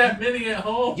got are- that mini at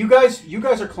home. You guys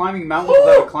are climbing mountains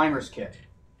without a climber's kit.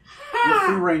 You're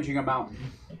free ranging a mountain.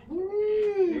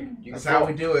 You That's can how fall.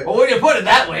 we do it. Well, when you put it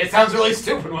that way, it sounds really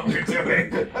stupid what we're doing.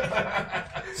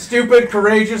 Stupid,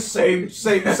 courageous, same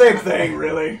thing,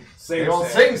 really. They will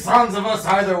sing songs of us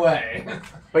either way.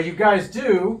 But you guys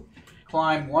do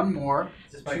climb one more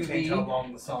Just to by change how the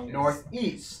long the song is.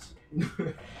 northeast.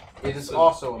 It is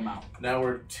also a mountain. Now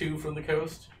we're 2 from the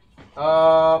coast.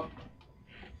 Yeah,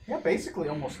 basically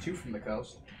almost 2 from the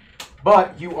coast.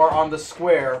 But you are on the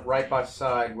square right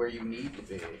beside where you need to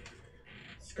be.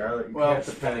 Scarlet, you Well, can't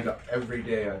depend every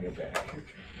day on your back.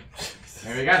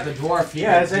 And we got the dwarf.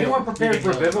 Yeah, has anyone prepared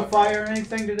Revivify or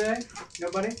anything today?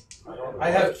 Nobody? I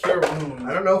have Cure Wounds.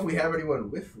 I don't know if we have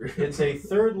anyone with It's a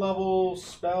 3rd level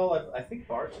spell. I think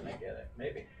Bart's gonna get it.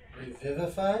 Maybe.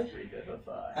 Revivify?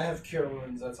 Revivify. I have Cure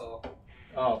Wounds, that's all.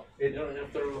 Oh, You don't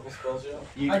have 3rd level spells yet?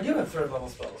 you, I do have 3rd level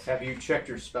spells. have you checked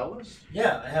your spell list?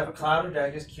 Yeah, I have a Cloud of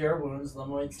Daggers, Cure Wounds,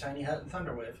 Luminoid's Tiny Hut, and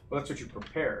Thunderwave. Well, that's what you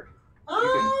prepared. You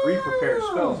can re-prepare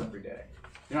spells every day.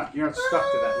 You're not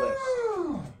stuck to that list.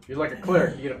 You're like a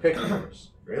cleric. You get to pick yours.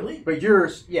 Really? But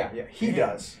yours, yeah, he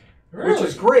does. Really? Which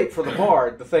is great for the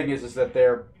bard. The thing is that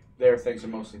their things are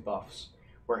mostly buffs.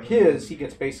 Where his, he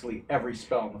gets basically every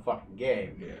spell in the fucking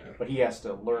game, Yeah. but he has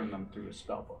to learn them through his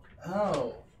spell book.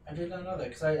 Oh, I did not know that,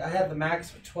 because I had the max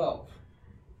for 12.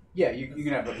 Yeah, you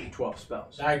can have up to 12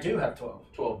 spells. I do have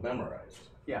 12. 12 memorized.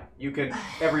 Yeah, you can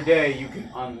every day you can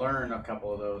unlearn a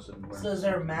couple of those and learn. So is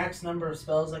there a max number of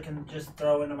spells I can just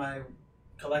throw into my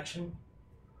collection?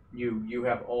 You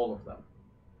have all of them.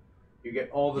 You get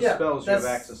all the Yeah, spells you have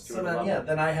that's- access to. So at a then, level. yeah,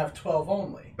 then I have 12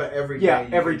 only. But every day. Yeah,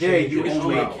 you every can day change you your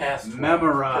only spell. cast 12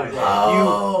 memorize. per day.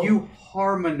 Oh. You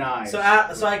harmonize. So I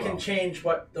with can 12. change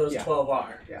what those Yeah. 12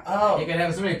 are. Yeah. Oh. You can have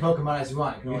as many Pokemon as you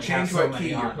want. You can You only change have so what key many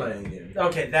you're on. playing in.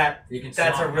 Okay, that's You can a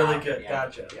swap them really out, good. yeah.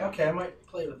 Gotcha. Yeah. Okay, I might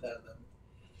play with that then.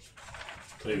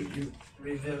 Play with you.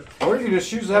 Or you just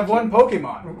choose to have one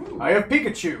Pokemon. I have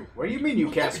Pikachu. What do you mean you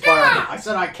cast Fireball? I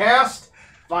said I cast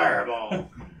Fireball.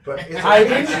 But it's I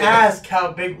didn't ask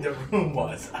how big the room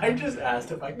was. I just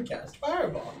asked if I could cast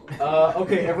Fireball.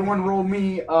 Okay, everyone roll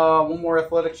me one more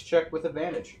athletics check with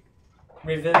advantage.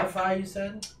 Revivify, you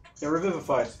said? Yeah,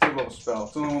 Revivify, it's a 3 level spell.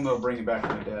 It's the only one that'll bring you back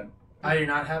from the dead. I do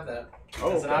not have that.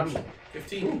 Oh, As an okay. option.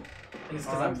 15. It's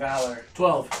because I'm Valor.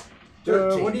 12.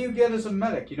 13. What do you get as a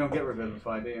medic? You don't get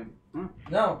Revivify, do you? Huh?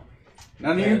 No.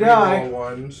 None of And you die. reroll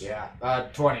ones. Yeah.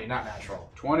 20, not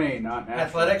natural. 20, not natural.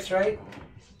 Athletics, right?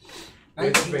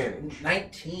 With advantage.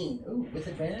 19. Ooh, with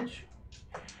advantage?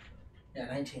 Yeah,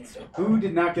 19 still. Who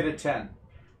did not get a 10?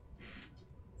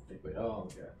 Oh,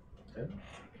 okay.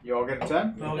 You all get a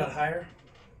 10? We all got higher?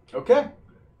 Okay.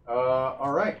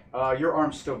 Alright. Your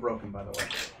arm's still broken, by the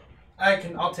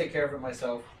way. I'll take care of it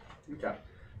myself. Okay.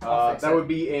 I'll fix That it. would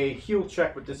be a heal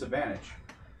check with disadvantage.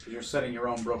 You're setting your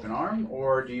own broken arm,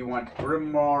 or do you want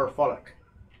Grimoire Frolic to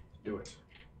do it?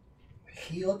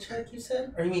 Heal check, you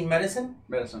said? Or you mean medicine?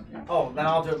 Medicine, yeah. Oh, then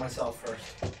I'll do it myself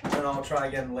first. Then I'll try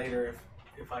again later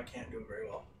if I can't do it very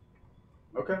well.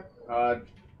 Okay.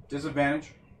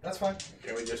 Disadvantage. That's fine.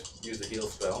 Can we just use the heal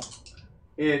spell?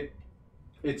 It's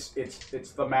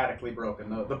thematically broken.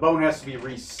 The bone has to be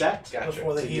reset. Gotcha.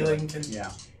 Before the To healing can.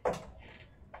 Yeah.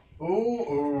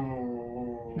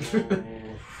 Ooh.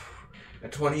 A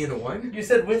 20 and a 1? You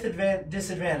said with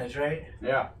disadvantage, right?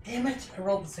 Yeah. Damn it! I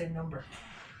rolled the same number.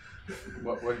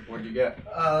 What'd you get?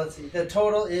 Let's see. The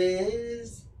total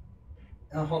is.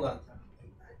 Oh, hold on.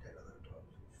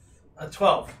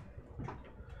 12.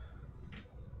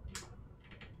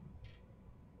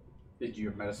 Did you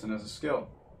have medicine as a skill?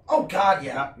 Oh God,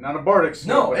 yeah. Not a bardic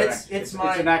skill. No, but it's it's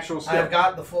my. an actual skill. I've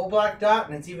got the full black dot,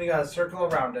 and it's even got a circle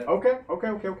around it. Okay.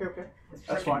 It's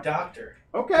That's freaking fine. doctor.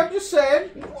 Okay, I'm just saying.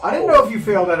 I didn't know if you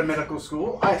failed out of medical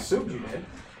school. I assumed you did.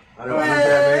 I don't Well, think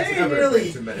that man's ever really.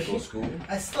 been to medical school.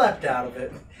 I slept out of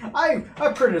it. I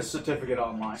printed a certificate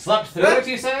online. Slept through it,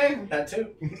 you say? That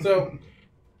too. So,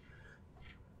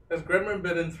 has Gremlin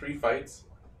been in 3 fights?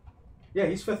 Yeah,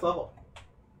 he's 5th level.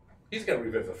 He's got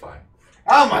Revivify.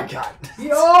 Oh my god. He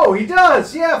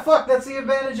does. Yeah, fuck. That's the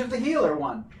advantage of the healer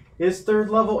one. His 5th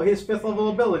level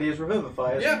ability is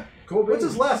Revivify. Isn't Yeah. it? Cool. What's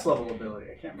his last level ability?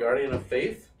 I can't remember. Guardian of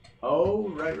Faith. Oh,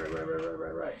 right.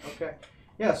 Okay.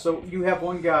 Yeah, so you have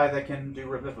one guy that can do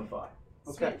Revivify.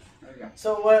 Okay. There you go.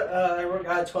 So what? I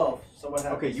had 12. So what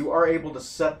happened? Okay, you are able to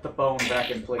set the bone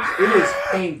back in place. It is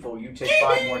painful. You take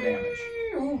 5 more damage.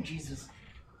 Oh Jesus!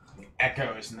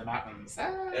 Echoes in the mountains.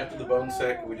 After the bone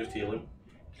sack, we just heal him.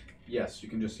 Yes, you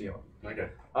can just heal. Okay.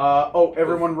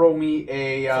 Everyone roll me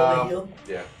a... Fully healed.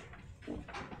 Yeah.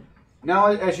 Now,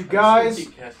 as you I'm guys... just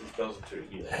gonna keep casting spells until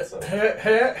you heal. So.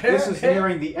 This is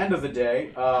nearing the end of the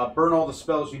day. Burn all the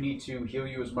spells you need to heal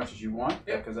you as much as you want,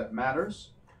 Yep. because that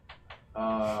matters.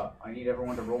 I need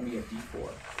everyone to roll me a d4.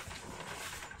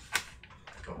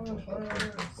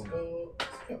 4.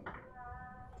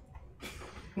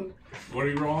 What are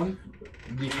you rolling?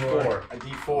 D4. A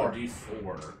D4.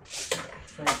 D4.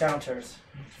 For encounters.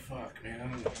 Fuck,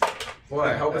 man. Well,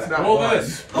 I hope it's not Roll one.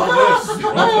 this. Roll this.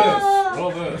 Roll this.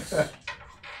 Roll this.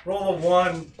 Roll a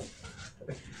 1.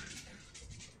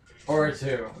 Or a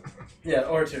 2. Yeah,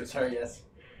 or 2. Sorry, yes.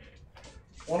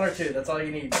 1 or 2. That's all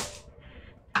you need.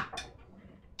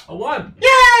 A 1.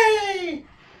 Yay!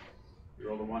 You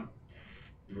rolled a 1.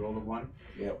 You rolled a 1.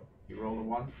 Yep. You rolled a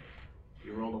 1.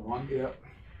 You rolled a 1. Yep.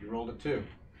 You rolled a 2.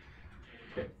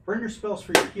 Okay. Burn your spells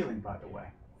for your healing, by the way.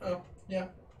 Oh, yeah.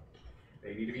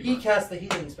 They need to be He burned. casts the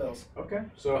healing spells. Okay.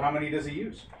 So how many does he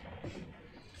use?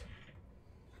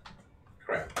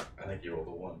 Crap. I think you rolled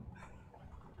a 1.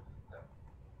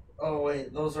 Oh,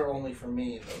 wait. Those are only for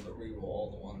me, though, that reroll all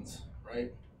the ones,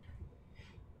 right?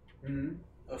 Mm-hmm.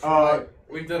 For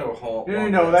We did a whole.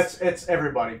 No. It's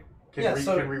everybody. Can, Yeah,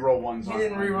 so can re-roll ones. you on-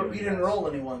 didn't on reroll. healing You didn't dice. roll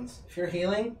any ones. If you're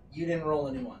healing, you didn't roll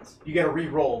any ones You get a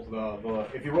re-roll. The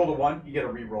if you rolled a 1, you get a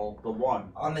re-roll. The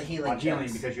 1 on the healing. on healing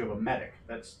checks. because you have a medic.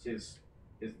 That's his.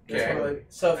 That's Okay. what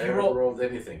so I if you haven't roll, rolled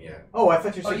anything yet. Oh, I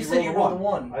thought you said you said you rolled a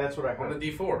 1. That's what I On heard.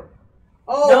 the D4.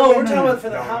 Oh, No, okay, we're talking about for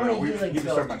the how many we- healing he was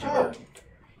spells talking did you about- burn?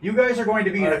 You guys are going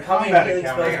to be in a Alright, how many combat healing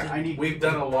encounter. spells did- I need. We've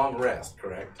done a long rest,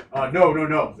 correct?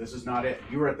 No. This is not it.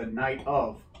 You were at the night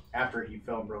of after he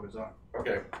fell and broke his arm.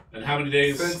 Okay. And how many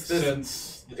days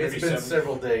Since the It's 37th? been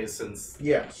several days since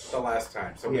Yes. the last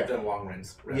time, so we've Yeah. done long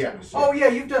rest. Yeah. Oh yeah,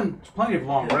 you've done plenty of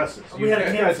long rests. We had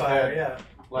a You guys have campfire, had, yeah.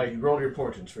 Like You roll your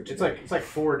portents for today. it's like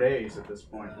 4 days at this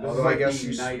point. This is Although I like guess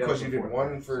the you night of because you did before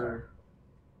one that, for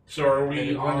So are we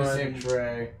And 1 to on... 6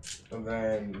 Ray. and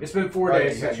then It's been 4 oh,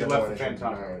 days yeah, since you the left one the that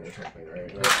Phantom. 9 or something,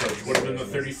 right? Which would have been the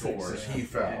 34. So he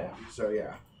fell. So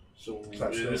yeah. So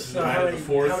That's this is So the how many, the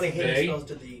fourth how many healing day. spells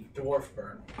did the dwarf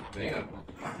burn? Hang on.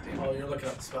 Oh, you're looking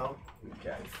up the spell?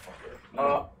 Okay.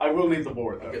 I will need the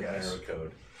board I'll though, get the guys.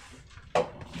 error code.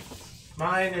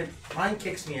 Mine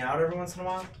kicks me out every once in a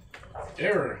while.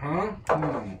 Error, huh?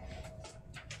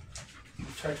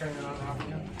 Try turning it on and off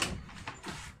again.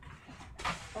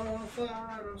 On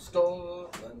fire of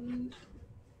Scotland.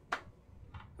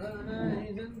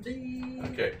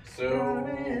 Okay, so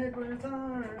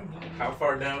how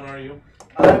far down are you?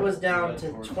 I was down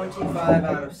to 25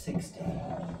 out of 60.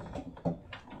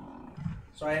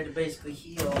 So I had to basically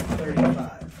heal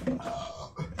 35.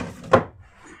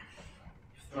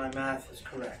 If my math is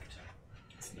correct.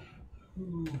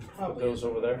 Probably. Those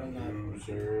over there. I'm not-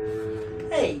 Loser.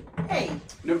 Hey!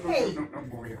 No, Hey.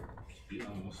 over here. Be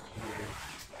honest.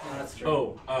 No, that's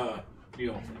true. Oh,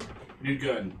 Neil. New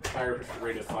gun. Fire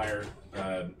rate of fire.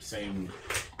 Same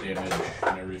damage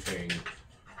and everything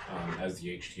as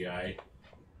the HTI.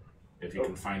 If you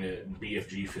can find it,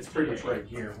 BFG 50. It's pretty much right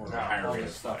here where Higher all rate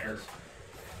this of stuff fire. is.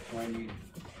 I need.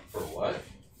 For what?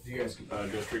 You guys can.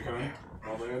 Ghost Recon.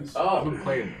 All lands. Oh. I've been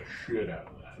playing the shit out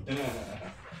of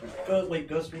that. Wait,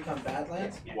 Ghost Recon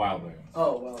Badlands? Wildlands.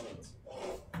 Oh, well, that's.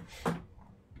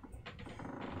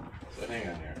 So hang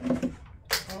on here.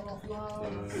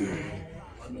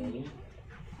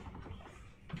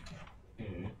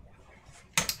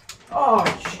 Oh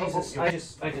Jesus!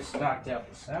 I just knocked out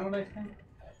the sound. I think.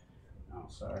 Oh,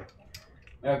 sorry.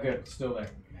 Oh, good. It's still there.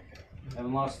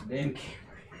 Haven't lost the damn camera.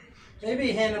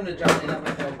 Maybe hand them to Johnny. That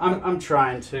might help. I'm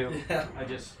trying to. Yeah. I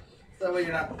just. That way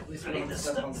you're not at least putting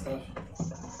stuff on stuff.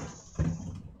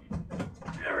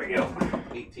 There we go.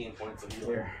 18 points of healing.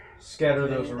 Here. Scatter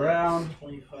those around.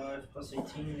 25 plus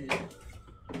 18 is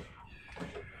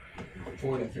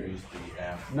 43. Use the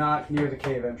app. Not near the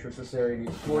cave entrance. This area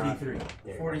needs to not- 43.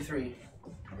 There you 43. Here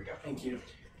we go. Thank you.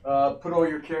 go. Put all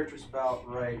your characters about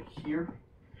right here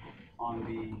on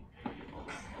the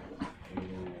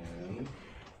And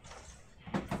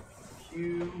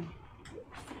queue.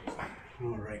 All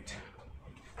right.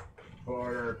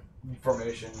 Or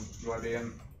formation you want to be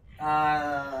in.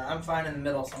 I'm fine in the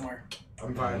middle somewhere.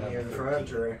 I'm fine near the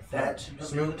front or That should put me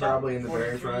Snoop at the top. probably in the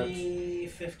very front. 43,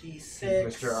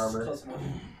 56. Mr. Armor. Close enough.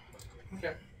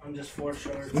 Okay. I'm just 4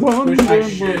 short. Push I that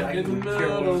should. shit I in can the cure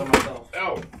wounds middle. on myself.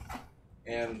 Oh.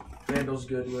 And Vandal's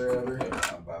good wherever.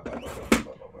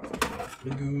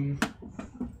 Lagoon.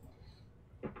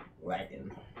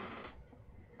 Wagon.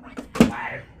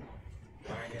 Wagon.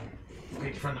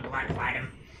 Speak from the black wagon.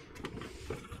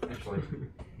 actually, let me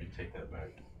take that back.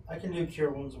 I can do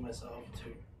cure wounds on myself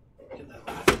to get that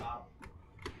last top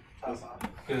off.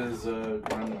 Because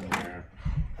Brendan there,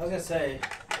 I was gonna say,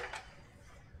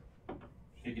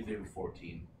 he could do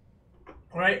 14.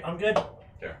 alright, I'm good.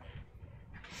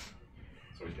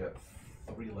 So we've got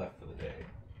 3 left for the day.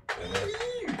 And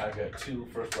then I've got 2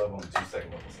 first level and 2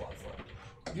 second level slots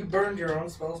left. You burned your own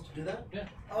spells to do that? Yeah.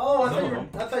 Oh, Some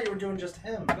of I thought you were doing just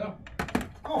him. No.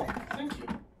 Oh, thank you.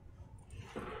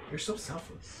 You're so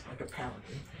selfless, like a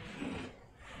paladin.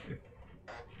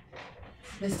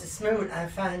 Mr. Smoot, I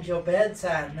find your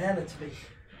bedside manner to be...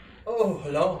 Oh,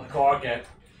 Lord. Gorget.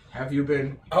 Have you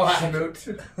been Smoot?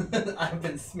 I've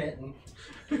been smitten.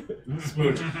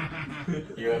 Smooted.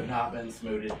 You have not been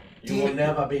smooted. You will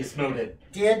never be smooted.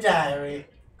 Dear diary,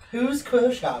 who's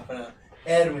quill sharpener?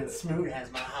 Edwin Smoot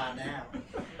has my heart now.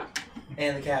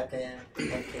 And the captain,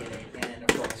 educated, and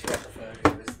of course Rutherford,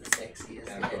 who is the sexiest,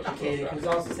 and educated, who's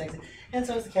also sexy. And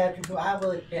so is the captain, who I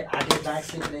will admit I did like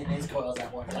sleeping in his coils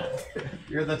at one time.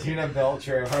 You're the Tina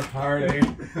Belcher of our party.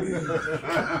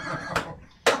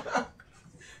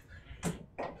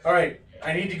 Alright,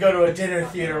 I need to go to a dinner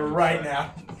theater right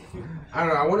now. I don't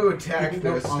know. I want to attack the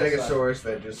Stegosaurus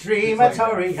that just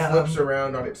Dreamatorium. flips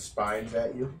around on its spines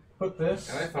at you. Put this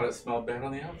And I thought it smelled bad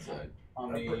on the outside.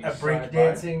 on the A side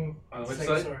breakdancing On which side?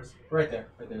 Stegosaurus. by- Right there.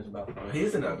 Right there's about.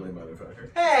 He's an ugly motherfucker.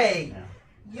 Hey!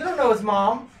 You don't know his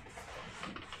mom.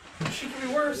 She could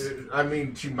be worse. I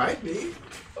mean, she might be.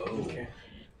 Oh. Okay.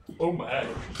 Oh my.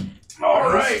 All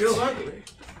He's right. still ugly.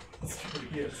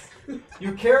 Yes.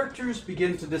 Your characters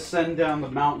begin to descend down the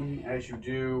mountain. As you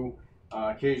do,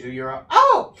 occasionally you're up.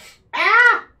 Oh!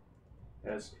 Ah!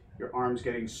 As your arm's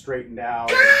getting straightened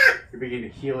out, you're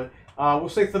beginning to heal it. We'll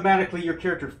say thematically, your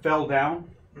character fell down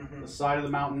the side of the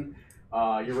mountain.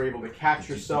 You were able to catch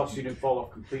yourself, so you didn't fall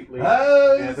off completely. And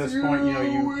at this point,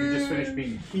 you just finished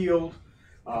being healed,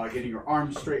 getting your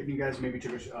arm straightened. You guys maybe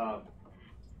took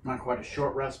not quite a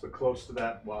short rest, but close to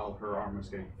that while her arm was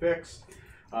getting fixed.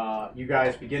 You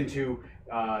guys begin to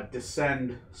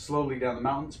descend slowly down the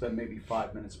mountain, spend maybe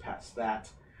 5 minutes past that.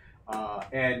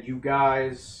 And you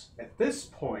guys, at this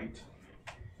point,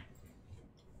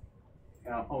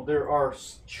 there are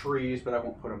trees, but I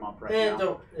won't put them up right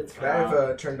now. It's Could I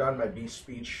have turned on my beast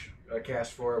speech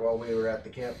cast for it while we were at the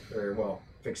camp? Or, well,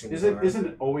 fixing Isn't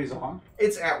it always on?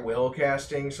 It's at will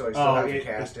casting, so I still have to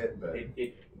cast it, but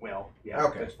Yeah,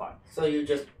 Okay. that's fine. So you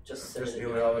just just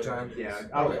do it all the time? Yeah,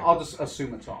 Okay. I'll just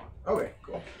assume it's on. Okay,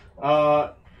 cool.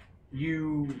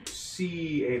 You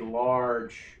see a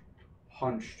large,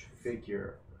 hunched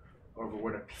figure over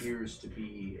what appears to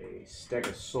be a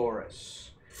Stegosaurus.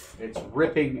 It's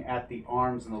ripping at the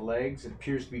arms and the legs. It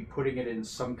appears to be putting it in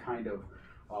some kind of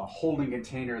holding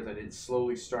container that it's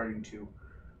slowly starting to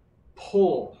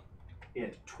pull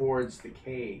it towards the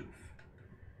cave.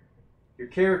 Your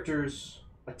character's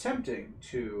attempting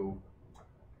to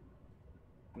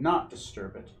not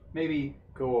disturb it, maybe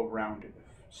go around it,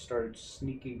 start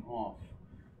sneaking off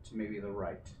to maybe the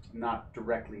right, not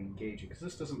directly engaging, because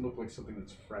this doesn't look like something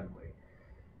that's friendly.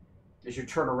 As you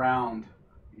turn around,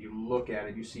 you look at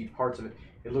it, you see parts of it,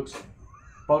 it looks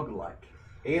bug-like,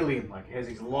 alien-like. It has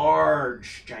these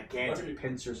large, gigantic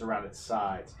pincers around its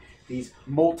sides, these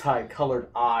multicolored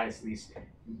eyes, and these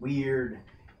weird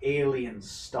alien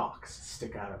stalks that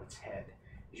stick out of its head.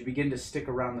 As you begin to sneak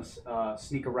around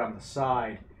the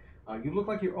side, you look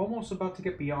like you're almost about to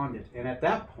get beyond it, and at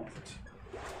that point,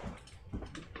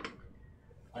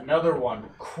 another one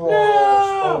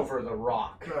crawls over the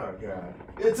rock. Oh, God.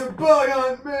 It's a bug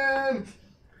hunt, man!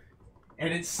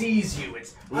 And it sees you.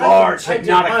 It's large,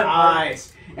 hypnotic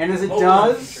eyes. And as it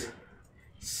does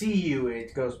see you,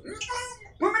 it goes...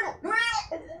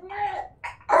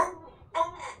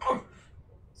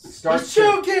 starts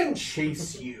to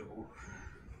chase you.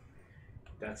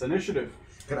 That's initiative.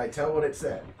 Can I tell what it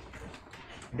said?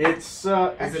 It's,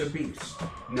 Is it a beast?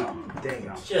 No. Dang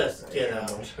No. it. Just get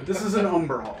out. This is an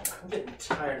Umberhawk. I'm getting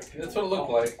tired of people That's what it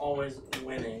looked like. always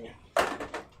winning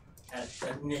at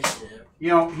initiative. You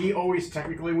know, he always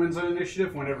technically wins an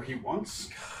initiative whenever he wants.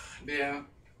 Yeah.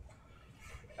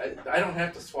 I don't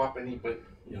have to swap any, but,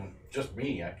 just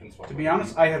me. I can swap. To be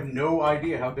honest, I have no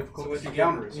idea how difficult So this what'd you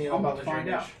encounter get, is. Neil? I'm about to What was find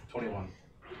your out. 21.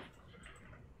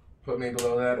 Put me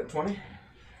below that at 20?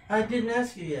 I didn't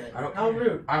ask you yet. I don't How care.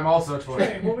 rude. I'm also 20.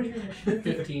 Hey, what was your initiative?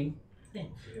 15. Thank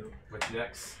you. What's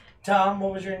next? Tom,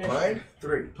 what was your initiative? Mine?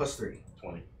 3. Plus 3.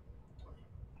 20.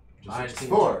 Mine's 16.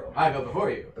 4. I go before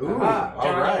you. Ooh, Ah, all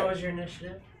John, right. what was your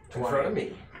initiative? In front of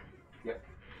me.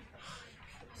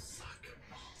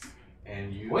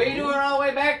 And you. What are you doing all the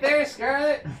way back there,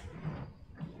 Scarlet?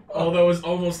 Oh, that was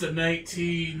almost a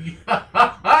 19.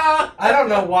 I don't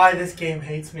know why this game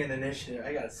hates me in initiative.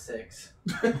 I got a 6.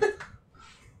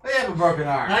 I have a broken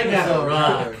arm. I got So a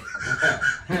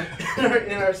recovered.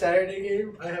 In our Saturday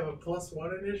game, I have a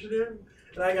 +1 initiative,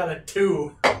 and I got a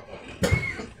 2.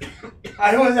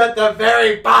 I was at the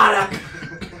very bottom.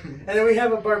 And then we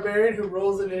have a barbarian who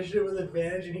rolls initiative with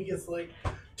advantage, and he gets like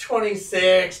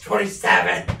 26,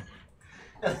 27.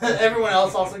 And then everyone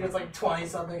else also gets like 20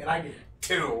 something, and I get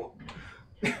 2.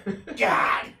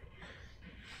 God.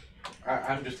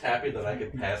 I'm just happy that I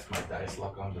could pass my dice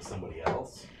luck on to somebody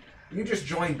else. You just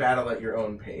join battle at your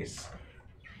own pace.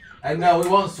 And no, we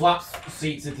won't swap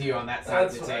seats with you on that side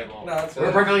of the fine. table. No, that's We're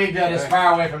fine. perfectly good as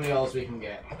far away from the others we can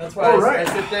get. That's why Alright.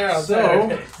 I sit there on So,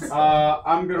 Saturdays.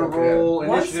 I'm gonna Okay. roll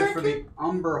 1 initiative for the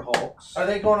Umber Hulks. Are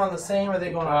they going on the same or are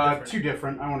they going on different? Two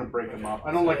different. I want to break them up.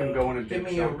 I don't like them going in Give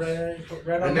big me a chunks. red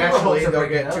on And the naturally, other. they'll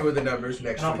get 2 of the numbers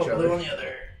next And I'll to each put blue on other. the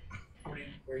other.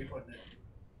 Where are you putting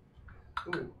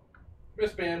it? Ooh.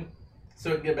 Wristband. So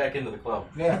we can get back into the club.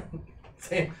 Yeah.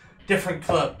 Same. Different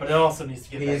club, but it also needs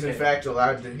to get He back is in fact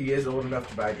allowed to. He is old enough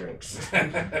to buy drinks.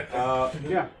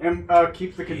 Yeah, and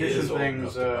keep the condition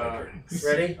things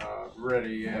Ready? ready.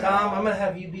 Yeah. Tom, I'm going to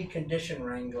have you be condition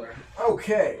wrangler.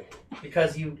 Okay,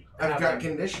 Because you. I've have got them.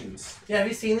 conditions. Yeah, have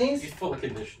you seen these? He's full of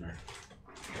conditioner.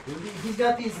 He's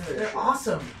got these. They're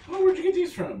awesome. Oh, where'd you get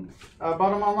these from? Bought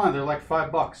them online. They're like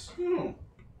 $5. Oh.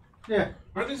 Yeah.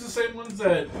 Aren't these the same ones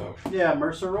that... Yeah,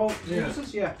 Mercer roll Yeah.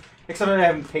 uses. Yeah. Except I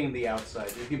haven't painted the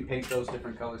outside. You can paint those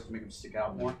different colors to make them stick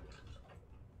out more.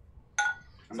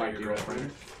 I might do that.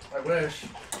 I wish.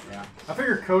 Yeah. I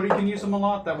figure Cody can use them a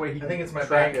lot. That way he I think it's my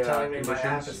track, bank telling me my conditions.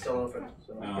 app is still open.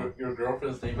 So. Your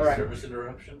girlfriend's name is Alright. Service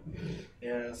Interruption?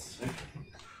 Yes.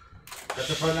 That's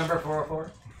the phone number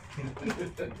 404.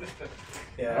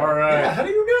 Yeah. All right. Yeah, how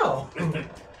do you know?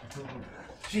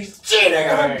 She's cheating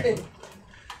on me.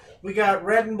 We got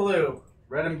red and blue.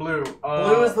 Red and blue.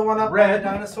 Blue is the one up by red. the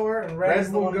dinosaur, and red is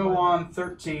Red the will one go by- on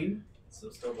 13, So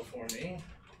still before me.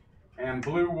 and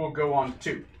blue will go on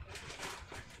 2.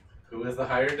 Who is the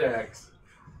higher dex?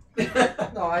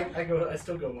 No, I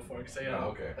still go before because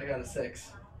Oh, okay. I got a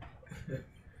 6.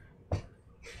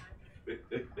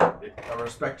 A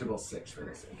respectable 6 for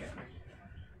this encounter.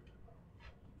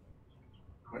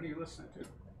 What are you listening to?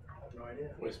 I have no idea.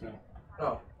 Voicemail.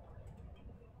 Oh.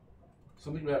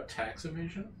 Something about tax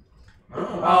evasion?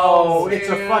 Oh, it's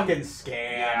a fucking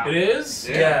scam. It is?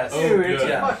 Yes. Oh, Dude, it's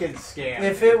good. a fucking scam.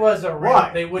 If it was a red,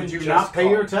 What? they wouldn't Did you just not pay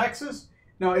call your me. taxes?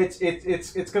 No,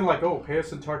 it's gonna like, oh, pay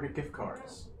us in Target gift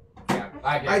cards. Yeah,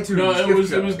 I get it. iTunes. No, it gift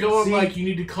was cards. going See- like you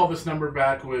need to call this number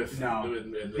back with No.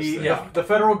 with this The, thing. Yeah. the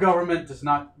federal government does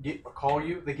not call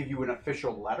you. They give you an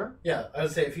official letter, Yeah, I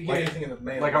would say if you get Like- anything in the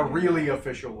mail. like a really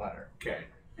official letter. Okay.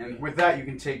 And with that, you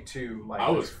can take to like. I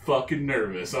was fucking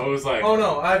nervous. I was like, Oh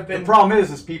no, I've The been. problem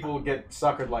is people get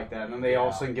suckered like that, and then they all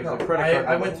of a sudden give No, the credit card.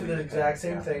 I number went through the and exact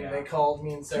same yeah. thing. Yeah. They called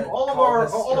me and said, To all of "Call our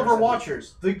this watchers,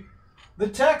 person." the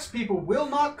tax people will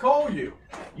not call you.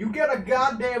 You get a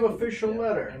goddamn official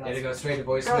letter. And Did it that's- go straight to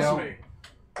Trust voicemail?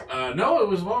 me. no, it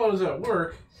was while I was at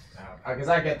work. Because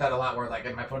I get that a lot where like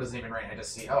if my phone doesn't even ring, I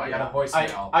just see, oh, I got a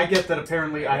voicemail. I get that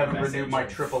apparently I haven't Message renewed my of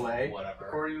AAA. Whatever.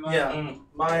 According to that. Yeah,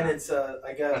 mine. It's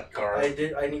I got. Card.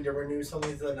 I need to renew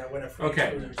something, so then I went a free. Okay,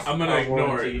 cruise. I'm gonna ignore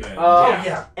warranty. it then.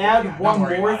 Yeah. Add Yeah, one don't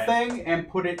worry more about it. thing and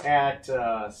put it at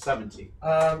 17.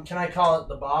 Can I call it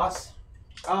the boss?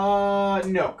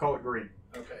 No, call it green.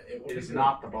 Okay, it will It be is green.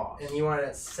 not the boss. And you want it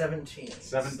at 17.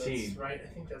 17. That's right. I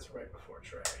think that's right before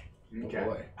Trey. Okay.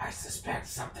 Boy. I suspect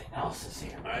something else is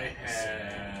here. I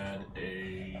had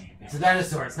a It's a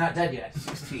dinosaur. It's not dead yet.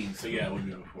 16, so yeah, it would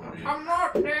be before me. I'm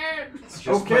not dead. It's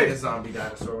just Okay. like a zombie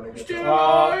dinosaur when it gets Still old.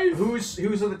 alive. Who's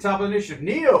at the top of the initiative?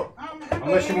 Neo.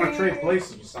 Unless you want to trade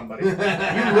places with somebody. You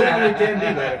literally can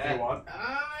do that if you want.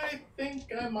 I think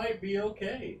I might be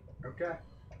okay. Okay.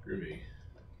 Groovy.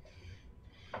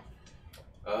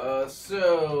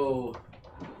 So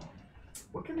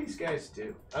What can these guys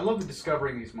do? I love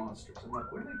discovering these monsters. I'm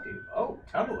like, what do they do? Oh,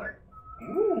 Tumbler.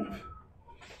 Ooh.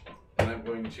 and I'm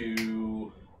going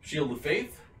to Shield of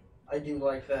Faith. I do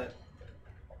like that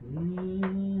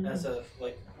as a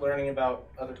learning about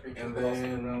other creatures, And but also the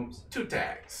then realms. 2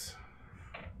 tags.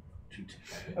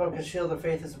 Oh, because Shield of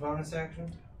Faith is a bonus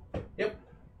action. Yep.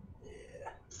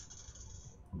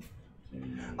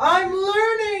 I'm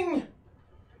learning.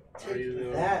 Are you Take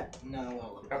though? that.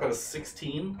 No. How about a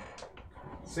 16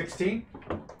 16?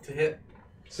 to hit?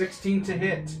 16 to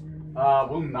hit.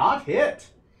 Will not hit.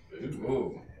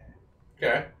 Ooh.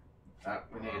 Okay.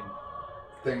 We need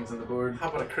things on the board. How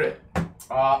about a crit?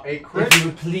 A crit If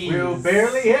you please. will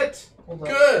barely hit. Hold on.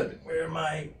 Good. Where am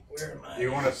I?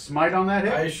 You want to smite on that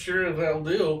hit? I sure will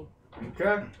do.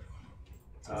 Okay.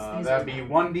 That'd be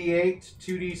 1d8,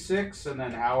 2d6, and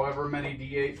then however many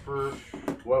d8 for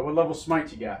what level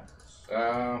smite you got.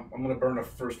 I'm gonna burn a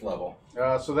first level.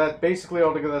 So that basically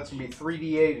altogether that's gonna be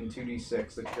 3d8 and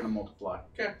 2d6 that you're gonna multiply.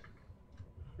 Okay.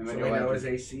 And So then I you'll know add his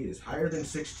AC is higher than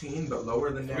 16, but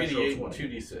lower than natural 3d8 and 20.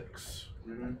 2d6.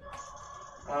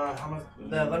 How much?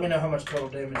 Let me know how much total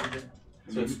damage you did.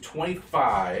 So it's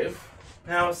 25.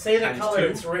 Now say the Times color 2.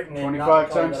 it's written in. 25 not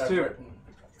the color times that I've 2. written.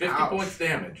 50 Ouch. points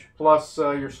damage. plus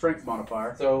your strength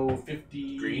modifier. So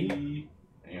 50. Green?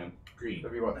 And Green.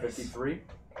 That'd be what, Nice. 53?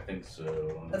 I think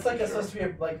so. That's like it's supposed to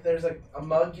be like there's like a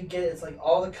mug you get. It's like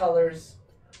all the colors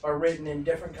are written in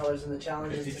different colors, and the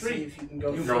challenge is to 53. see if you can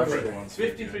go You through roll it. for it.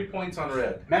 53 points on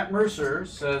red. Matt Mercer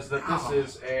says that this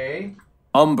is a...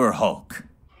 Umber Hulk.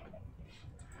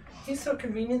 He's so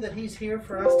convenient that he's here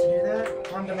for us to do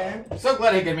that on demand. I'm so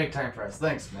glad he could make time for us.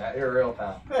 Thanks, Matt. You're a real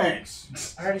pal.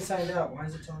 Thanks. I already signed up. Why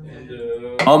is it telling me?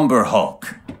 And, Umber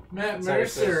Hulk. Matt Sorry,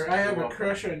 Mercer, sis. I have You're a welcome.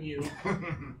 crush on you.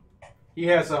 He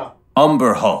has a...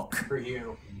 Umber Hulk. for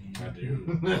you. I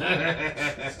do.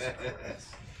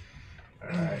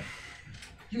 Alright.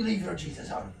 You leave your Jesus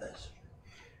out of this.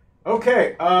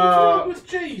 Okay, with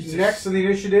Jesus. next on the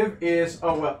initiative is...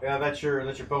 Oh, well, that's your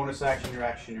bonus action, your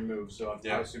action, your move, so I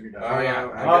Yeah. assume you're done. Oh, yeah.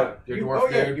 I Uh, got Your you, dwarf oh,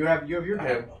 yeah, dude. you have your I turn.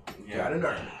 have, yeah. got an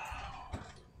arm.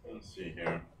 Let's see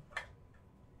here.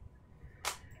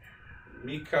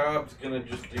 Meekob's gonna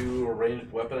just do a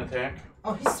ranged weapon attack.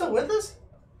 Oh, he's still with us?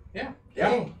 Yeah.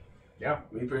 Dang.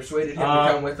 We persuaded him to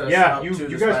come with us. Yeah, up you to the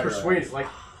guys spider persuaded. islands. Like,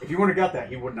 if you would have got that,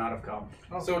 he would not have come.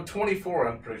 So 24,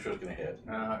 I'm pretty sure is gonna hit.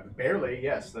 Barely,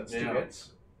 yes. That's 2 Yeah. hits.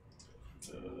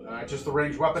 Just the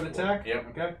ranged weapon attack? Yep.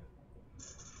 Okay.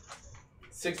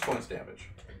 6 points damage.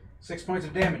 6 points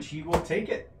of damage. He will take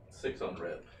it. 6 on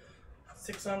red.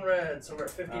 6 on red, so we're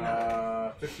at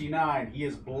 59. 59. He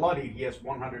is bloodied. He has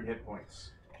 100 hit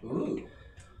points. Ooh.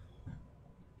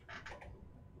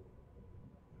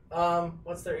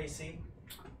 What's their AC?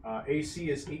 AC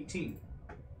is 18.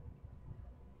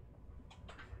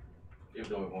 Even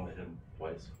though we only hit him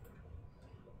twice.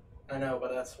 I know,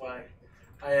 but that's why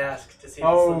I asked to see the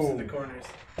Oh. slips in the corners.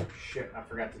 Shit, I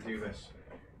forgot to do this.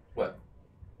 What?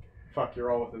 Fuck,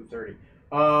 you're all within 30.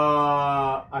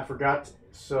 I forgot.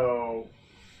 So,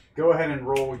 go ahead and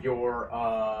roll your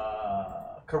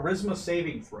charisma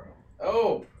saving throw.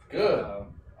 Oh, good.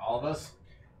 All of us?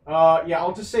 Yeah,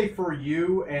 I'll just say for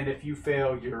you, and if you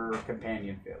fail, your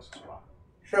companion fails as well.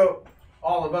 So,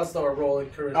 all of us, though, are rolling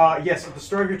charisma. Yes, at the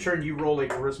start of your turn, you roll a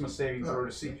charisma saving throw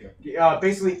to see.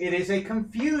 Basically, it is a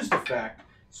confused effect.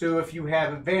 So if you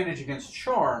have advantage against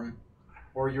charm,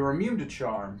 or you're immune to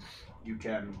charm, you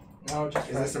can. No, just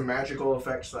Is this a magical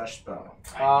effect / spell?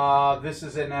 This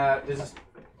is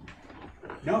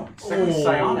no, it's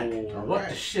psionic. What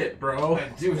the shit, bro? I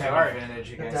do have Sorry. advantage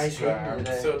the against dice game charm.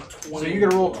 today. So So 20. you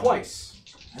get to roll twice.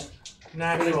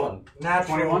 Natural.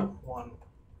 21? 1.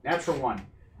 Natural 1.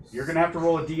 You're gonna have to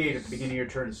roll a d8 at the beginning of your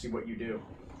turn to see what you do.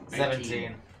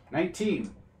 17.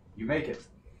 19. You make it.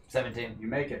 17. You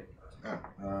make it.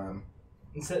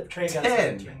 Instead, Trey got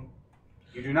 10. 17.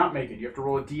 You do not make it. You have to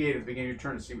roll a d8 at the beginning of your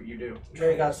turn to see what you do.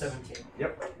 Trey got 17.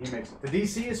 Yep, he makes it. The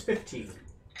DC is 15.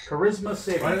 Charisma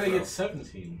saving Why did I throw. get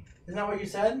 17? Isn't that what you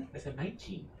said? I said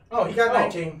 19. Oh, he got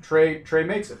 19. Trey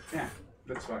makes it. Yeah,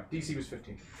 that's fine. DC was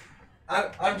 15.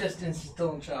 I'm just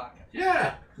still in shock.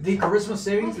 Yeah. The charisma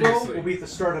saving throw Obviously. will be at the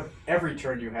start of every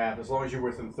turn you have, as long as you're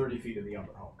within 30 feet of the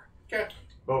Umber Hulk. Okay.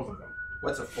 Both of them.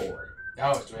 What's a 4?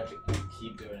 Oh, so we have to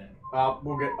keep doing it.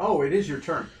 We'll get. Oh, it is your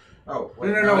turn. Oh,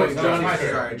 No, it's it's Johnny's my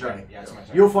turn. Sorry, Johnny. Yeah, it's my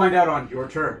turn. You'll find out on your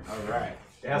turn. Alright.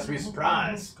 It has to be a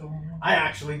surprise. I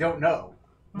actually don't know.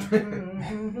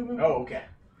 Oh, okay.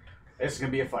 This is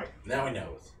gonna be a fight. Now he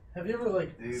knows. Have you ever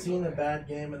seen a bad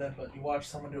game and then but you watch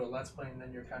someone do a let's play and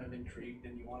then you're kind of intrigued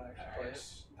and you want to actually play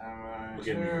it? What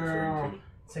game are you referring to?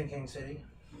 Sinking City.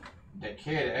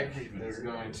 Decadic is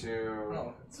going to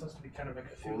Oh, it's supposed to be kind of like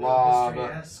a Lob.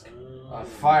 history-esque. a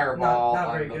fireball Not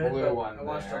on very the good, blue but one I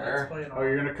watched a let's there. play and Oh,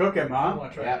 you're gonna cook him, I'll huh?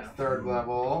 watch right Yep, now. third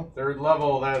level. Third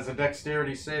level. That is a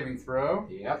dexterity saving throw.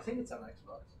 I Yep. think it's on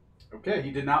Xbox. Okay,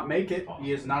 he did not make it.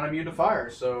 He is not immune to fire.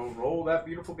 So roll that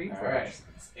beautiful bean for Alright. us.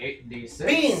 It's 8d6.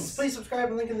 Beans! Please subscribe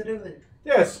and link in the doobly.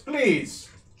 Yes, please.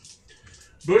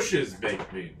 Bush's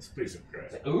baked beans. Please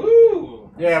subscribe. Ooh!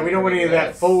 Yeah, we don't want any of that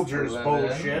That's Folgers 11,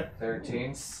 bullshit.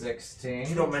 13, 16.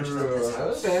 You don't mention that in this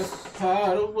house. Best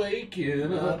part of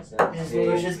waking up. Is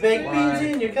Bush's baked beans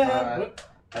in your cup?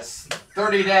 That's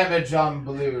 30 damage on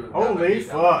blue. Holy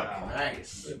fuck.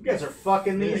 Nice. You guys are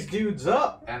fucking these dudes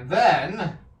up. And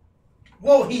then,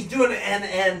 Whoa, he's doing an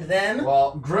end then?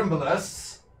 well,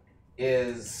 Grimbalus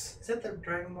is. Is that the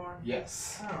Dragonborn?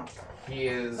 Yes. Oh. He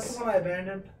Is that is. the one I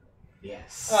abandoned?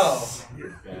 Yes. Oh. You're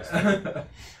best.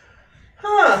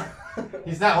 Huh.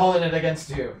 He's not holding it against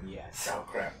you. Yes. Oh,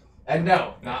 crap. And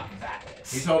no, not that.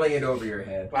 He's holding it over your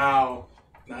head. Wow.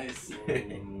 Nice.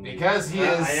 Because he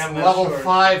I is am that level short.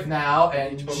 5 now,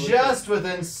 and Totally just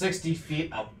within 60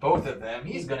 feet of both of them,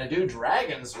 he's gonna do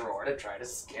Dragon's Roar to try to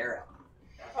scare him.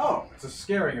 Oh, it's a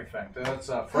scaring effect. That's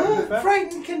a frightened effect.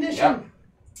 Frightened condition. Yep.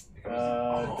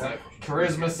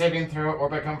 Charisma saving throw or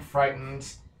become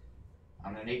frightened.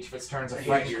 On each of its turns, a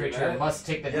frightened creature must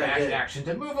take the dash action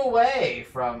to move away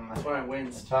from That's why I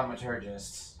wins.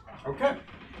 thaumaturgist. Okay.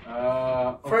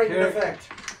 Frightened effect.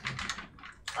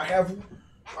 I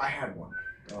had one.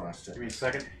 Oh, that's Give me a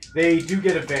second. They do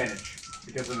get advantage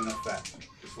because of an effect.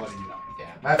 Just letting you know.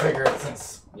 Yeah, I figured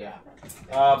since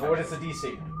But what is the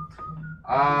DC?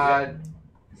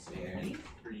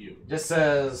 For you. Just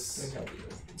says.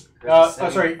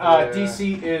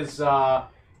 DC is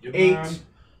 8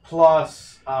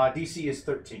 plus DC is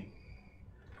 13.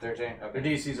 13. Their Okay.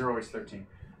 DCs are always 13.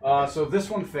 So this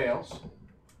one fails.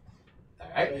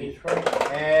 Alright.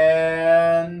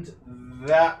 And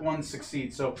that one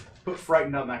succeeds. So put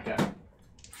frightened on that guy.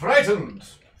 Frightened!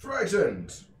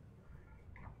 Frightened. So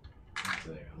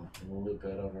we'll loop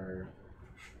it over.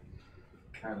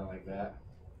 Kind of like that.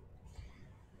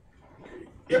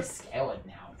 Yep. Scale it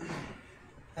now.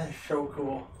 That's so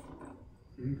cool.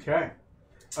 Okay.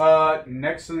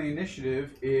 Next on the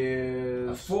initiative A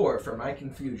is 4 for my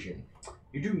confusion.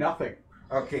 you do nothing.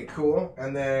 Okay, cool.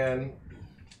 And then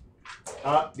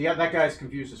Yeah, that guy's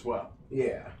confused as well.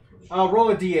 yeah, Roll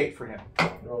a d8 for him.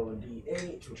 roll a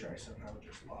d8, which I somehow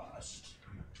just lost.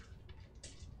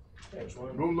 There's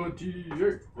one. Roll a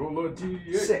d8. Roll a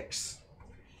d8. 6.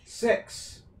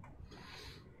 6.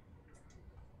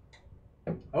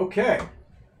 Okay.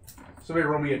 Somebody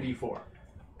roll me a d4.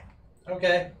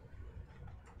 Okay.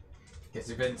 Guess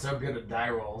you've been so good at die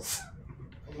rolls.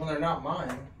 Well, they're not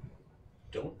mine.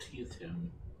 Don't tease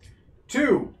him.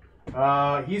 2.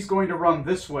 He's going to run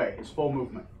this way. His full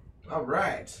movement. All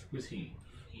right, Who's he?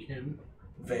 He, him?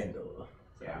 Vandal.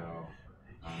 Yeah.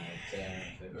 10,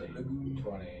 15, 20,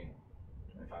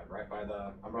 25. Right by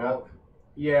the umbrella.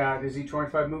 Yeah. Is he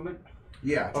 25 movement?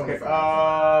 Yeah. Okay.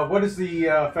 25. What is the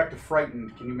effect of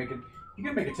frightened? Can you make it? You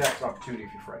can make attacks of opportunity if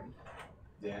you're frightened.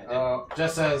 Yeah.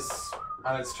 Just as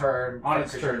on its turn, On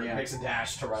its creature turn, yeah. makes a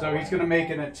dash to run So away. he's going to make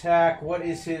an attack. What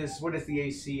is the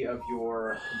AC of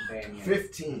your companion?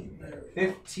 15.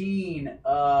 15.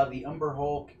 The Umber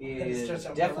Hulk is Starts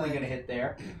out definitely with going to hit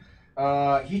there.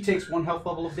 He takes 1 health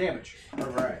level of damage. All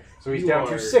right. So he's You down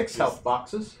are to 6 just- health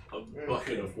boxes. A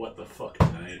bucket of what the fuck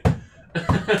tonight.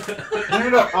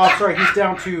 No. Oh, sorry. He's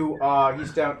down to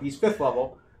he's 5th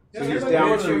level. So Yeah, he's you're down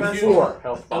more than to a 4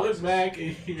 health I look boxes. back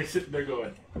and you're sitting there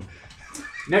going,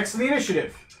 Next to the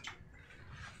initiative.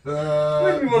 Maybe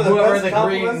one of the Whoever best the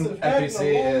compliments green I've had in a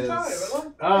NPC long is.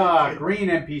 time. I like Green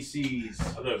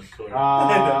NPCs. oh, that'd be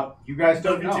cool. You guys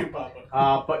don't Love you know. too,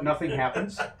 Papa. But nothing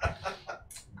happens.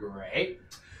 Great.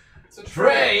 It's a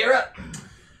Trey, you're up.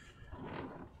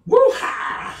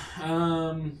 Woo-ha!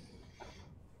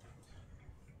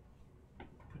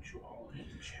 Put you all in.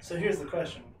 So here's the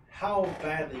question: how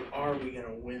badly are we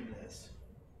gonna win this?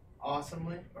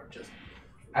 Awesomely, or just?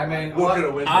 I mean, We're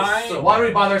gonna win this. So why do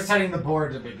we bother setting the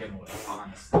board to begin with,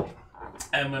 honestly?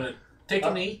 I'm gonna take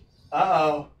a knee,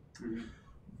 Uh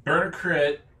burn a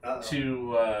crit oh.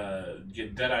 to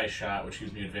get Deadeye shot, which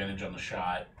gives me advantage on the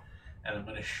shot, and I'm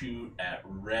gonna shoot at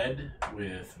red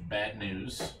with bad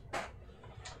news.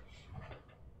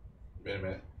 Wait a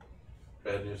minute.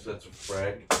 Bad news, that's a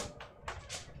frag.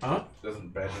 Huh?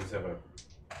 Doesn't bad news have a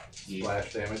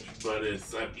splash damage? But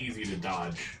it's easy to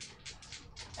dodge.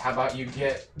 How about you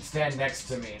stand next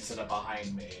to me instead of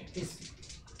behind me?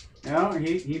 No,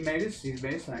 he made his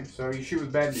thing. So you shoot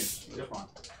with bad news. That's fine.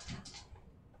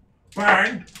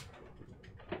 Burn!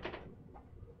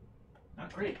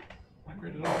 Not great. Not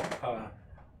great at all.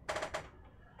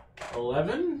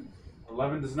 11?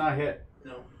 11 does not hit.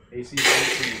 No. AC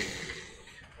is 18.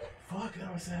 Fuck,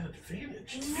 that was at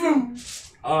advantage.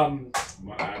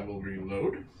 I will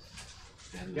reload.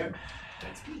 And Yep.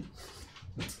 that's me.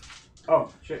 Oh,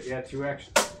 shit. Yeah, 2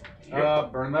 actions.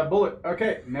 Burn that bullet.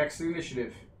 Okay, next to the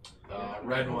initiative.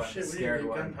 Red Oh one, shit, we scared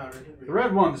didn't get one. gunpowder, did we? The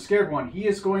red one, the scared one, he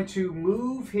is going to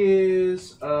move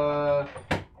his.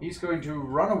 He's going to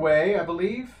run away, I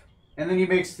believe, and then he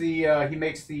makes the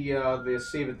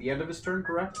save at the end of his turn.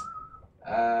 Correct?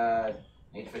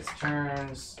 Each of its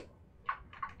turns.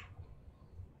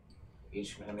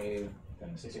 Each enemy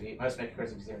must make a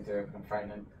charisma saving throw, become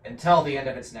frightened until the end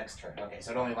of its next turn. Okay,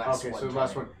 so it only lasts Okay, one so the turn.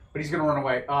 last one, but he's going to run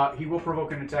away. He will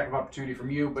provoke an attack of opportunity from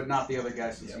you, but not the other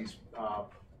guy since he's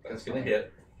That's gonna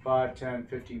hit. 5, 10,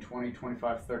 15, 20,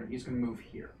 25, 30. He's going to move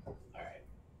here. Alright.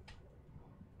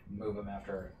 Move him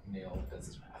after Neil does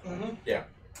his math. Mhm.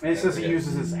 And it says he Yeah.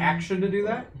 uses his action to do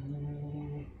that.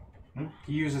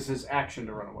 He uses his action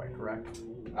to run away. Correct?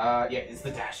 Yeah, it's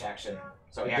the dash action.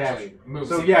 So he Dash. actually moves.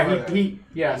 So even yeah,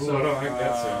 further. So Ooh, I don't think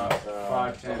that's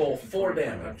 5, 10, A whole 15, 4 20,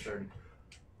 damage. 30.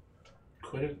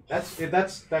 quit it?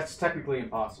 That's technically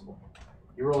impossible.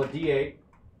 You roll a d8.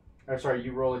 Or sorry,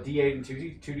 you roll a d8 and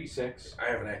 2d6.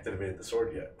 I haven't activated the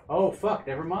sword yet. Oh fuck!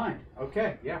 Never mind.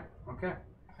 Okay. Yeah. Okay.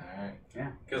 Alright.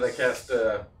 Yeah. Because I cast.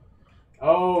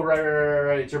 Oh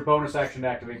right. It's your bonus action to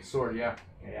activate the sword. Yeah.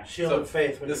 Yeah. Shield So, of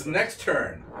Faith. This next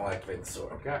turn, I'll activate the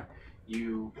sword. Okay.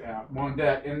 You one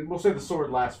that, and we'll say the sword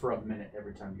lasts for a minute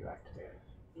every time you activate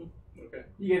it. Okay.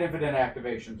 You get infinite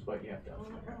activations, but you have to.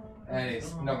 And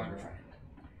he's no longer friend.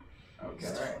 Okay.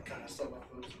 Alright. God, I still love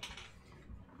those.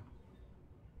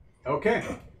 Okay.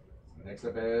 Next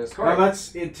up is Well, Corey.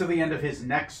 that's until the end of his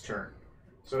next turn.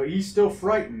 So he's still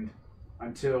frightened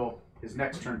until his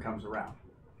next turn comes around.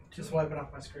 Just wiping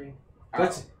off my screen.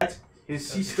 That's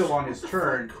he's still on his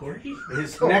turn. Corey?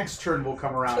 His next turn will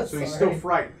come around, so he's still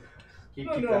frightened. Keep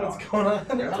I don't that know on. what's going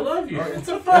on. I love you. It's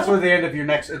a That's where the end of your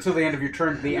next until the end of your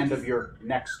turn. The end of your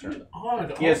next turn.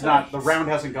 odd. He has not. The round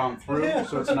hasn't gone through,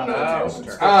 so it's not Oh. his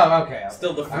next turn. Oh, okay.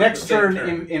 Still the Next same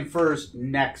turn infers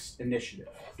next initiative.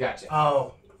 Gotcha.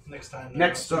 Oh, next time.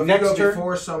 Next So if next you go turn,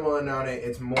 before someone on it,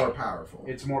 it's more powerful.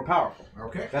 it's more powerful.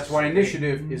 Okay. That's why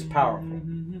initiative is powerful.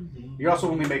 You also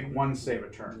only make one save a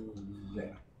turn. Yeah.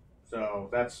 So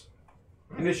that's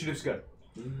initiative's good.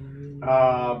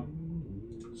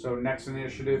 So next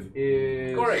initiative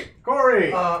is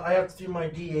Corey. I have to do my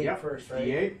D8 Yep. first, right?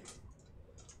 D8.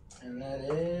 And that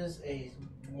is a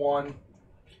 1.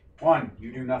 1.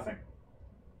 You do nothing.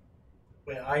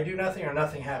 Wait, I do nothing or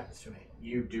nothing happens to me?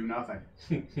 You do nothing.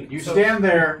 You So- stand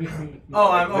there.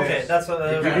 Oh, I'm okay. This. That's what.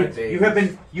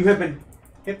 You have been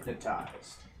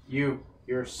hypnotized.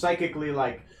 You're psychically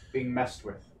like being messed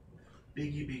with.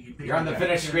 Biggie. You're on the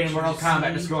finish screen in Mortal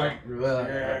Kombat, just going.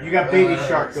 You got Baby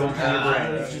Shark going through your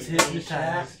brain. Just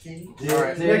hypnotized.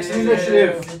 Alright, next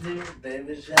initiative.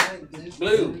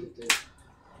 Blue.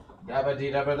 Dabba dee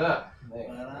dabba da.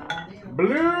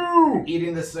 Blue.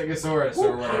 Eating the Stegosaurus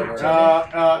or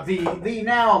whatever. The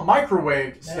now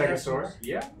microwave Stegosaurus.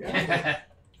 Yeah.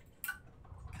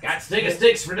 Got steak of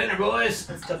sticks for dinner, boys.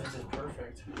 That stuff is just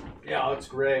perfect. Yeah, looks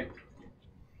great.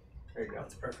 There you go.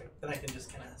 That's perfect. Then I can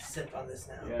just kind of sip on this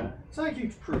now. Yeah. It's not a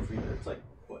huge proof either. It's like,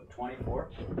 what, 24?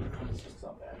 It's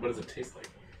not bad. What does it taste like?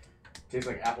 Tastes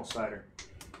like apple cider.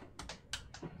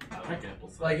 I like apple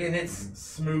cider. Like, and it's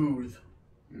smooth.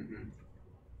 Mm-hmm.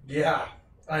 Yeah,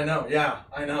 I know. Yeah,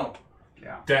 I know.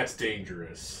 That's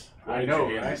dangerous. Why I did know,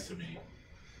 you hand right? this to me?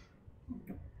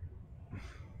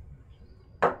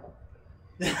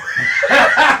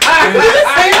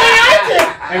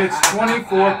 And it's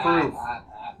 24 proof.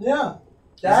 Yeah.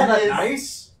 Isn't that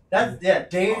nice? That's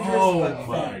dangerous Oh but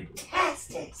my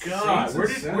fantastic. God, Saints where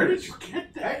and did Sinners. you get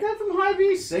I that? got from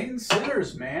Hy-Vee, Saints and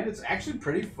Sinners, man. It's actually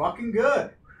pretty fucking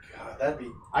good. God, that'd be.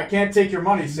 I can't take your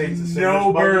money, Saints and Sinners,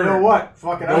 No but you burn. know what?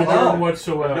 Fucking No I know. burn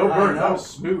whatsoever. No burn. I That know. was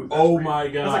smooth. That's Oh pretty- my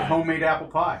That's like God. homemade apple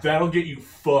pie. That'll get you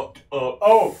fucked up.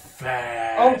 Oh.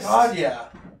 Fast. Oh God, yeah.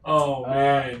 Oh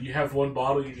man, you have one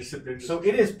bottle, you just sit there. And just... So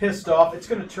it is pissed off. It's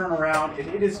going to turn around and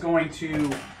it is going to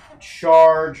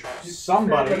charge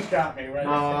somebody. Got me right.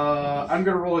 I'm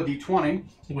going to roll a d20.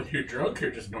 when you're drunk or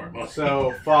just normal.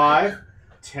 So 5,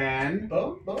 10,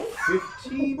 Both.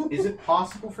 15. Is it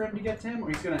possible for him to get to him? Or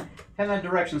he's going to head in that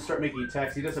direction and start making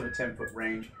attacks. He does have a 10-foot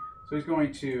range. So he's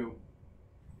going to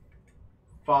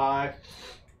 5,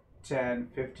 10,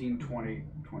 15, 20,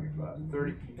 25,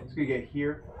 30. He's going to get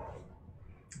here.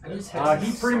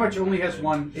 He pretty much only has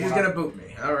one. He's gonna boot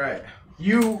me. All right.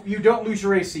 You don't lose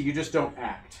your AC. You just don't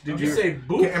act. Did you say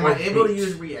boot? Okay, am I able to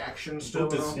use reaction still?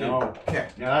 Boot at is all? No. Okay.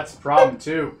 Now that's the problem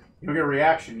too. You don't get a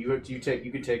reaction. You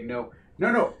can take no.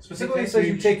 No. Specifically, it says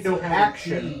you take no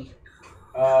action.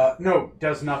 No,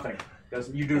 does nothing.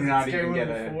 Doesn't. You do Does it not scare even get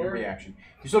one a before? reaction.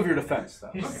 You still have your defense though.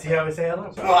 You see how we say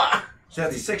hello? So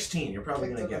that's 16. You're probably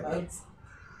gonna get me.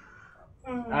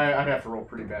 I'd have to roll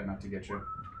pretty bad not to get you.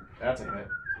 That's a hit.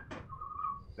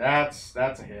 That's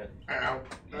a hit. Ow.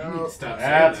 You need to stop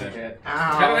That's a saying that. hit.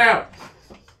 Ow. Cut it out.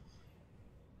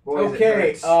 Boys, it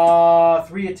Okay. hurts.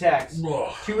 3 attacks.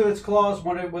 Ugh. 2 with its claws,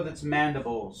 1 with its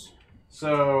mandibles.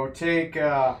 So take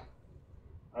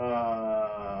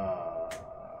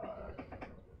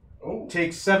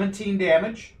take 17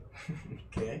 damage,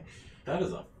 Okay. That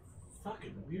is a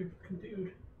fucking weird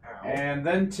dude. Ow. and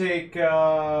then take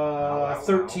ow,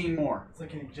 13 more. It's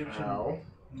like an Egyptian Ow.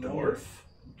 dwarf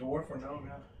or no?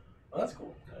 Oh, that's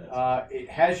cool. It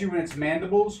has you in its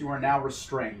mandibles. You are now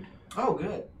restrained. Oh,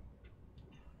 good.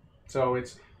 So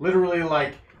it's literally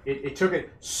like it took it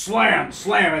slam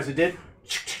as it did,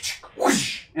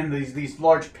 whoosh, and these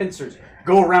large pincers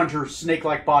go around your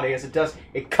snake-like body. As it does,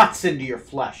 it cuts into your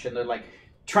flesh, and they're like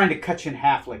trying to cut you in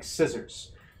half like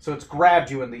scissors. So it's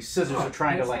grabbed you, and these scissors are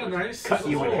trying to that's like not nice. cut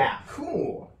you in half.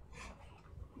 Cool.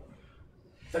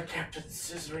 The captain's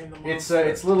scissoring the It's monster.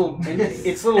 its little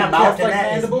Now, mouth Captain, like that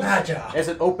is mandibles. my job. As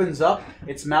it opens up,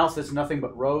 its mouth is nothing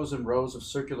but rows and rows of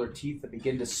circular teeth that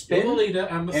begin to spin, and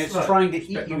Lolita, I'm a it's slut. trying to eat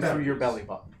Respect you my through your boundaries.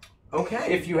 belly button.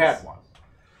 Okay. If you had one,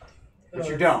 but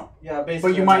you don't. Yeah,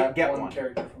 basically. But you I'm might that get one one.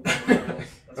 character from Dungeons&Dragons.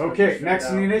 That's what Okay, I next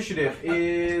in the figured initiative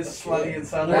is Slutty and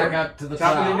Southern. Back up to the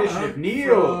top top. of the initiative.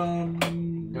 Neil.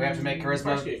 Do we have to make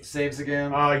charisma saves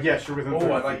again? Yes, you're within. Oh,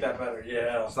 30 I feet. like that better.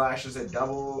 Yeah. Slash is it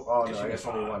double? Oh no, I guess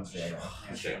only one's there.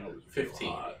 Okay.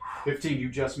 15. 15. You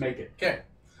just make it. Okay.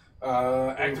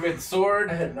 Activate the sword.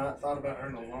 I had not thought about her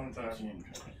in a long time.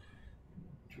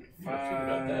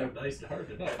 Nice and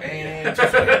hard enough. And 2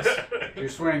 swings. Your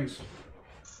swings.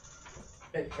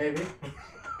 Maybe.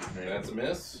 That's a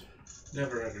miss.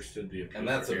 Never understood the appeal And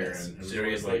that's for a Aaron. miss. It was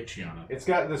Seriously? always like Chiana. It's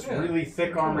got this Yeah. really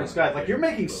thick armored guy. Like you're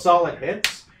making solid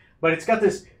hits, but it's got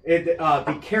this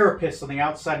the carapace on the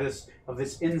outside of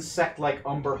this insect-like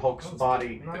Umber Hulk's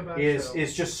body Not a bad is show.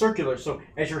 just circular. So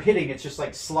as you're hitting, it's just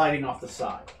like sliding off the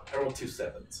side. I rolled 2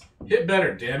 7s. Hit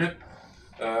better, damn it.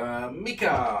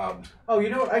 Mika. Oh, you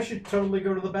know what? I should totally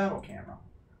go to the battle camera.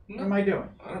 What am I doing?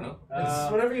 I don't know.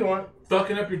 It's whatever you want.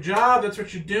 Fucking up your job, that's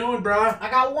what you're doing, bruh. I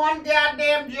got one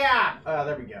goddamn job.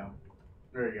 There we go.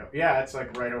 There you go. Yeah, it's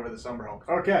like right over the Umber Hulk.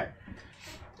 Okay.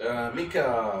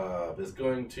 Mika is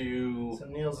going to. So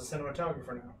Neil's a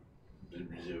cinematographer now.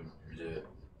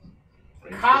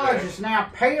 College is now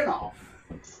paying off.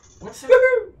 What's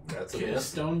That's a that? miss.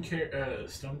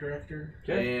 Stone director?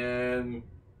 And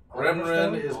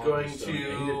Reverend is going He did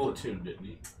to Platoon, didn't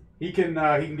he? He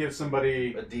can give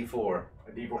somebody a D4.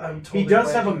 a D4. I'm He totally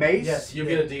does glad have a mace. Yes, You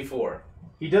get a D4.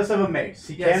 He does have a mace.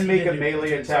 He Yes, can he make did a do melee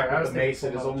Platoon. attack Sorry, I with was a mace. It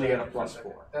thinking is full only metal at a jacket for a plus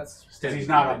second. 4. That's Because he's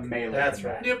not a melee. That's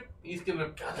combat. right. Yep. He's gonna.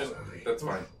 That's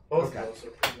fine. Both Okay. of those are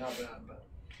pretty not bad, but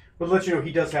But let you know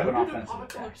he does have an Who did offensive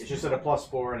Apocalypse attack. It's just at a plus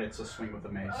 4 and it's a swing with the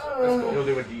mace. cool. He'll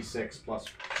do a D6 plus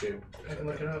 2. I can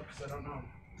look it up because I don't know.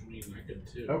 I mean, I could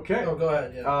too. Okay. Oh, go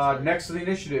ahead. Yeah. Next to the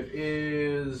initiative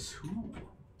is who?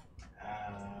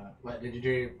 What did you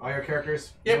do? All your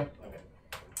characters? Yep.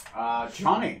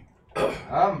 Johnny.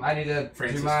 I need to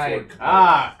Francis do my Ford.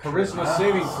 Charisma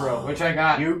saving throw. which I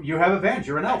got. You have advantage.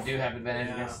 You're an I elf. do have advantage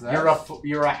Yeah. against that.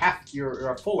 You're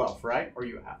a full elf, right? Or are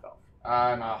you a half elf?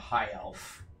 I'm a high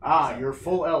elf. You're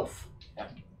full elf.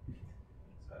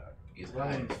 He's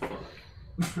high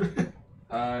as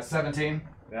fuck. 17.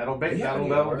 That'll be, Yeah,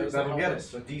 that'll get it.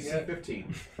 so So DC Yeah.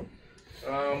 15.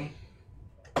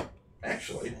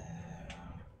 Actually,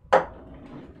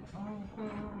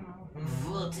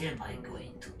 What am I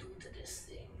going to do to this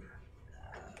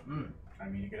thing? I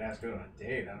mean, you could ask it on a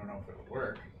date. I don't know if it'll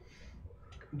work.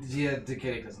 Yeah, the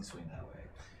kitty doesn't swing that way.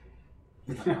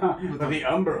 But the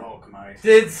Umber Hulk might.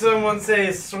 Did someone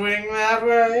say swing that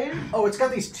way? Oh, it's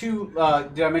got these two.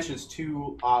 Did I mention it's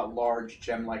two large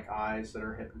gem-like eyes that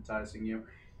are hypnotizing you? And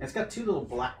it's got two little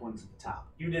black ones at the top.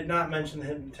 You did not mention the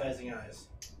hypnotizing eyes.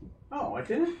 Oh, I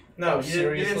didn't. No, you didn't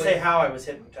seriously? say how I was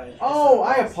hypnotized. Oh,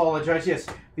 I apologize. Yes,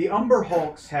 the Umber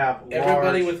Hulks have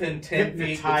everybody large, within 10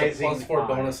 feet gets a hypnotizing plus 4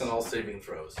 bonus eyes. on all saving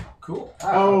throws. Cool.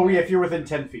 Oh, yeah, if you're within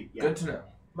 10 feet. Yeah. Good to know.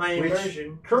 My Which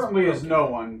immersion. currently is no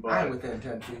one, I'm but within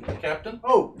 10 feet. Captain?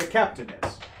 oh, the captain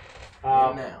is.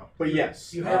 Now. But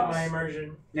yes, You have my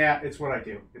immersion. yeah, it's what I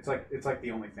do. It's like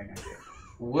the only thing I do.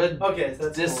 Would Okay, so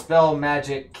that's cool. dispel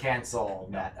magic cancel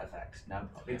that effect? No.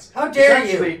 It's How dare it's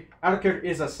you! actually, out of character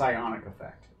is a psionic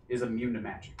effect. Is immune to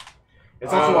magic.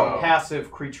 It's also Oh. a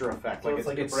passive creature effect. So Like it's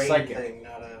like a it's brain psychic. thing,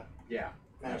 not a Yeah.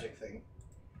 magic thing.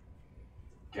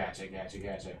 Gotcha.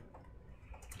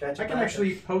 Gotcha, I can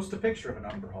actually post a picture of an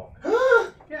Umber Hulk.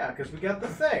 gotcha. Yeah, because we got the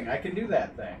thing. I can do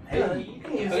that thing. Yeah, you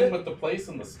can The use thing it. with the place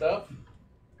and the stuff?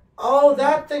 Oh,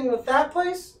 that thing with that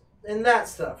place? And that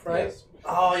stuff, right? Yes.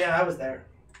 Oh, yeah, I was there.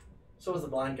 So was the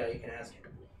blind guy, you can ask him.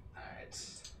 Alright.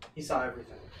 He saw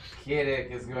everything.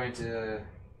 Kiddick is going to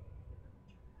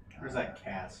Where's that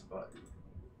cast button?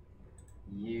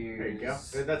 use. There you go.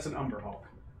 That's an Umber Hulk.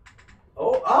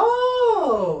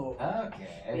 Oh!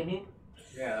 Okay.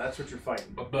 Yeah, that's what you're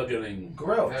fighting. A buggling.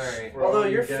 Gross. Very. For Although all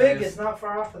your you fig guys- is not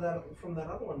far off of that from that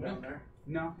other one down there.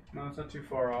 No, it's not too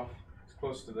far off. It's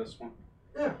close to this one.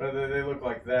 Yeah. But they look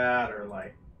like that, or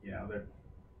like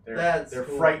they're That's they're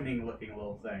cool. frightening looking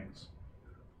little things.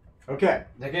 Okay.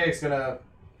 The Kiddick's gonna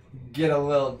get a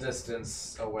little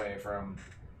distance away from.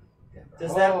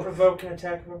 Does that provoke an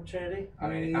attack of opportunity? I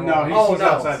mean, No, he's no,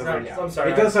 outside the no, range. I'm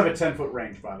sorry. It does have a 10-foot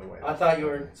range, by the way. I thought you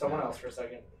were someone else for a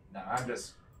second. No, I'm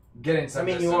just getting some. I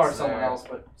mean, you distance are someone there, else,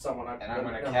 but someone I. And I'm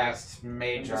gonna no. cast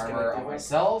Mage I'm just gonna Armor give on it-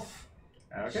 myself,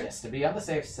 Okay. just to be on the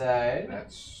safe side.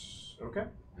 That's okay.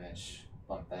 Which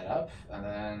bump that up, and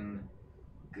then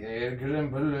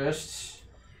Grimbulust.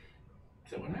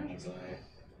 So what now? So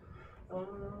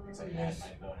I had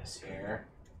my bonus here.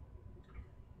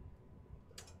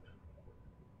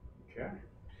 Okay.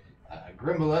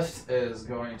 Grimbulust is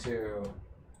going to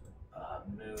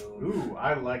move Ooh,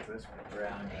 I like this one.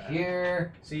 around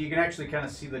here. So you can actually kind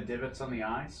of see the divots on the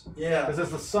eyes. Yeah. Because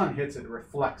as the sun hits it, it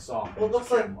reflects off. Well, it and looks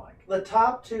it's like gem-like. the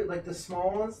top two, like the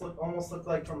small ones, almost look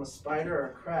like from a spider or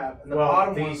a crab, and the Well,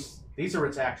 bottom these ones. these are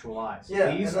its actual eyes.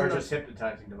 Yeah, These and then are the- just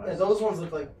hypnotizing Yeah, devices. those ones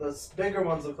look like bigger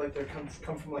ones look like they come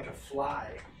from like a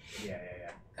fly. Yeah.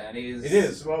 And he's. It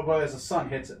is. Well, as the sun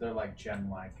hits it, they're like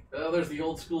gem-like. There's the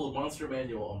old school Monster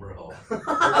Manual Umber Hulk. Where's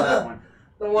that one?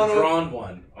 The The one with drawn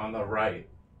one on the right.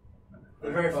 the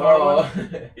very far one,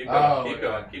 Keep going, Oh, keep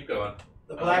going, keep going.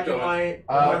 the black and going. white.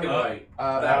 Black and white.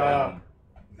 That one.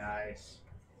 Nice.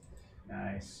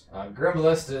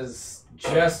 Grimbulust is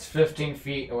just 15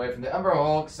 feet away from the Umber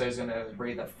Hulk, so he's going to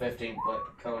breathe a 15-foot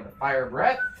cone of fire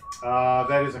breath.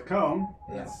 That is a cone.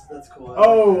 That's cool.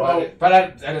 But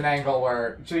at an angle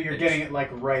where. So you're getting it like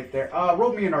right there.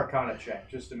 Roll me an Arcana check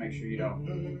just to make sure you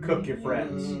don't cook your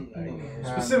friends.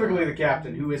 Specifically the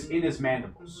captain, who is in his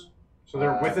mandibles. So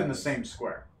they're within the same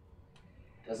square.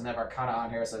 Doesn't have Arcana on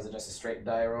here, so is it just a straight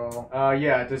die roll?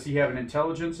 Yeah. Does he have an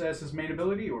intelligence as his main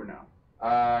ability or no?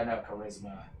 No,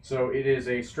 Charisma. So it is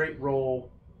a straight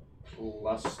roll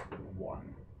 +1.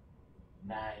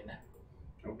 9.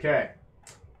 Okay.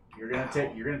 You're gonna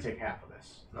take half of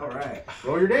this. All right.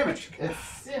 Roll your damage.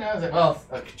 It's, well,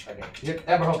 okay.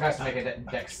 Umber Hulk has to make a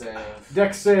dex save.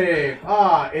 Dex save.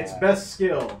 Its best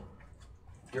skill.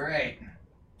 Great.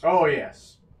 Oh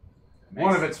yes.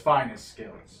 One of its finest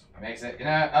skills. Makes it,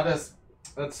 I'll just.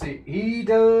 Let's see. He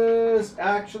does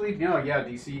actually. No, yeah,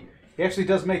 DC. He actually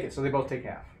does make it, so they both take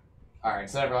half. Alright,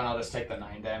 so everyone, I'll just take the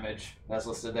 9 damage that's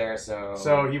listed there, so.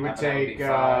 So he would half of that take. be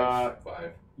 5.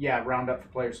 5. Yeah, round up for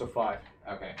players, so 5.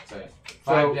 Okay, so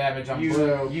 5 So damage on you,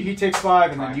 blue. he takes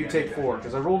 5, and then 5 you take damage. 4,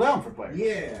 because I roll down for players.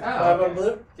 Yeah. Five Oh, on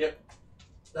blue. Yep.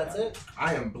 That's it.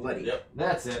 I am bloody. Yep.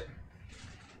 that's it.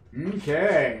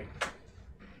 Okay.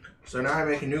 So now I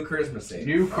make a new charisma save.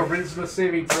 New charisma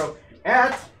saving throw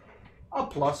at a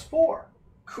 +4.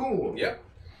 Cool. Yep.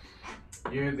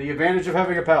 The advantage of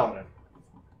having a paladin.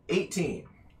 18.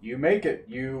 You make it.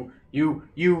 You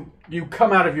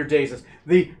come out of your dazes.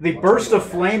 The burst of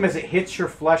flame as it hits your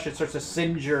flesh, it starts to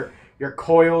singe your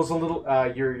coils a little,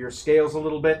 your scales a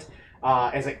little bit.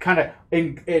 As it kind of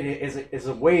as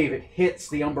a wave, it hits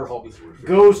the Umber Hulk,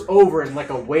 goes over, and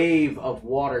like a wave of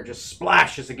water just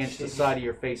splashes against the side of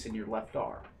your face and your left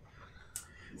arm.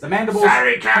 The mandibles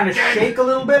kind of shake a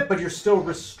little bit, but you're still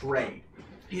restrained.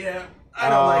 Yeah. I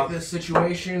don't like this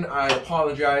situation. I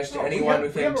apologize to anyone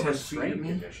within 10 feet of me.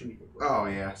 Condition. Oh,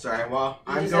 yeah. Sorry. Well,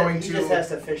 He just has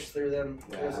to fish through them.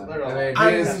 He is literally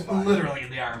in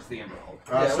the arms of the Umber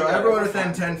Hulk. So everyone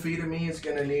within 10 feet of me is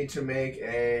going to need to make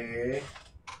a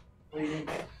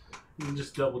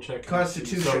Just double check.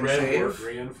 Constitution so red save. worked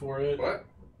ran for it. What?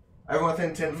 Everyone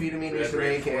within 10 feet of me needs to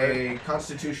make a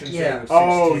Constitution save of 16.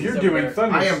 Oh, you're doing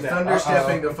thunder I am step. thunder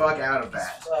stepping the fuck out of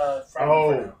that.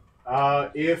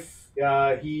 If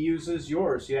he uses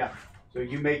yours, yeah. So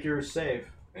you make yours save.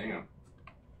 Hang on.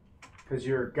 Because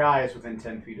your guy is within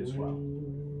 10 feet as well.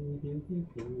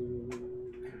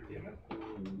 Damn it.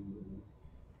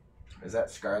 Is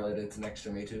that Scarlet? It's next to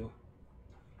me too.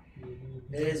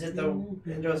 Does it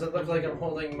look like I'm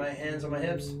holding my hands on my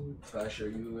hips? Flash, are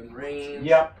you in range?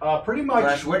 Yep, pretty much.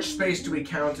 Flash, which space do we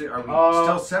count it? Are we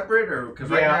still separate, or because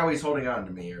right yeah. now he's holding on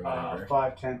to me or whatever?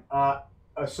 5, 10.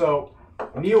 So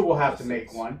Neil will have to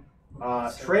make one.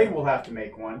 Trey will have to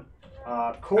make one.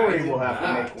 Corey will have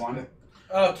to make one.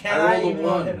 Oh, can I I rolled a even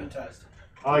 1. hypnotized?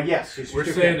 Yes. We're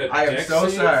saying that. I am so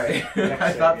sorry. Dex I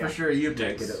save, thought yeah. for sure you'd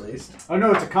Dex. make it at least. Oh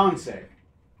no, it's a con save.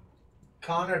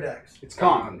 Con or dex? It's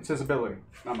con. It's his ability,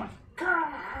 not mine.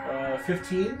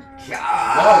 15?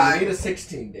 Oh, you need a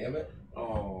 16, damn it.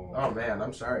 Oh. Oh man,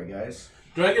 I'm sorry guys.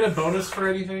 Do I get a bonus for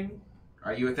anything?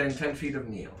 Are you within 10 feet of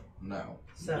Neil? No.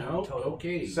 7 No. total.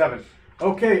 Okay. 7.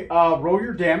 Okay, roll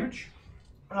your damage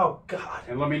Oh, God.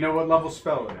 and let me know what level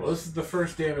spell it is. Well, this is the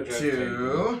first damage I've taken.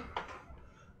 2.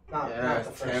 Not Yeah,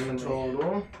 the first 10 one.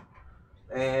 total.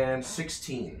 And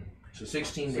 16. So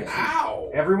 16 damage. Ow!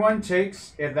 Everyone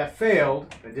takes, if that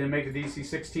failed, that didn't make the DC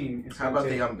 16. It's How gonna about the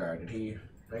take- Young Guard? Did he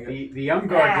make it? The young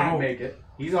guard Ow. didn't make it.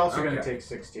 He's also going to Okay. take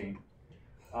 16.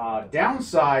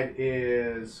 Downside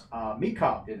is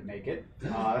Mekob didn't make it.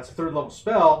 That's a 3rd level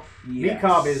spell. Yes.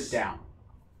 Mekob is down.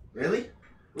 Really?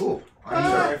 Ooh, I'm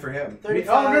sorry for him.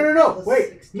 35 No. plus Wait,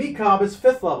 16. Mekob is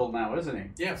 5th level now, isn't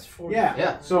he? Yes. Yeah.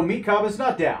 Yeah. So Mekob is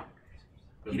not down.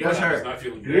 But He does Mikab is hurt. not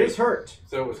feeling He great. is hurt.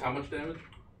 So it was how much damage?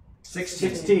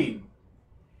 16.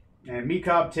 And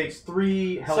Mikab takes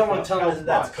 3 health. Someone tell me health that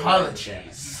that's pots.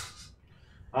 Apologies.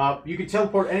 You can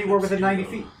teleport anywhere within 90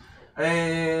 feet.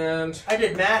 And I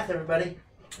did math, everybody.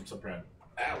 I'm so proud.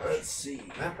 let's see.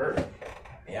 That hurt.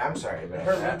 Yeah, I'm sorry It about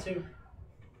hurt that. me too.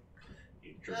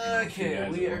 You jerking off two Okay,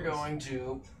 guys we at are once. going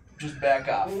to just back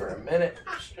off for a minute,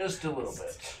 just a little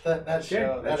bit. That Okay,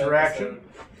 show. that's that your action.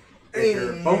 Take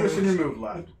your bonus and your move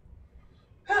left.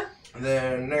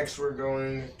 Then next we're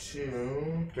going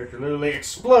to. Character literally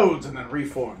explodes and then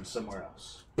reforms somewhere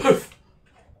else.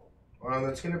 Well,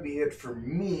 that's gonna be it for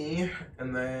me,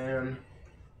 and then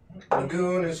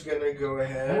Lagoon is gonna go That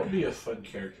ahead would be a fun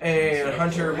character. and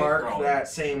Hunter Right, mark Brawl. that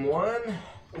same one.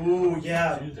 Ooh,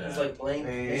 yeah. Do that. It's like blame.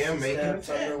 And make an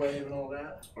attack. Thunderwave and all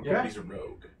that. Yeah, he's a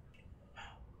rogue.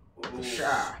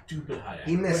 Shah. Stupid high.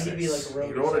 He misses. Would he be like a rogue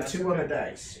He rolled a assassin? 2 on the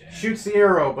dice. Yeah. Shoots the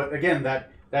arrow, but again,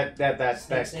 that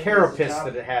Snakes in carapace his top.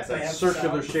 that it has, that Bam,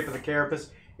 circular shot. shape of the carapace,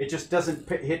 it just doesn't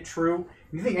hit true.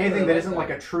 You think anything that isn't like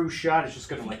a true shot is just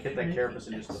going to like hit that carapace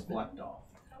and just deflect off.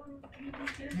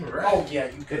 Oh yeah,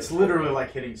 you could. It's literally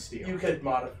like hitting steel. You could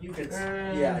modify. You could.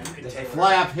 Yeah, you could take.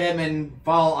 Fly up him and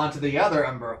fall onto the other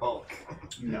Umber Hulk.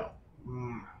 No.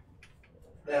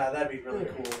 Yeah, that'd be really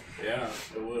cool. Yeah,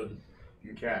 it would.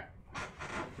 Okay.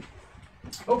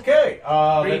 Okay.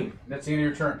 Green. Then that's the end of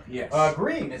your turn. Yes.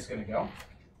 Green is going to go.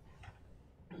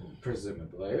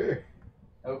 Presumably.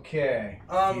 Okay.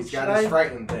 He's Should got his I?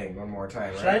 frightened thing one more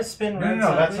time, Should I right? spin No, red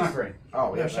no, that's sideways? not green.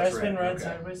 Oh, yeah, Should I that's spin right. red Okay.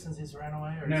 sideways since he's ran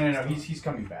away? Or No, is no, he no. still- He's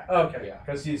coming back. Oh, okay. Yeah,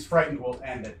 because he's frightened will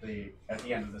end at the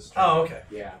end of this turn. Oh, okay.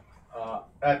 Yeah.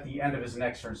 At the end of his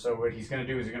next turn. So what he's going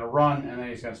to do is he's going to run, and then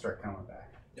he's going to start coming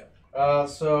back. Yeah.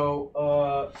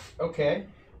 Okay.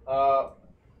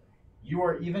 You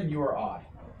are even. You are odd.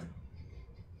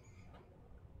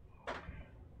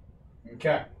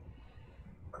 Okay.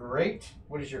 Great.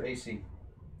 What is your AC?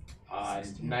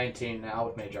 19 now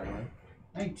with Mage Armor.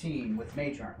 19 with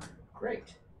mage armor. Great.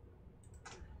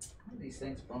 What are these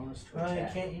things bonus to I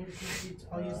attack? can't use these.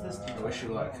 I'll use this. I wish you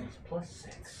luck. Plus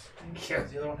 6.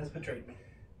 The other one has betrayed me.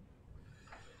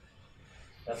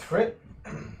 That's crit.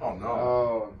 Oh, no.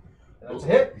 Oh. That's a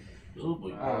hit. Oh boy.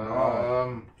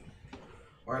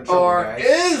 We're in trouble, Or guys.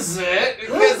 is it?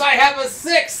 Because I have a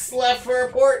 6 left for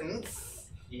importance.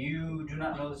 You do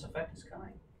not know this effect is coming.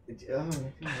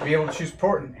 To be able to choose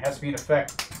portent, it has to be an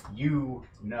effect you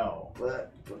know.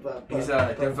 He's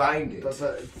divined it.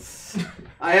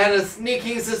 I had a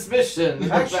sneaking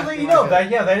suspicion. Actually, no.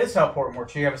 That is how portent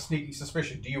works. You have a sneaking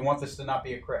suspicion. Do you want this to not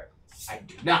be a crit? I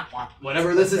do not want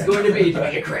whatever this is going to be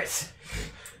a crit.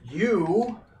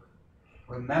 You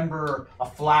remember a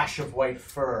flash of white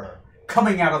fur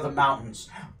coming out of the mountains,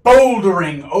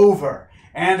 bouldering over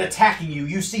and attacking you.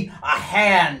 You see a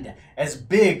hand as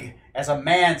big as a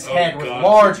man's Oh, head with God,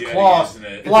 large it's a Yeti, claws isn't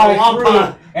it? fly It's a through,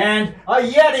 Wampa. and a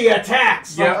Yeti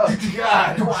attacks.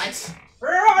 God. What?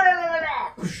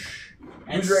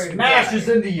 And Who's ready to smashes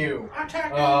die? into you.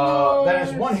 That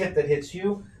is one hit that hits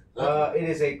you. It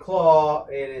is a claw.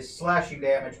 It is slashing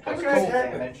damage plus Okay. cold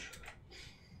damage.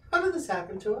 How did this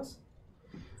happen to us?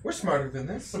 We're smarter than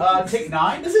this. Take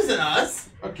 9. This isn't us.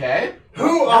 Okay.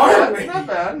 Who Not are bad, we? Not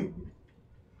bad.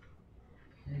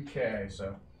 Okay,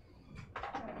 so.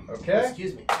 Okay.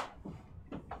 Excuse me.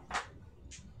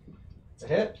 It's a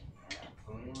hit.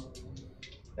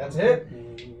 That's a hit.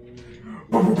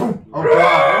 Oh god,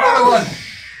 another one.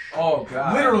 Oh,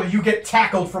 God. Literally, you get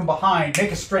tackled from behind.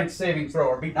 Make a strength saving throw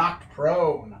or be knocked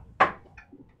prone. Oh,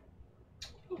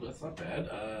 that's not bad.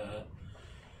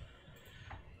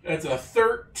 That's a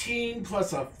 13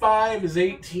 plus a 5 is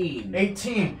 18.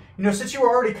 18. You know, since you were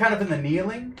already kind of in the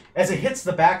kneeling, as it hits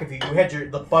the back of you, you had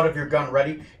the butt of your gun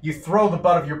ready. You throw the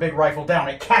butt of your big rifle down.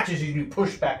 It catches you and you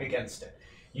push back against it.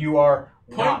 You are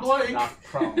Point blank. not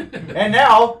prone. And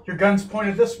now your gun's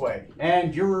pointed this way,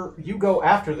 and you go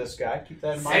after this guy. Keep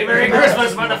that in mind. Say Merry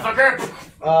Christmas, motherfucker!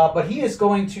 But he is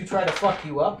going to try to fuck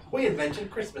you up. We had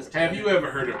mentioned Christmas. Have you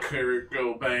ever heard of Kurt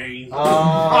Cobain?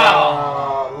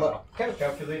 Look, kind of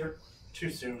calculator. Too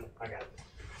soon. I got it.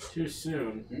 Too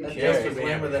soon. That Okay. just was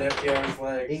lamber than FDR's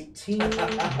legs. 18. That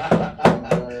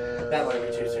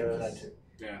might be too soon for that too.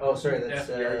 Yeah. Oh, sorry, that's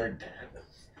FDR, your dad.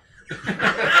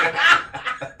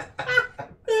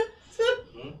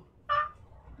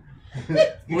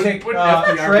 you take Wouldn't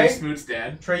FDR be Trey. Smoot's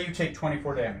dad? Trey, you take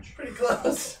 24 damage. Pretty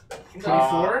close.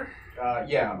 24?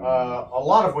 A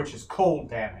lot of which is cold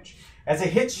damage. As it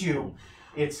hits you,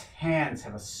 its hands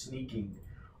have a sneaking,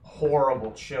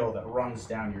 horrible chill that runs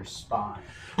down your spine.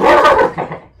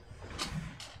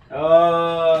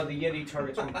 The Yeti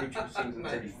targets one creature within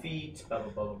 30 feet, blah,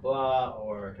 blah, blah, blah, blah,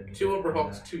 or... 2 Umber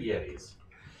Hulks, 2 Yetis.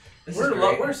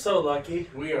 We're so lucky.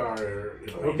 We are in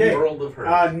a Okay. world of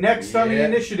hurt. Next on the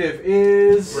initiative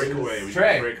is... Breakaway. We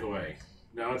Trey. can break away.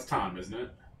 No, it's Tom, isn't it?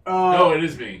 No, it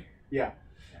is me. Yeah.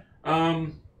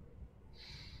 Um,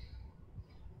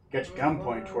 Get your gun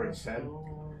pointed towards his head.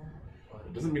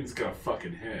 it doesn't mean it's got a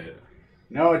fucking head.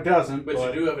 No, it doesn't. But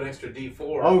you do have an extra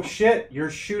D4. Oh shit! You're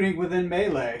shooting within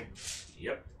melee.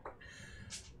 Yep.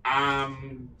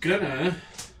 I'm gonna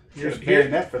Here's a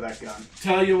bayonet for that gun.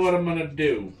 tell you what I'm gonna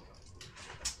do.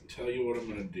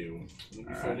 Let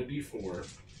me find a D4.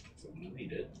 So I'm gonna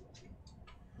need it.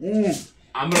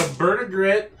 I'm gonna burn a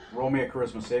grit. Roll me a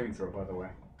charisma saving throw, by the way.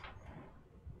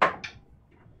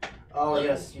 Oh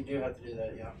yes, you do have to do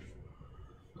that. Yeah.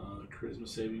 Charisma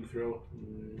saving throw.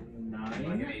 Wanna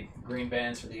give me green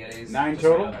bands for the Yetis? 9 Just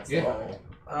so you total? know that's the Yeah. goal.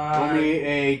 Roll me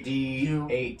a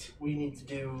D8. We need to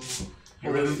do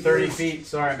You're within 30 feet.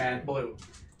 Sorry, man. blue.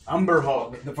 Umber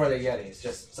Hulk. For the Yetis,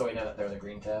 just so we know that they're the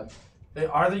green tab.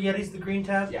 Are the Yetis the green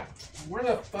tab? Yeah. Where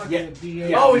the fuck Yeah. is the D8?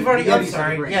 Yeah. Oh, we've already. the I'm Yetis are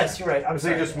sorry. green Yes, tab. you're right. I'm So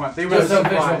sorry. they just went. They were Just so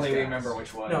supplies, visually guys. remember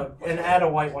which one. No, and add a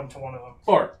white one to one of them,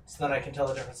 4. so then I can tell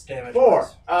the difference damage. 4.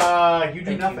 You do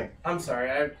Thank nothing. I'm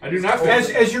sorry. I do nothing.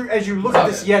 As you look at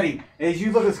this Yeti, as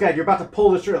you look at this guy, you're about to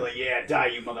pull the trigger. Like, yeah, die,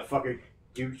 you motherfucker.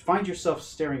 You find yourself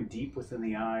staring deep within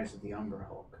the eyes of the Umber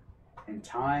Hulk, and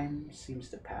time seems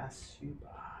to pass you by.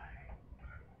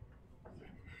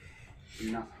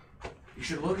 No. You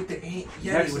should look at the Yeti.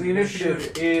 Next when in the you initiative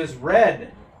shoot it. is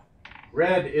Red.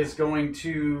 Red is going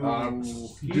to.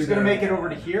 He's going to make it over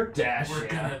to here Dash. We're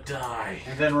gonna die.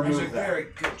 and then There's a remove that. very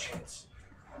good chance.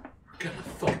 We're gonna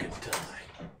fucking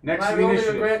die. Next My in the only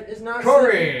initiative. regret is not.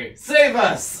 Corey, save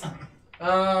us!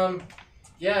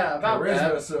 Yeah, about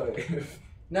that. Charisma save.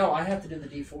 No, I have to do the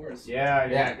D4s. Yeah,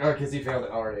 yeah. Yeah, because he failed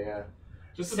it already, yeah.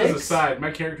 Just 6? as a side,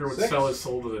 my character would 6? sell his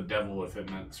soul to the devil if it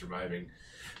meant surviving.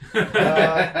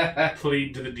 Uh,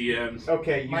 Plead to the DM.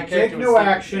 Okay, you My take character no was still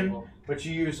action, disabled. but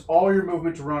you use all your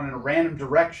movement to run in a random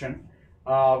direction.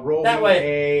 Roll That me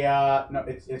way. a. No,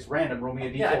 it's random. Roll me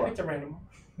a D4. Yeah, I picked a random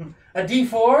one. A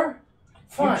D4?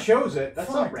 Fine. You chose it.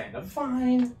 That's Fine. not random.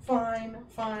 Fine.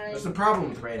 That's the problem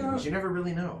with randoms. You never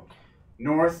really know.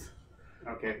 North.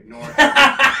 Okay, north.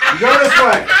 You go this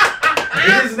way.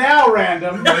 It is now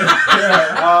random.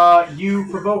 You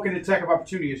provoke an attack of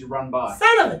opportunity as you run by.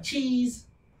 Son of a cheese.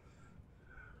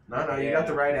 No, you got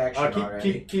the right action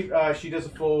already. Keep. She does a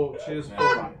full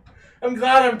run. I'm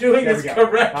glad I'm doing There this we go.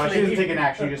 correctly. She doesn't take an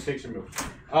action. She just takes your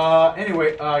move.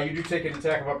 Anyway, you do take an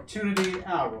attack of opportunity.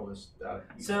 I'll roll this.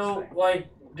 So, thing. like,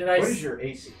 did I... What is your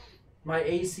AC? My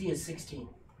AC is 16.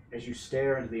 As you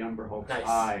stare into the Umber Hulk's Nice.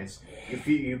 eyes,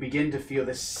 you begin to feel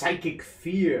this psychic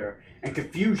fear and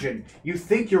confusion. You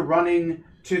think you're running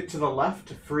to the left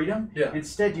to freedom. Yeah.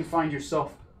 Instead, you find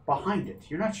yourself behind it.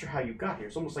 You're not sure how you got here.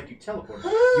 It's almost like you teleported.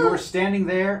 You were standing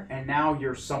there, and now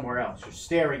you're somewhere else. You're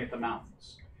staring at the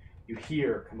mountains. You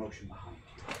hear commotion behind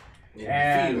you.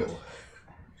 And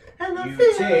And I you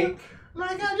feel take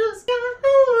like I just got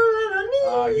all that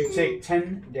I need. you take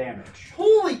 10 damage.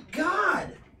 Holy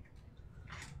God!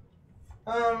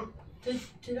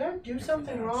 Did I do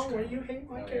something wrong where you hate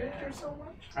my character so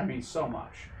much? I mean, so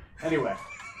much. Anyway.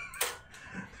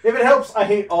 If it helps, I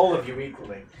hate all of you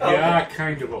equally. Yeah,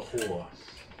 kind of a whore.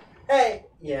 Hey!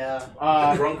 Yeah.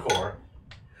 Drunk whore.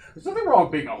 There's nothing wrong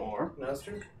with being a whore. No, that's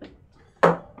true.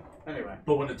 Anyway.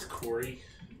 But when it's Corey,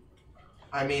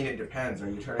 I mean, it depends. Are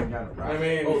you turning down a rock? I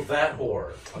mean, Oh, that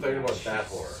whore. I'm talking about that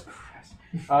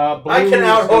whore. Blue I can is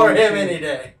out-whore going him to- any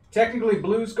day. Technically,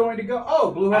 Blue's going to go.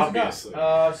 Oh, Blue has Obviously. a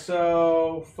gun.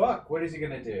 So fuck. What is he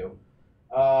gonna do?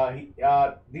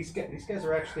 These guys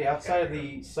are actually outside of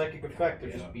the psychic effect.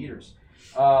 They're just beaters.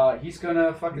 He's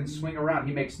gonna fucking swing around.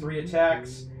 He makes 3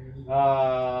 attacks.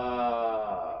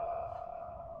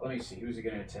 Let me see. Who's he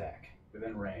gonna attack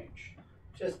within range?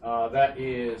 Just. That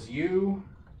is you.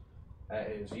 That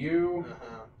is you.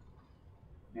 Uh-huh.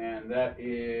 And that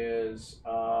is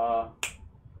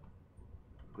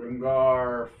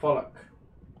Grimgar Fullock.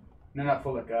 No, not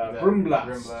Fullock.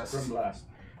 Grimblast.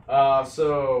 Grimblast.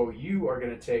 So you are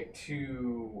going to take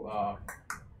 2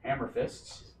 hammer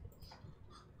fists.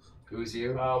 Who's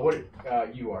you? What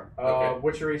you are? Okay.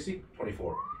 What's your AC?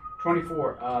 24.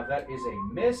 24. That is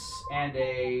a miss, and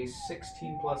a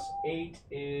 16 plus 8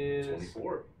 is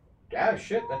 24. Ah,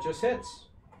 shit, that just hits.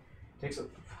 Takes a. I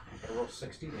gotta roll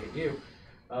 60 to hit you.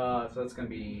 So that's going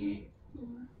to be.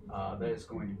 That is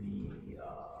going to be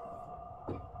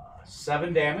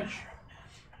 7 damage.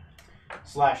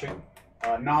 Slashing.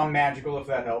 Non-magical, if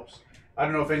that helps. I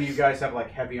don't know if any of you guys have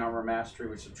like heavy armor mastery,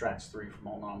 which subtracts 3 from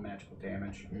all non-magical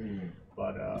damage.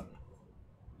 But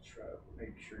try to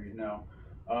make sure you know.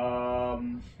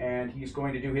 And he's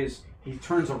going to do his. He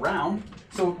turns around.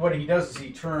 So what he does is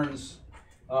he turns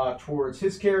towards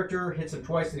his character, hits him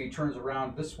twice, and he turns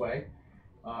around this way.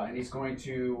 And he's going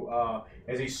to,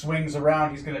 as he swings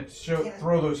around, he's going to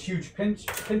throw those huge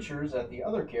pinchers at the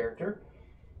other character.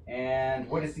 And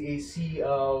what is the AC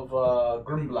of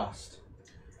Grimblast?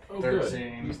 Oh, 13.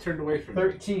 good. He's turned away from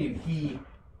 13. He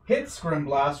hits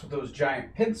Grimblast with those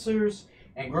giant pincers,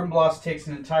 and Grimblast takes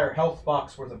an entire health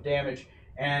box worth of damage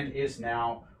and is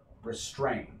now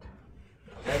restrained.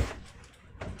 Okay.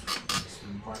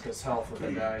 Mark his health with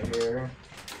a die here.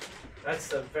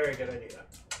 That's a very good idea.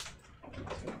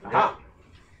 Aha!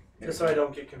 Just so I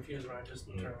don't get confused when I just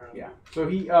turn around. Yeah. So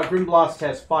he Grimblast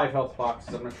has 5 health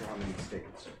boxes. I'm not sure how many he's taken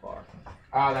so far.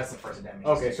 That's the first damage.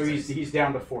 Okay, so he's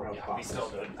down to 4 health He's boxes. still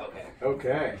good. Okay.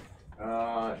 Okay.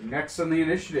 Next on the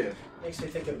initiative. Makes me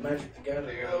think of Magic the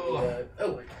Gathering.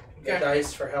 Oh, The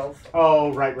dice for health.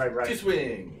 Oh, right. 2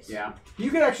 swings. Yeah.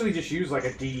 You could actually just use like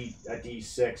a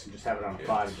D6 and just have it on a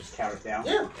 5 and just count it down.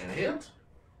 Yeah. And a hit.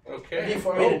 A Okay.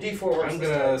 D4, I mean, a D4 works I'm this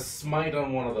gonna time. smite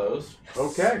on one of those.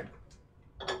 Okay.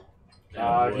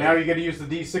 Now you got to use the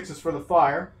D6s for the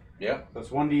fire. Yep. That's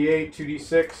 1d8,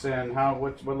 2d6, and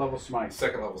what level smite?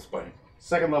 Second level smite.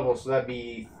 Second level, so that'd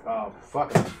be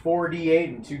 4d8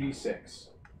 and 2d6.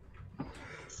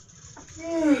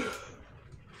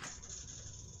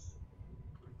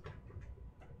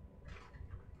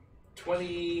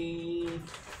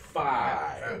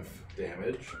 $25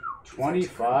 damage.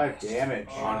 25 damage.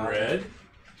 On red.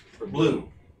 For blue.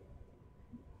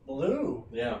 Blue.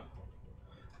 Yeah.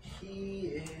 He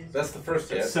is. That's the first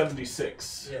hit. That's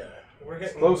 76. Yeah. We're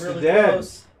getting Close to really dead.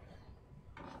 close.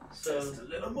 So, a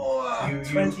little more.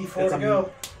 24 it's to a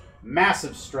go.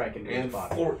 Massive strike into his And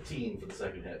body. 14 for the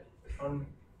second hit.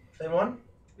 Same one?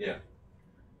 Yeah.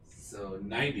 So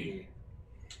 90.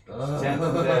 10 to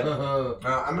the dead.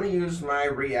 I'm going to use my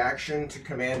reaction to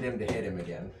command him to hit him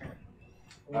again.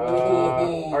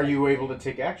 Are you able to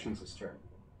take actions this turn?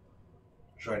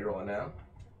 Should I roll it now?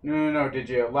 No. Did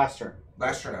you last turn?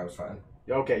 Last turn I was fine.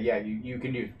 Okay, yeah, you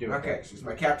can do it. Okay, so it's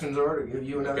my captain's order to give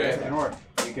you another Okay. attack. Or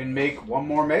you can make one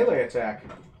more melee attack.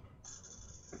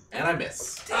 And I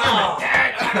miss.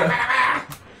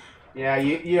 Yeah,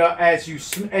 as you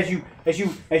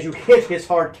hit his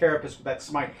hard carapace with that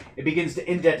smite, it begins to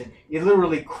indent it. It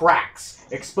literally cracks,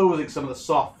 exposing some of the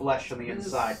soft flesh on the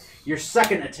inside. Your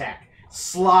second attack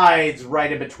slides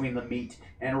right in between the meat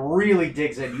and really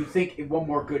digs in. You think one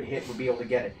more good hit would be able to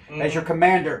get it. As your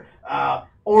commander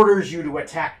orders you to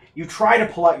attack, you try to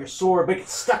pull out your sword, but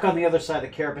it's stuck on the other side of the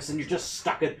carapace, and you're just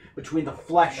stuck in between the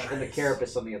flesh and the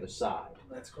carapace on the other side.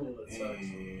 That's cool. That sucks.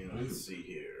 And let's see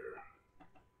here.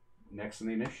 Next in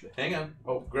the initiative. Hang on.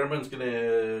 Oh, Gremlin's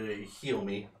gonna heal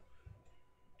me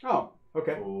Oh,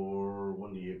 okay. for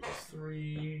 1d8 plus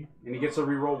 3. And he gets a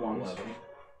reroll once. 11.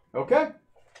 Okay.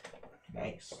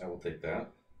 Nice. I will take that.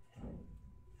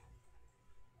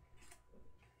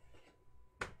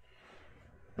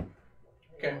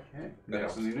 Okay. Okay.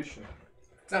 Next in the initiative.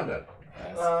 Now I'm done.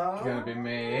 That's gonna be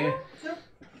me.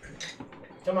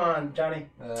 Come on, Johnny.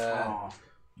 Oh.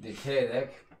 Decadic.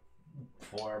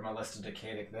 For my list of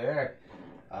Decadic there.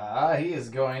 He is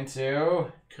going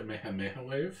to... Kamehameha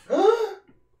wave.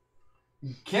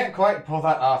 Can't quite pull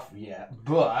that off yet,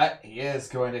 but he is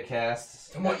going to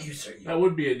cast... Come on, you sir. That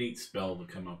would be a neat spell to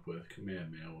come up with.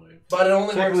 Kamehameha wave. But it only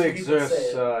works Technically if people say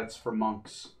exists. it. It's for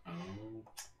monks. Oh.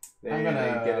 They I'm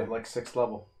gonna- get it like 6th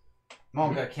level.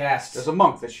 I'm going to cast There's a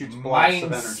monk that shoots blasts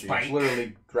of Mind energy. Spike. It's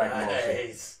literally Dragon Ball Z.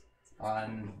 Nice.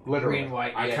 on Literally. green,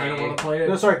 white, I Yeti. kind of want to play it.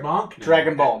 No, sorry, Monk. now.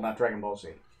 Dragon Ball, not Dragon Ball Z.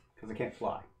 Because they can't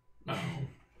fly. Oh,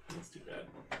 that's too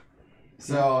bad.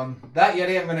 So, that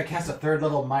Yeti, I'm going to cast a third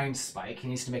level Mind Spike. He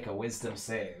needs to make a Wisdom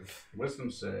save. Wisdom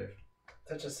save.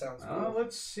 That just sounds cool.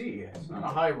 Let's see. It's not a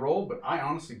high roll, but I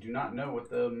honestly do not know what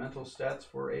the mental stats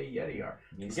for a Yeti are.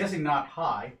 I'm guessing not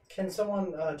high. Can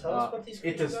someone tell us what these It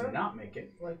creatures does are? not make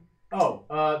it. Like-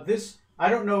 This, I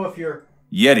don't know if you're,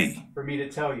 Yeti. for me to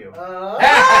tell you.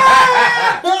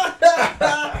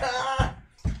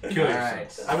 Kill Alright.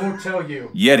 yourself. I won't tell you,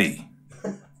 Yeti.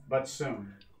 but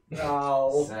soon.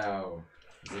 No. So,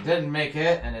 if he didn't make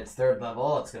it, and it's third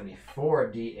level, it's going to be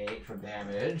 4d8 for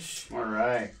damage.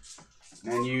 Alright.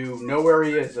 And you know where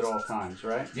he is at all times,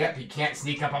 right? Yep, he can't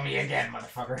sneak up on me again,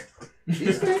 motherfucker.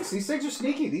 These things are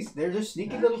sneaky. They're just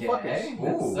sneaky little Okay.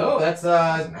 fuckers. Ooh. So, that's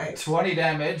Nice. 20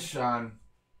 damage on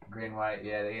green, white,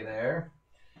 Yeti there.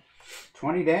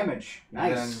 20 damage.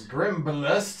 And Nice. then Grim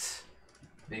Ballist,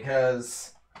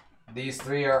 because These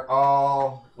three are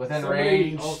all within Somebody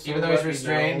range. also Even though he's let me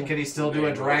restrained, know can he still do the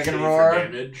a dragon shade roar? for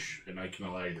damage, and I can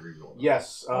allow you to reroll.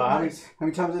 Yes. Oh, How nice.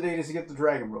 many times a day does he get the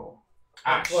dragon roll?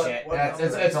 Ah, What- shit. what That's,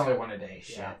 number? it's only one a day.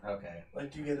 Shit. Yeah. Okay.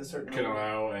 Like you get a certain Can number.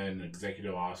 allow an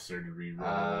executive officer to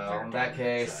reroll. In that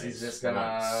case, he's just gonna.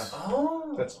 once.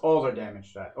 Oh. That's all their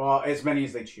damage die. Well, as many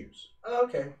as they choose.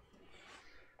 Okay.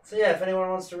 So yeah, if anyone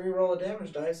wants to re-roll a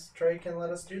damage dice, Trey can let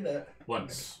us do that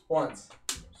Once. once.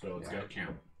 So it's got to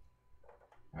count.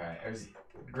 Alright,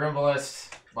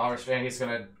 Grimbalist, while restrained, he's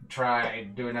gonna try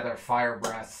and do another fire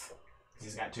breath.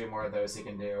 He's got 2 more of those he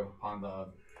can do on the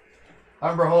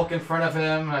Umber Hulk in front of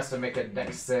him. Has to make a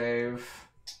dex save.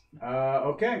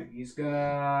 Okay. He's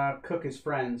gonna cook his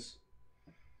friends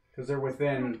because they're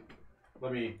within.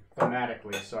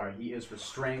 Thematically. Sorry, he is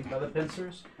restrained by the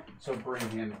pincers, so bring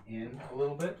him in a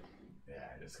little bit. Yeah,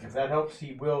 just If that helps,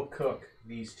 he will cook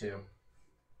these two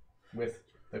with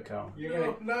the cone. You're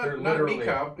gonna they're not literally-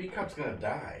 B-Cop. B-Cop's gonna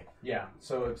die. Yeah,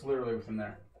 so it's literally within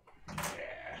there.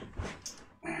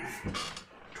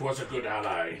 Twas a good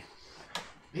ally.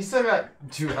 He's still got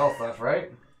 2 health left,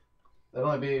 right? That'd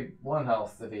only be 1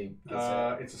 health if he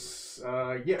gets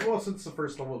hit. Yeah. Well, since it's the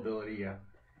first level ability, yeah,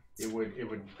 it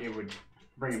would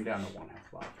bring him down to 1 health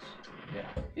box. Yeah.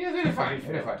 Yeah, they're fine.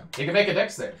 They're fine. He can make a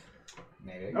dex save.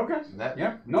 Maybe. Okay. That,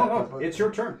 Yeah. No, it's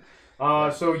your turn.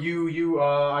 So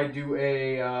I do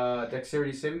a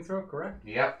dexterity saving throw, correct?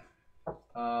 Yep.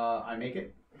 I make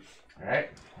it. Alright.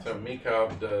 So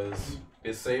Mikab does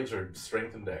his saves are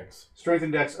strength and dex. Strength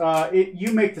and dex.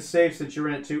 You make the save since you're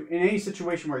in it too. In any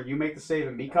situation where you make the save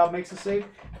and Mikab makes a save,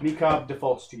 Mikab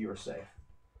defaults to your save.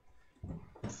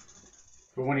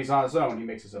 But when he's on his own, he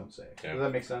makes his own save. Yeah. Does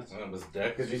that make sense? That was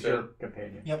dex. Because you he's said? your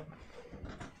companion.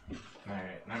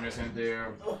 Alright. I'm just gonna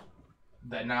do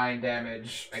the 9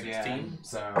 damage again. 16?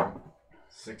 So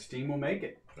 16 will make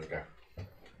it. Okay.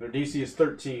 Their DC is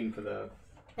 13 for the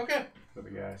Okay.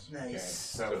 guys. okay, Nice.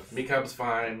 So so Mikab's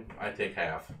fine. I take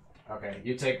half. okay,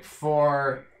 you take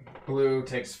 4, blue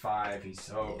takes 5. He's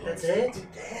so close. That's it?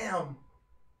 Damn.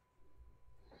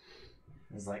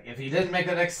 It's like if he didn't make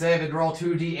the next save, it'd roll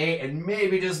 2d8, and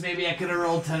maybe just maybe I could have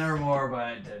rolled 10 or more,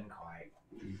 but it didn't quite.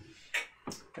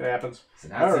 It happens. So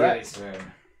now it's All the right. Eddie's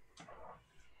turn.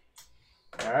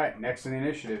 All right. Next in the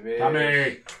initiative is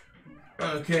Tommy!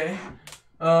 Okay.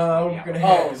 Yeah. We're gonna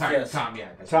Oh, have. sorry, yes. Tom. Yeah.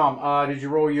 Tom. Did you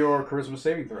roll your charisma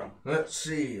saving throw? Let's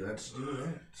see. Let's do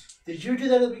that. Did you do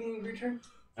that at the beginning of your turn?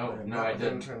 Oh no, Not I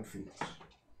within didn't. 10 feet.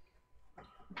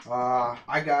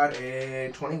 I got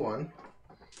a 21.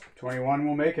 21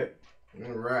 will make it,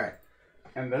 All right.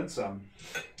 and then some.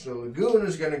 So Lagoon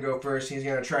is gonna go first. He's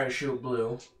gonna try to shoot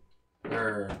blue.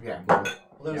 Blue.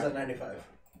 Blue's at 95.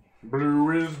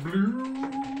 Blue is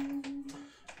blue.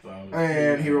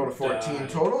 And he rolled a 14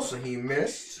 total, so he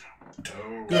missed.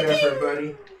 Good effort,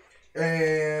 buddy.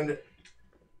 And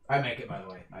I make it, by the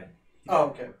way. Oh,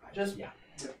 okay. Just Yeah.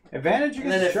 Advantage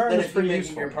and then against if, charm then is if you pretty make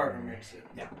useful. your partner makes it.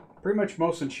 Pretty much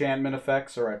most enchantment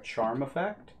effects are a charm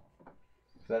effect.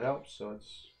 If that helps, so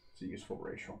it's a useful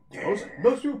ratio.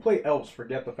 Most people who play elves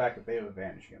forget the fact that they have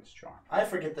advantage against charm. I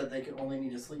forget that they can only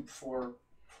need to sleep 4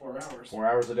 hours. 4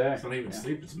 hours a day. It's not even Yeah.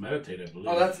 sleep, it's meditate, I believe.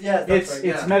 Oh, that's right. It's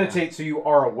Yeah. meditate, so you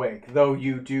are awake, though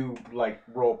you do like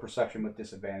roll perception with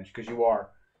disadvantage because you are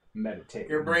meditating.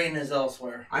 Your brain is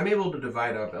elsewhere. I'm able to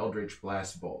divide up Eldritch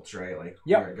Blast bolts, right? Like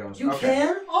Yep. where it goes. You Okay.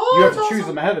 can? Oh, You have that's to choose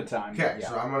awesome. them ahead of time. Okay, Yeah.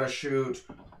 so I'm gonna shoot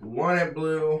 1 at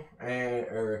blue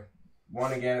or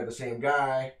 1 again at the same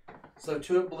guy. So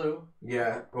 2 at blue.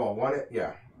 Yeah. Well, 1 at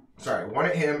 1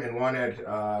 at him and 1 at the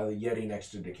Yeti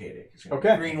next to Decadic.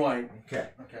 Okay. Green, white. Okay.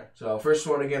 Okay. So first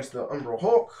one against the Umbral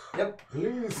Hulk. Yep.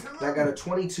 That got a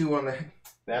 22 on the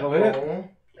That'll hit. roll.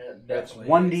 Yeah, That's definitely.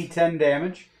 1d10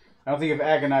 damage. I don't think of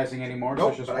agonizing anymore. so Nope,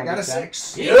 it's just but I got a 1d10.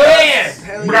 6. Yes!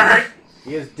 Hell yeah.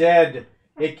 He is dead.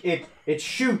 It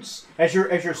shoots as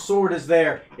your sword is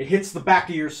there. It hits the back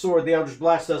of your sword. The Eldritch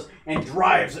Blast does and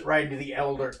drives it right into the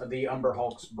Umber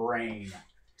Hulk's brain,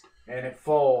 and it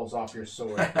falls off your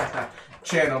sword.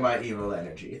 Channel my evil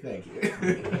energy. Thank you.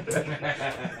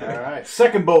 All right,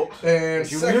 second bolt. And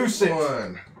As you second loose it.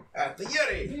 one at the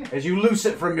Yeti. As you loose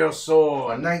it from your A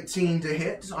sword. 19 to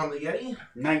hit on the Yeti.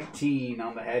 19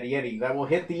 on the head Yeti. That will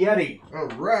hit the Yeti. All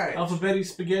right. Alphabetti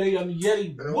spaghetti on the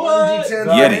Yeti. And a What? 1d10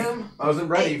 Yeti. for him. I wasn't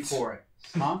ready 8. for it.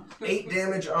 Huh? 8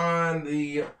 damage on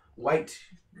the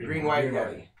green-white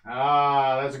Yeti.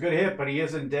 Ah, that's a good hit, but he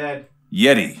isn't dead.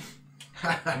 Yeti.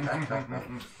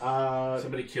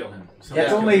 Somebody kill him. That's Somebody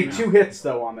kill only him now. 2 hits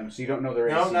though on them, so you don't know their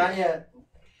AC. No, not yet.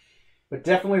 But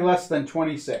definitely less than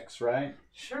 26, right?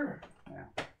 Sure.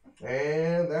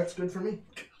 And that's good for me.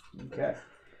 Okay.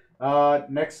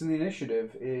 Next in the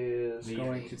initiative is The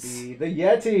going to Yetis. be the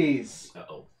Yetis.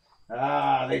 Uh-oh.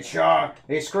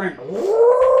 They scream.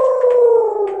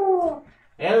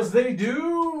 As they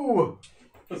do.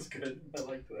 That's good. I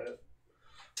like that.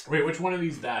 Wait, which one of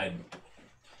these died?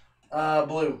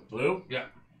 Blue. Blue? Yeah.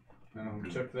 None of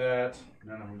them took that.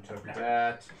 None of them took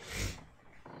that.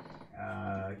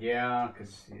 Yeah,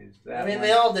 because that I mean, one.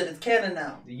 they all did. It's canon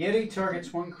now. The Yeti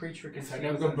targets one creature I contained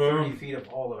gotta within go 30 boom. feet of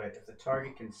all of it. If the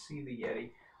target can see the Yeti,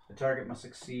 the target must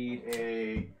succeed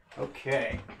a...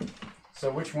 Okay.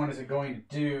 So which one is it going to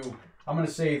do? I'm going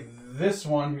to say this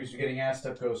one, who's getting asked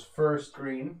up, goes first.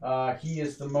 Green. He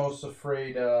is the most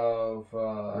afraid of...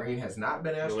 Green has not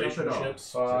been asked up at all.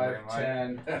 Relationships. 5,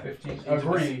 10, 15...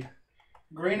 green.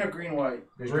 Green or green white?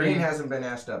 Green hasn't been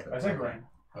asked up at I all. said green.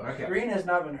 Okay. Green has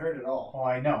not been hurt at all. Oh,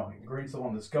 I know. Green's the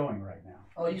one that's going right now.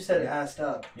 Oh, you said asked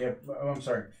up. Yeah, I'm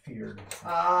sorry. Feared.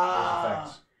 Ah.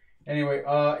 Effects. Anyway,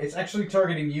 it's actually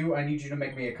targeting you. I need you to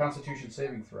make me a Constitution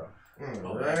saving throw. Oh,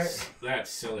 Alright. that's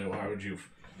silly. Why would you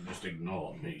just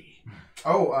ignore me?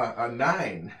 Oh, a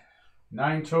 9.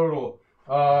 9 total.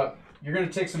 You're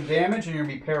gonna take some damage and you're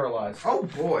gonna be paralyzed. Oh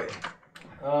boy.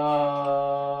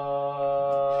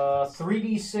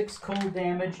 3d6 cold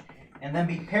damage, and then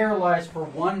be paralyzed for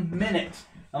 1 minute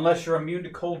unless you're immune to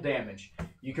cold damage.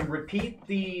 You can repeat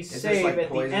the this save like at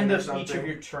the poison end or of each of something?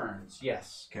 your turns.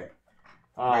 Yes. Okay.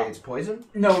 Wait, it's poison?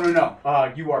 No.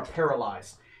 You are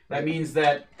paralyzed. That means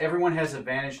that everyone has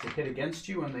advantage to hit against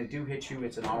you, and they do hit you.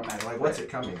 It's an automatic. Like, what's it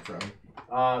coming from?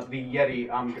 The Yeti.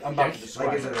 I'm about to describe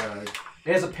Like, is it. it a...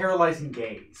 It has a paralyzing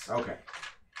gaze. Okay.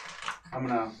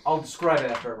 I'll describe it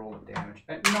after I roll the damage.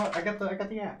 You know what? I got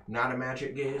the app. Not a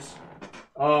magic gaze?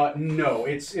 No,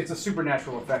 it's a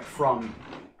supernatural effect from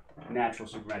natural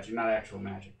super magic, not actual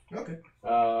magic. Okay.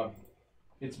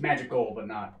 It's magical, but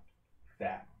not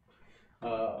that.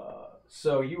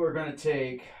 So you are going to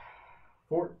take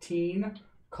 14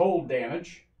 cold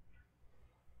damage.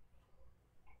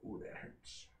 Ooh, that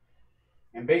hurts.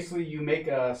 And basically, you make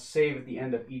a save at the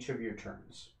end of each of your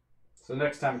turns. So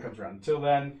next time it comes around. Until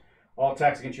then, all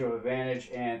attacks against you have advantage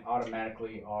and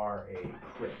automatically are a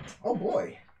crit. Oh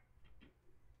boy.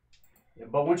 Yeah,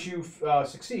 but once you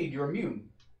succeed, you're immune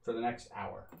for the next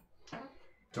hour.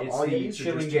 So It's all the Yetis are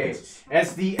chilling just gaze.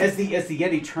 As the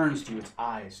Yeti turns to you, its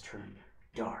eyes turn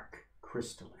dark,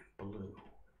 crystalline blue,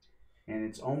 and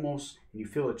it's almost you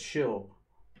feel a chill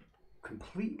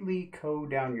completely go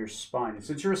down your spine. And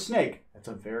since you're a snake, that's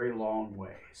a very long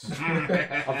ways.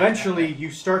 Eventually,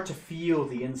 you start to feel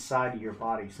the inside of your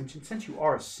body. Since you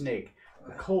are a snake,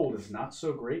 the cold is not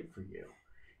so great for you.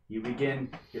 Your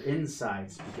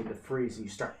insides begin to freeze, and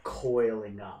you start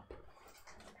coiling up.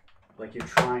 Like your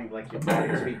body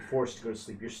is being forced to go to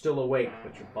sleep. You're still awake,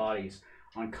 but your body's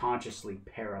unconsciously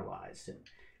paralyzed and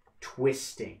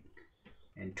twisting,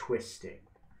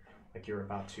 like you're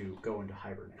about to go into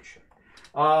hibernation.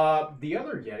 The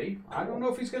other Yeti, I don't know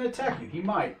if he's going to attack you. He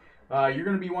might. You're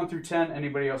going to be 1 through 10.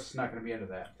 Anybody else is not going to be into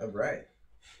that. All right.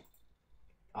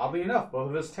 Oddly enough, both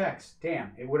of his attacks.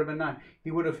 Damn, it would have been 9.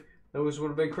 Those would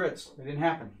have been crits. It didn't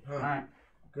happen. Huh. All right.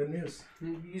 Good news.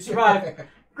 You survived.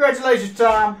 Congratulations,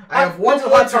 Tom. I have one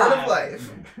more turn of life.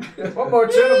 One more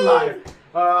turn of life.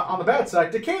 On the bad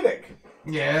side, Decadic.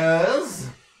 Yes.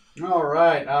 All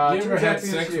right. You two ever had attacks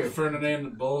sex against you. with Ferdinand the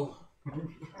Bull?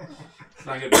 It's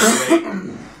not gonna be great.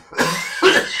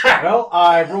 Well,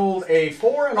 I rolled a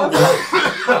 4 and a 1.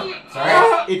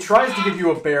 Sorry. It tries to give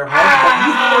you a bear hug, but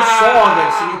you foresaw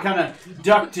this and you kind of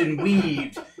ducked and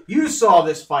weaved. You saw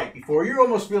this fight before. You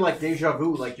almost feel like deja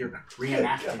vu, like you're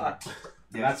reenacting it.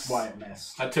 That's why it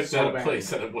missed. I took So that a bad. place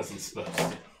that it wasn't supposed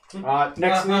to.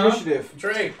 Next in the initiative.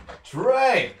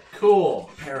 Trey! Cool.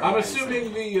 I'm Paralyzed.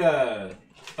 assuming the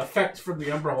effect from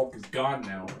the Umber Hulk is gone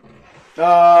now.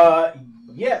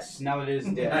 Yes, now that it is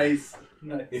dead. Nice.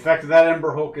 The effect of that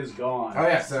Ember Hulk is gone. Oh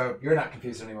yeah, so you're not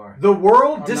confused anymore. The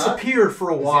world I'm disappeared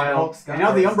for a the while, Hulk's gone, and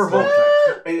now the or Umber is it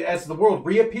Hulk, as the world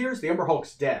reappears, the Ember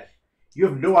Hulk's dead. You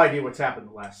have no idea what's happened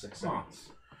the last 6 seconds.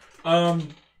 I'm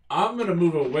gonna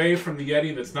move away from the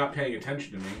Yeti that's not paying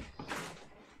attention to me.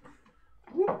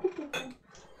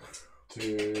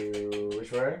 To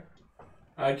which way?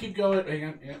 Keep going. Hang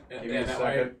on. Yeah, Give me a that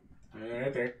second. way.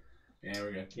 Right there. Yeah,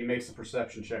 we're good. He makes a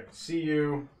perception check to see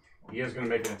you. He is going to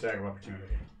make an attack of opportunity.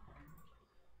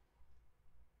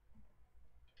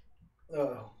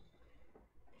 Oh.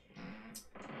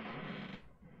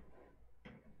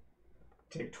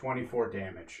 Take 24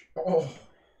 damage Oh.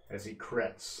 as he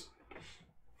crits.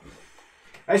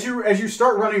 As you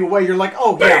start running away, you're like,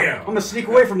 oh yeah, I'm gonna sneak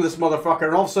away from this motherfucker,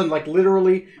 and all of a sudden, like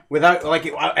literally, without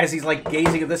as he's like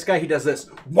gazing at this guy, he does this,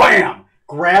 wham,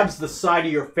 grabs the side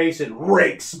of your face and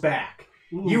rakes back.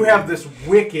 You have this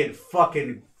wicked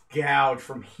fucking gouge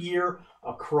from here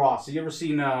across. Have you ever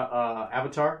seen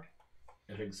Avatar?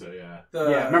 I think so, yeah.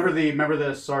 Yeah, remember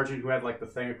the sergeant who had like the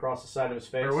thing across the side of his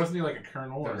face? Or wasn't he like a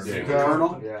colonel? Or Yeah.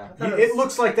 Colonel? Yeah. It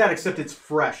looks like that, except it's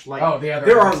fresh. Like the other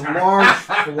there are large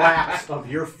flaps of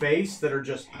your face that are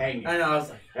just hanging. I know. I was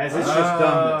like, as it's just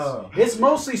done this. It's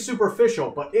mostly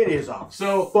superficial, but it is a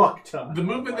fuck ton. The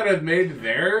movement that I've made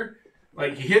there,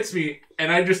 like he hits me,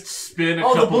 and I just spin a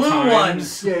the couple blue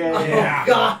times. one. Yeah. Oh,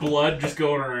 God. Blood just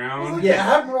going around.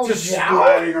 Yeah, just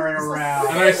splattering around.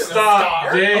 And I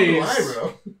stop dazed,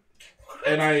 eyebrow.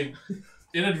 and I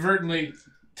inadvertently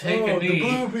take a knee.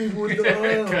 The blue people with the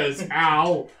Because,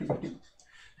 ow.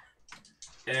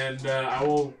 And I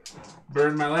will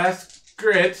burn my last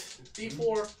grit,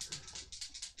 D4,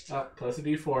 plus a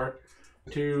D4,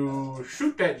 to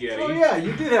shoot that Yeti. Oh yeah,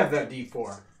 you did have that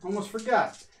D4. Almost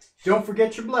forgot. Don't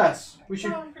forget your bless. You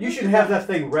should have that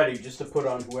thing ready just to put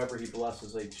on whoever he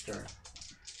blesses each turn.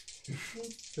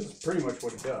 That's pretty much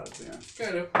what he does, yeah.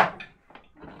 Kind of.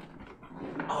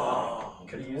 Oh,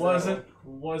 It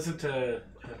wasn't a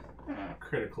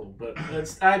critical, but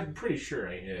I'm pretty sure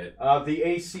I hit. The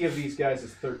AC of these guys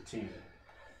is 13.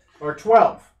 Or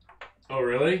 12. Oh,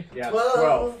 really? Yeah,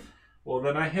 12. Well,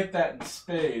 then I hit that in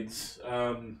spades.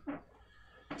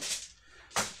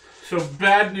 So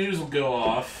bad news will go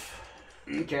off.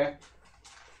 Okay.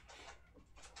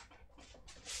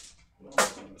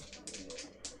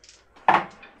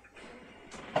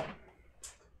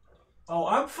 Oh,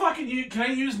 I'm fucking you. Can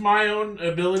I use my own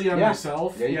ability on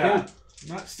myself? Yeah, you can.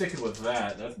 I'm not sticking with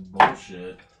that. That's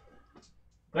bullshit.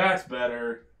 That's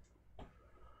better.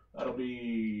 That'll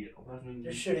be 11.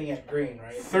 You're shooting at green,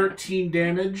 right? 13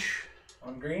 damage.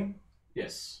 On green?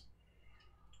 Yes.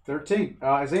 13.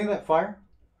 Is any of that fire?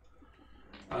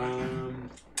 I'm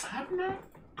not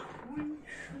quite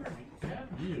sure.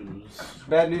 Bad news.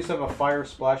 Bad news have a fire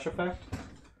splash effect?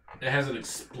 It has an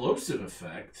explosive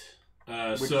effect.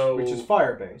 Which is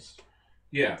fire based.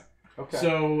 Yeah. Okay.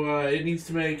 So it needs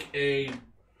to make a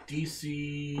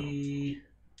DC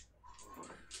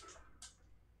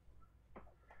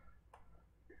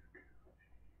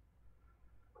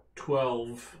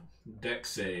 12 deck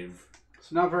save.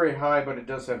 It's not very high, but it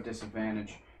does have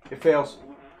disadvantage. It fails.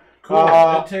 Cool.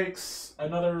 That takes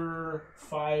another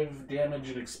 5 damage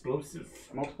and explosive.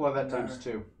 Multiply that times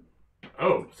 2.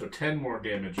 Oh, so 10 more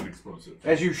damage and explosive.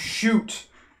 As you shoot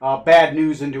Bad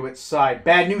News into its side,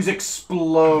 Bad News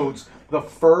explodes. The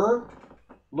fur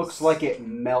looks like it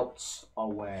melts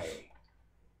away,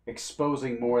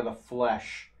 exposing more of the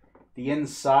flesh. The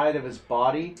inside of his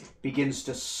body begins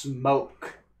to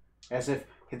smoke, as if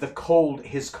his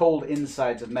cold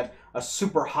insides have met a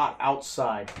super hot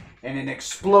outside, and an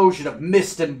explosion of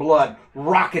mist and blood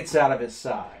rockets out of his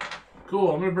side.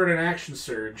 Cool, I'm going to burn an action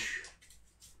surge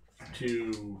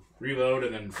to reload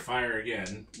and then fire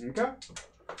again. Okay.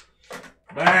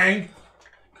 Bang!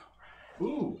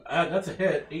 Ooh, that's a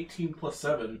hit. 18 plus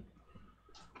 7.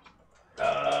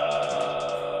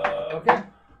 Okay.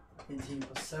 18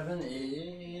 plus 7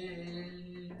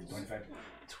 is... 25.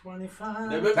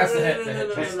 25. That's the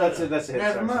hit. That's a hit.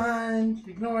 Never Sorry. mind.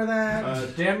 Ignore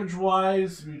that.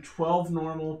 Damage-wise, be 12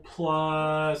 normal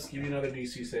plus... Give me another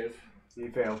DC save. You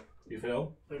failed. You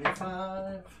failed?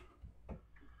 35.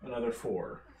 Another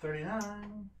 4.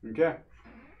 39. Okay.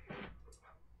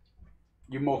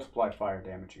 You multiply fire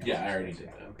damage against Yeah, I this already thing.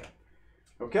 did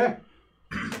that. Okay.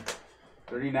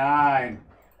 39.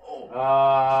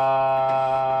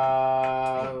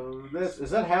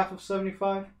 Is that half of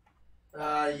 75?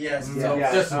 Yes. Yeah, So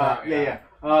yeah. just about. Yeah.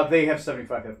 They have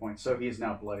 75 hit points, so he is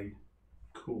now bloodied.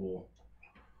 Cool.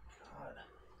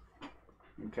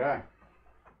 Okay.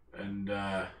 And,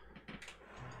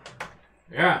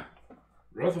 yeah.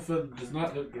 Rutherford does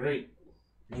not look great.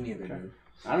 Me neither, Okay. dude.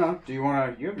 I don't know. Do you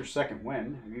want to? You have your second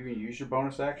win. Have you even used your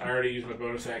bonus action? I already used my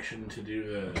bonus action to do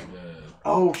the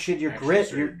Oh shit! Your Action grit.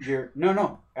 surge. Your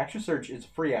no. Action surge is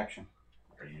free action.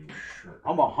 Are you sure?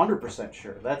 I'm 100%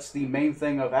 sure. That's the main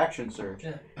thing of action surge.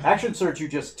 Yeah. Action surge you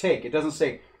just take. It doesn't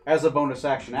say as a bonus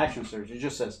action surge. It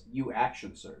just says you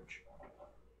action surge.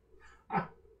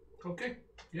 Okay.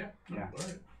 Yeah. Yeah. All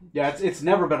right. Yeah, it's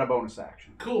never been a bonus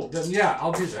action. Cool. Then yeah,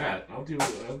 I'll do that. I'll do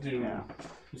Yeah.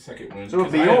 the second win. So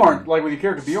with 'cause I Bjorn, have- like with your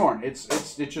character Bjorn, it's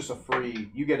just a free.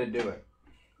 You get to do it.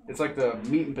 It's like the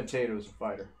meat and potatoes of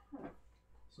fighter.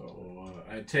 So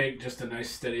I take just a nice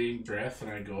steady breath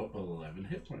and I go up 11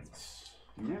 hit points.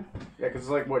 Yeah, because it's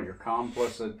like what your calm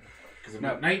plus a. Because I'm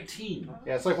at 19.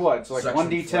 Yeah, it's like what? It's like Suck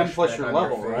 1d10 some plus flesh your back on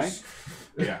level, your right? face.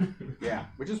 Yeah. Yeah,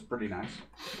 which is pretty nice.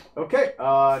 Okay,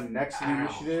 next in the Ow.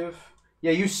 initiative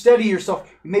Yeah, you steady yourself.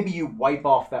 Maybe you wipe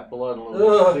off that blood a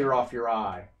little bit, clear off your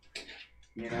eye.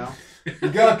 You know? You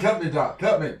gotta cut me, Doc.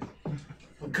 Cut me.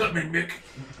 Cut me, Mick.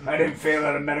 I didn't fail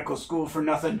out of medical school for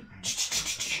nothing.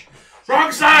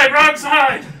 Wrong side, wrong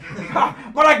side.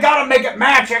 But I gotta make it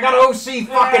match. I got OC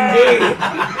fucking D.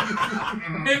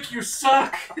 Mick, you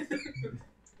suck.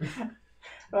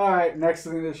 Alright, next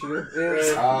initiative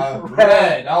is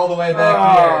red, all the way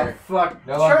back here. Fuck.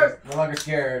 No longer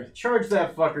scared. Charge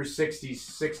that fucker 60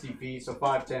 feet, so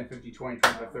 5, 10, 50, 20,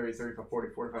 25, 30, 35,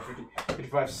 40, 45, 50,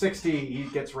 55, 60. He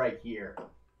gets right here.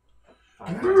 5,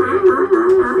 10,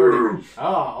 30.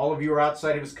 All of you are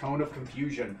outside of his cone of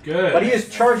confusion. Good. But he is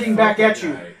charging back at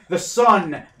you. The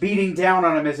sun beating down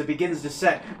on him as it begins to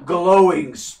set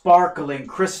glowing, sparkling,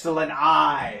 crystalline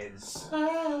eyes.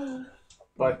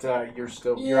 But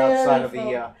you're outside of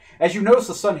the... as you notice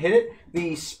the sun hit it,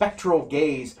 the spectral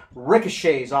gaze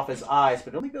ricochets off his eyes,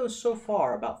 but it only goes so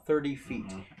far, about 30 feet.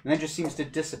 And then just seems to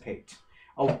dissipate.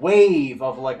 A wave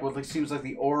of like what seems like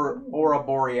the aura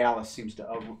borealis seems to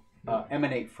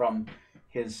emanate from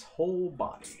his whole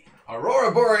body.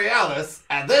 Aurora Borealis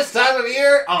at this time of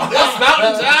year on this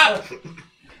mountaintop.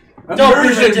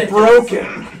 Immersion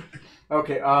broken.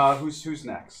 Okay, who's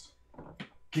next?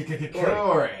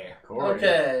 Corey.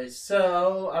 Okay,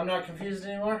 so I'm not confused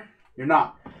anymore? You're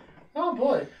not. Oh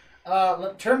boy.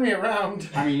 Turn me around.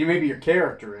 I mean, maybe your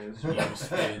character is. You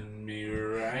spin me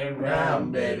right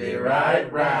Round, baby,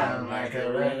 right round like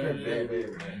a record, baby.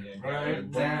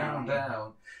 Right down,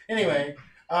 down. Anyway,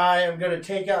 I am going to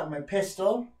take out my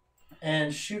pistol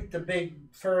and shoot the big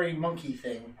furry monkey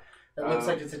thing that looks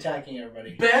like it's attacking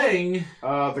everybody. Bang!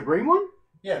 The green one?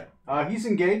 Yeah. He's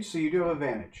engaged, so you do have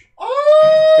advantage.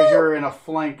 Oh! Because you're in a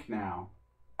flank now.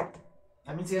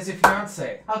 That means he has a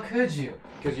fiance. How could you?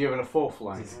 Because you have a full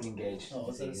flank. He's engaged. Oh,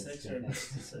 was that a 6 or a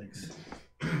 6?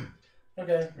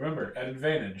 Okay. Remember, at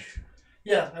advantage.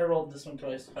 Yeah, I rolled this one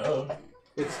twice. Oh.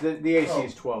 It's the AC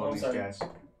is 12 on I'm these sorry. guys.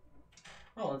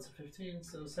 Oh, it's a 15,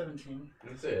 so 17.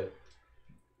 That's it.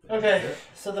 Okay,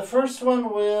 so the first one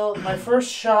my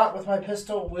first shot with my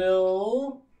pistol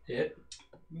will Hit.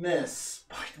 miss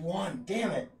by 1.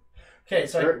 Damn it. Okay,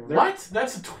 so What?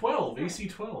 That's a 12. AC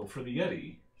 12 for the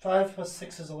Yeti. 5 plus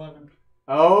 6 is 11.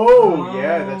 Oh,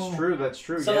 yeah, that's true. That's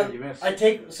true. So yeah, you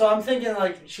missed. So I'm thinking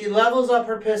like she levels up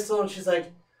her pistol and she's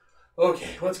like,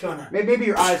 okay, what's going on? Maybe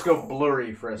your eyes go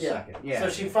blurry for a second. Yeah. So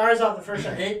she fires off the first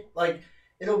shot.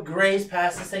 It'll graze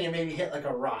past this thing and maybe hit like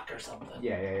a rock or something.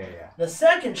 Yeah. The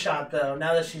second shot, though,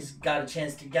 now that she's got a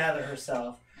chance to gather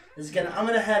herself, I'm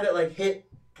gonna have it like hit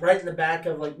right in the back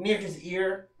of like near his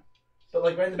ear, but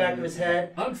like right in the back of his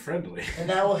head, Unfriendly. and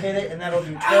that will hit it, and that'll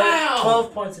do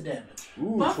 12 points of damage.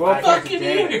 Ooh, My 12 points of fucking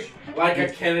damage. Like a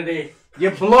Kennedy.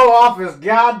 You blow off his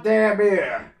goddamn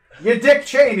ear. You Dick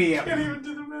Cheney him. Even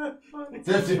do the math.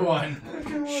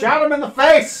 51. Shout him in the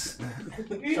face.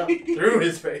 Shot through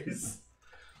his face.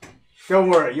 Don't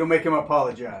worry, you'll make him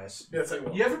apologize. Yes, I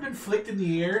will. You ever been flicked in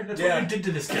the ear? That's Yeah. what you did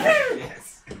to this guy.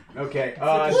 Yes. Okay,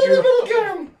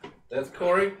 That's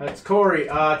Corey. that's Corey.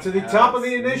 To the top of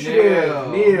the initiative,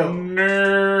 Neil.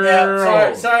 No.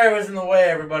 Yeah, sorry I was in the way,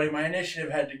 everybody. My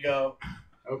initiative had to go.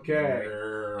 Okay.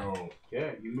 No.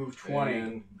 Yeah, you move 20.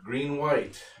 And green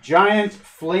white. Giant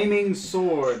flaming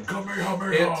sword. Come here, come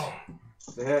Hit. here.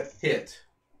 The hit. Hit.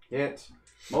 Hit.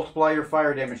 Multiply your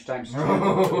fire damage times 2.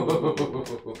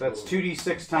 That's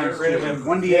 2d6 times 2. Get rid of him.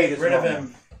 1d8 Get is rid of normal.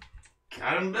 him.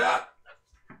 Got him down.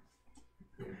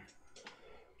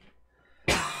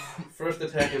 First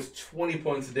attack is 20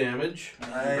 points of damage.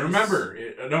 Nice. Remember.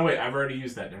 No, wait. I've already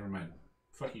used that. Never mind.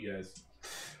 Fuck you guys.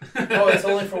 Oh, it's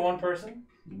only for one person?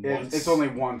 It's only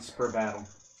once per battle.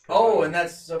 Oh, and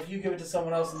that's so if you give it to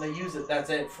someone else and they use it, that's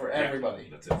it for everybody.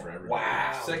 That's it for everybody.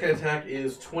 Wow. Second attack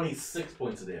is 26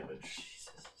 points of damage. Jesus.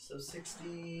 So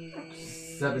 60...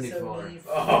 74.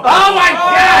 Oh, my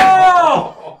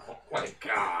God! Oh my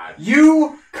God.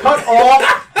 You cut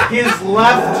off his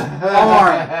left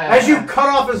arm. As you cut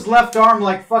off his left arm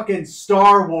like fucking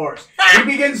Star Wars, he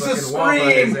begins to Fucking womp on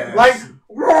his scream ass. like...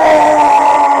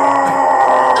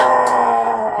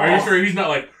 Are you sure he's not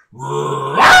like...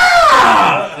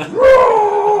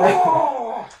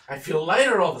 I feel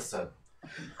lighter all of a sudden.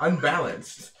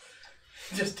 Unbalanced.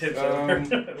 Just tips over.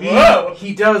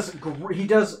 He does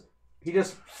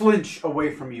flinch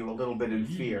away from you a little bit in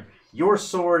fear. Your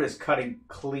sword is cutting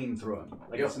clean through him.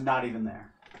 Like it's not even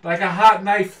there. Like a hot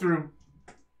knife through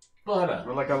butter.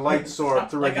 Or like a light sword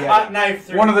through like a a Yeti. hot knife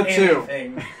through One of the two.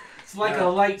 anything. It's like a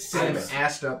light I'm sense.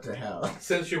 assed up to hell.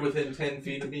 Since you're within 10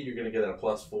 feet of me, you're going to get a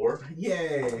 +4.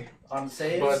 Yay. On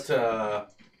saves? But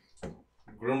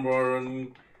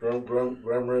Grimborn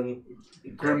Gremlin.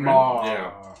 Grimoire.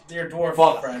 Yeah. Your dwarf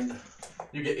Father. friend.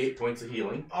 You get 8 points of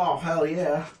healing. Oh, hell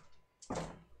yeah.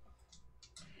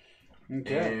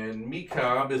 Okay. And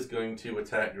Mekob is going to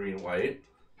attack Green White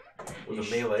with a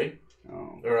melee.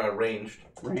 Oh. Or ranged.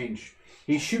 Range.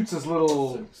 He shoots his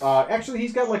little. Actually,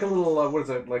 he's got like a little. What is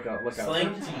it? Like a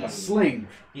Sling? A sling.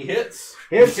 He hits.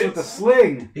 Hits with the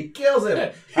sling. He kills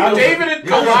him. How David and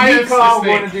How Goliath's does Mekob the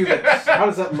want to do this? How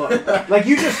does that look? Like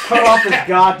you just cut off his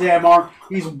goddamn arm.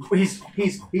 He's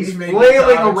We made flailing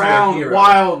Mekob into a around hero.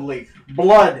 wildly.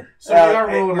 Blood. So we are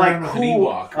rolling like around with an cool.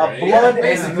 Ewok, right? Blood Yeah, and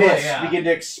basically, mist yeah. begin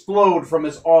to explode from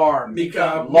his arm.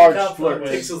 Mekob Large Mekob splurts.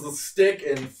 takes his stick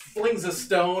and flings a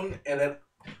stone, and it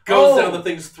goes down the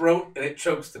thing's throat, and it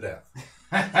chokes to death.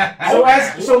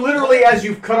 So literally, as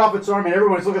you've cut off its arm, and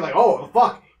everyone's looking like, "Oh,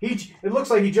 fuck!" It looks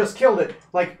like he just killed it.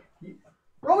 Like,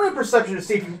 roll me a perception to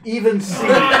see if you even see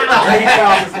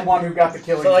Mekob is the one who got the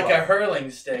killing. So like blow. a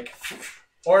hurling stick.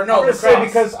 Or I'm no, gonna say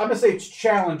lacrosse. I'm gonna say it's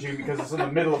challenging because it's in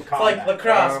the middle of It's combat. like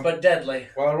lacrosse, but deadly.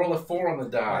 Well, I roll a 4 on the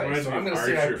die, Reminds so me I'm of going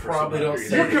to say I Archer for probably some don't reason.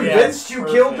 see You're it. convinced you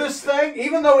perfect. killed this thing,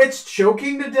 even though it's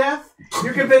choking to death.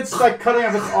 You're convinced like cutting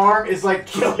off its arm is like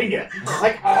killing it.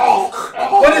 Like, oh.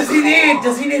 What does he need?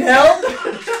 Does he need help?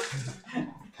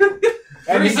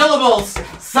 And 3 syllables.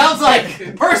 Sounds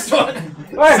like first one.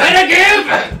 Say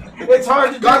again. It's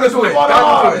hard to do this with one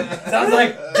arm. Sounds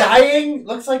like dying.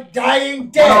 Looks like dying One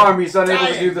dead. arm, he's unable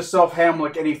to Dying. do the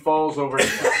self-Hamlet, and he falls over.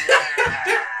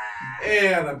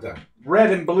 And I'm done.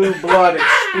 Red and blue blood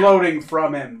exploding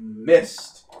from him.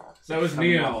 Mist. So that was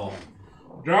Neil.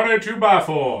 Johnny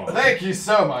 2x4. Thank you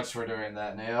so much for doing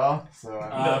that, Neil. So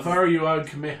If I were you, I would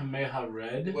Kamehameha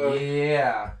Red.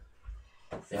 yeah.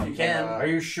 If you can. Are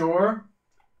you sure?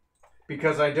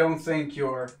 Because I don't think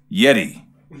you're... Yeti.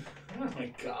 Oh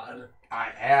my god. I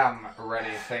am ready.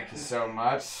 Thank you so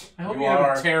much. I hope You you have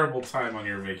are- a terrible time on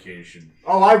your vacation.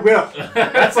 Oh, I will.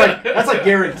 That's like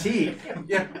guaranteed.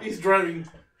 Yeah, he's driving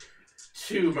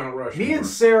to Mount Rushmore. Me and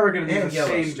Sarah are going to be in And the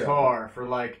same Yellowstone. car for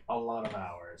like a lot of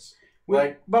hours.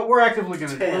 Like But we're actively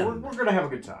going to... 10. We're going to have a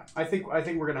good time. I think we're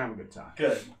going to have a good time.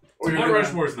 Good. Or Mount you're gonna-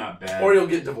 Rushmore's not bad. Or you'll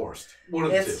get divorced. One of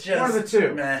the It's two. just One of the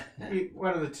two. Meh.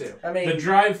 One of the two. I mean, The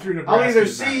drive through Nebraska. I'll either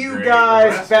is not see you great.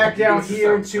 guys Nebraska, back down this is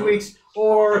here in South 2 Dakota. weeks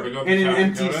or Are we going in to an South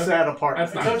empty Dakota? set apartment.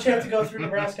 That's not- don't you have to go through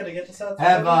Nebraska to get to South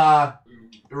Have Dakota?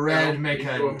 Red No, make he's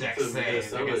a going dex to save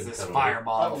Minnesota against this and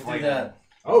fireball. I'll do inflicted. that.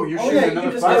 Oh, you're Oh, shooting yeah, you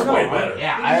another just go fireball. way better.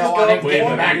 Yeah, You I just don't go want him way getting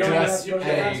better. back You to don't us have to go to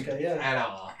Nebraska, yeah. at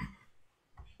all.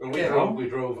 And we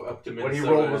drove up to Minnesota. What he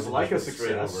rolled was and like a just went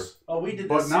straight over. success. Oh, we did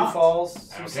But the Sioux not. Falls.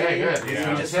 Sioux Okay, City. good.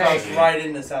 Yeah. We just Okay. crossed right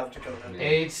into South Dakota.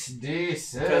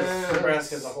 HD6. Because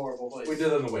Nebraska's a horrible place. We did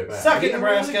it on the way back. Suck it,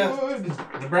 Nebraska.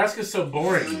 Nebraska's so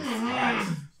boring.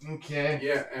 Okay.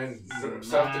 Yeah, and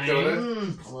South Dakota.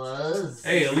 9 plus.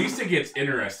 Hey, at least it gets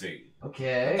interesting.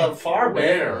 Okay. The far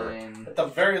Where? Nine. At the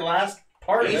very last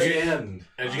part of The it. end.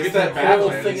 As you Get get that whole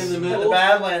Badlands- thing in the At the middle.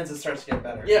 Badlands, it starts to get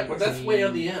better. Yeah, but that's way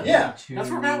on the end. Yeah. That's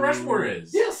where Mount Rushmore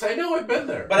is. Yes, I know. I've been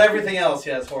there. But everything else,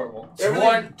 yeah, is horrible.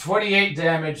 Everything- 28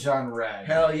 damage on red.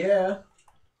 Hell yeah.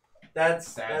 That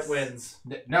That's- wins.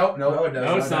 Nope. No, it doesn't.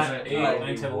 No, it's No, it not. doesn't. 8, Oh,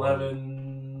 9, 10,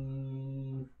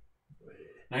 11...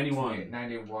 91.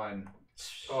 91.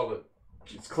 All it.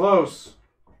 It's close.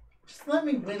 Just let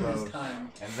me win Close. this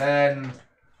time. And then,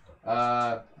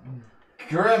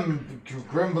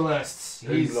 Grimblists.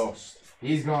 He's lost.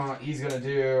 He's gonna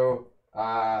do,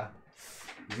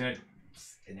 he's gonna,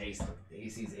 an ace,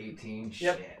 AC's 18.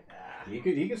 Yep. Shit.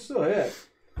 He could still hit.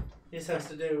 He just has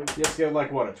to do He has to get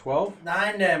like what, a 12?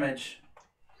 9 damage.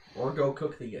 Or go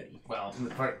cook the Yeti. Well,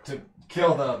 to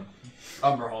kill the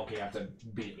Umber Hulk, you have to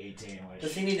beat 18, which...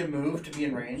 Does he need to move to be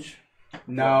in range?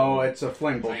 No, it's a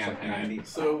flame bolt. Hang on, Like hang on. 90.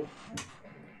 So,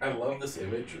 I love this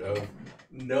image of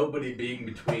nobody being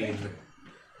between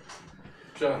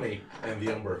Johnny and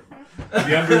the Umber.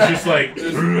 The Umber's just like...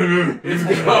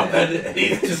 It's God.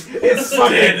 He's just It's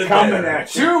fucking coming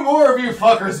at you. 2 more of you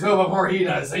fuckers go before he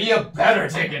does, so you better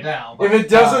take it down. If it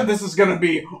doesn't, this is gonna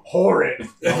be horrid.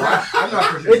 I'm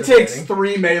not It takes participating.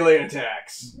 3 melee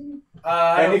attacks.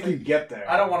 I And don't it can get there.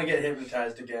 I don't want to get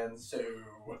hypnotized again, so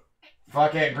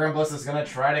Fuck it, Grimbliss is gonna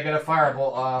try to get a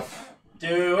firebolt off.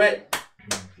 do it.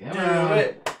 Come Do on.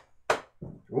 it.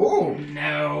 Ooh.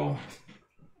 No.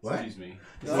 What? Excuse me.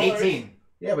 It's 18.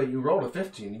 Yeah, but you rolled a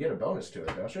 15. You get a bonus to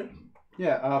it, don't you?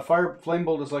 Yeah, flame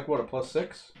bolt is like what, a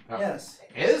 +6? Oh. Yes.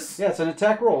 Is? Yeah, it's an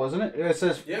attack roll, isn't it? It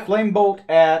says Yeah. flame bolt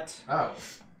at. Oh.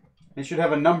 It should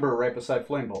have a number right beside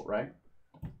flame bolt, right?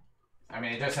 I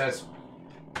mean, it just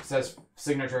says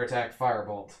signature attack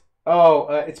firebolt. Oh,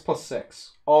 it's +6.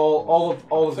 All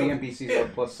of the NPCs are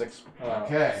 +6.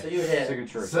 Okay. So you hit.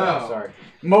 Signature. So- sorry.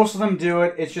 Most of them do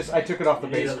it. It's just I took it off the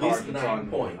You need base at card. least It's 9 on,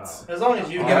 points. As long as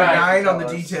you You All get a right, 9 on the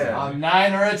fellas. D10. A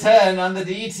 9 or a 10 on the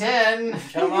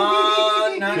D10. Come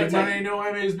on, 9 or Big 10. money, no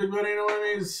whammies. Big money, no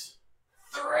whammies.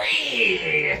 3.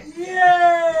 Yay!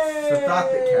 It's the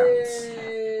thought that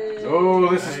counts. Oh,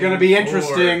 this is going to be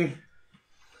interesting.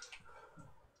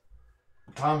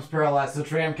 Tom's paralyzed, so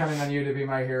Trey, I'm counting on you to be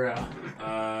my hero.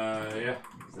 Yeah.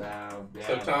 So, yeah.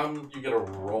 So Tom, you get a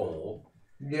roll.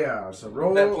 Yeah, so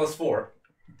roll. That +4.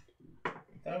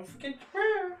 Don't forget your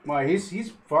prayer. Why,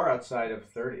 he's far outside of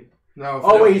 30. No,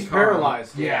 Oh, wait, he's con.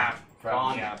 paralyzed. Yeah.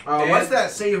 Gone. Yeah. What's that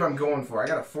save I'm going for? I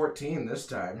got a 14 this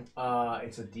time.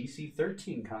 It's a DC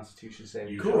 13 Constitution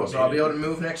save. Cool, so I'll be able to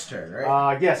move next turn,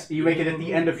 right? Yes, you make it at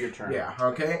the end of your turn. Yeah,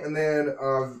 okay. And then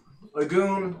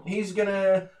Lagoon, he's going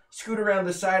to scoot around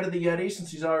the side of the Yeti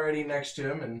since he's already next to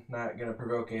him and not going to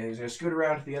provoke anything. He's going to scoot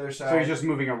around to the other side. So he's just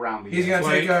moving around. He's going to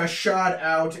Like- take a shot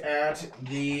out at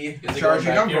the Is it charging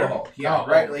going back Umber here? Hulk. Yeah, Oh,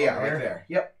 right, oh, yeah, there. right there.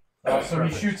 Yep. So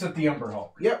he shoots at the Umber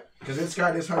Hulk. Yep, because it's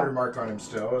got his 100 mark on him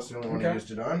still. That's the only one Okay. he used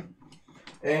it on.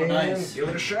 And nice. give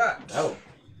it a shot. Oh.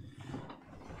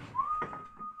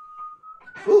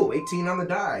 Ooh, 18 on the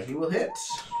die. He will hit.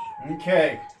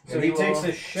 Okay. So And he he takes will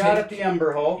a shot at the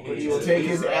Umber Hulk. He will take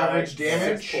his average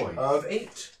damage 6 points. of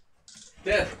 8.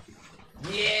 Dead.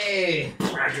 Yay!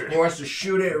 He wants to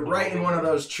shoot it right in one of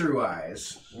those true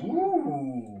eyes.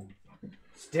 Ooh.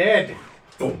 It's dead.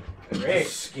 Boom. Great.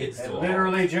 Skids It to the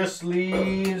literally just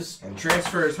leaves And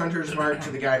transfers Hunter's Mark to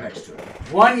the guy next to him.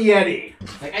 one Yeti.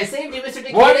 Like, I saved you, Mr.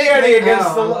 Dick. One Yeti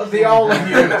against the all of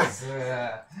you.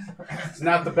 Yeah. It's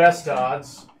not the best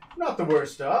odds. Not the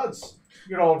worst odds.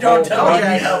 You know, Don't tell me one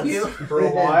I help you. for a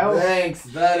while. Thanks,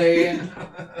 buddy.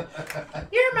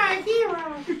 You're my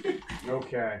hero.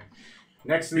 Okay.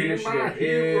 Next in the Be my initiative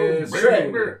hero, is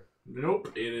baby.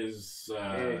 Nope, it is.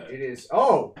 It is.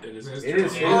 Oh. It is his It turn.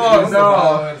 is his Oh, turn.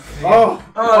 no. Oh.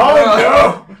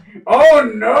 Oh no.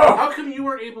 Oh no. How come you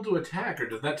weren't able to attack, or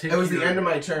did that take? It was your- the end of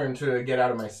my turn to get out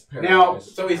of my Now-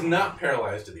 paralysis. So he's not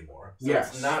paralyzed anymore. So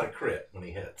Yes. it's not a crit when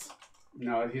he hits.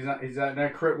 No, he's not. He's not gonna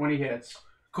crit when he hits.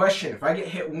 Question, if I get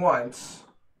hit once,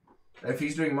 if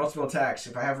he's doing multiple attacks,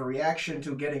 if I have a reaction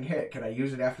to getting hit, can I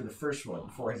use it after the first one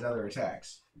before his other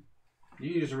attacks? You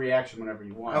use a reaction whenever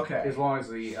you want. Okay. As long as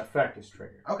the effect is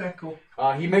triggered. Okay, cool.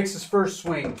 He makes his first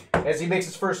swing. As he makes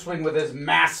his first swing with his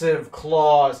massive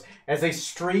claws, as they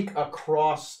streak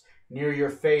across near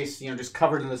your face, just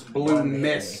covered in this blue One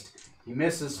mist. He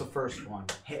misses the first one.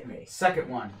 Hit me. Second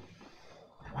one.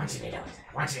 I want you to do it.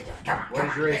 I want you to do it. Come on. What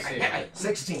is your AC?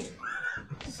 16.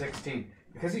 16.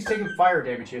 Because he's taking fire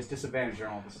damage, he has disadvantage on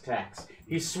all of his attacks.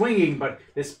 He's swinging, but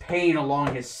this pain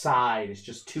along his side is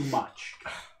just too much.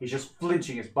 He's just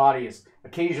flinching. His body is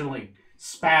occasionally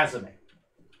spasming.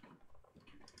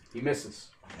 He misses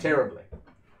terribly.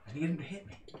 I need him to hit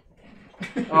me.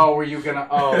 Oh, were you gonna?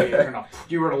 Oh,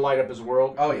 you were gonna light up his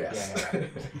world. Oh, yes. Yeah.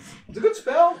 It's a good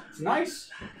spell. It's nice.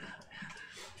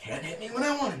 Can't hit me when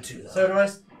I want him to, though. So do I.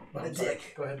 I'm I'm sorry.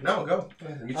 dick. Go ahead. No, go.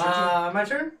 It's your turn. My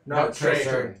turn? No, it's Trey's Trey's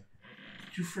turn.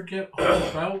 Did you forget all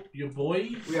about your boy?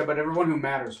 Yeah, but everyone who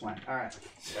matters went. All right.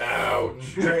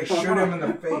 Ouch. Trey, shoot him in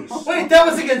the face. Wait, that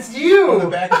was against On the you!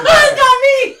 back of the It's head. not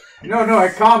me! No,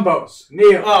 it combos.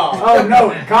 Neil. Oh. No,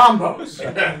 it combos.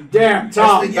 Damn,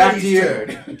 Tom, That's the back Yeti's to you.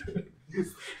 turn.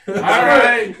 All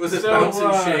right. Was it so,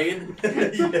 bouncing shade?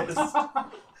 Yes.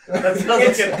 That sounds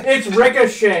like It's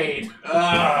ricocheted.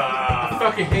 I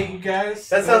fucking hate you guys.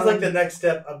 that sounds like the next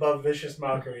step above vicious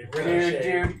mockery.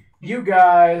 Dude, you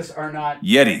guys are not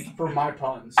Yeti. for my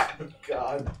puns.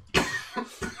 God.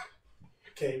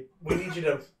 Okay, we need you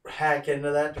to hack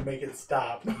into that to make it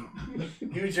stop.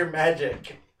 Use your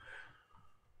magic.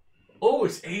 Oh,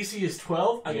 its AC is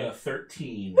 12. I got a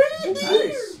 13.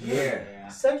 Nice. Yeah.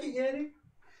 Suck it, Yeti.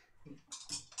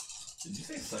 Did you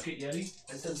say suck it, Yeti?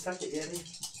 I said suck it,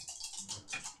 Yeti.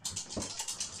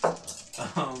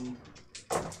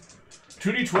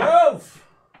 2d12.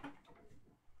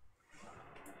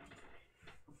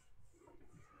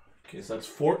 Okay, so that's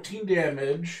 14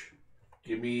 damage.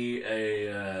 Give me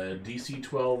a DC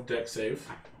 12 deck save.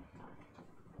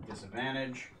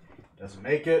 Disadvantage. Doesn't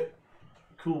make it.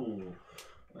 Cool.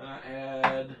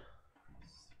 Add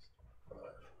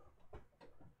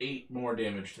 8 more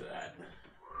damage to that.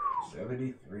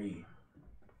 73.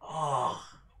 Oh.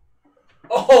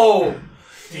 Oh!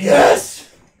 Yes!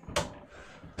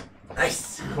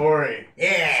 Nice! Corey.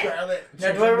 Yeah! Scarlet.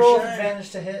 Now, do I roll with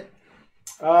advantage to hit?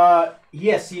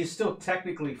 Yes, he is still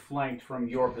technically flanked from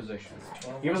your position.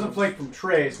 He wasn't flanked from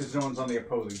Trey's because no one's on the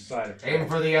opposing side of Trey. Aim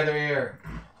for the other ear.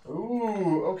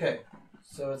 Ooh, okay.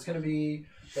 So it's gonna be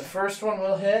the first one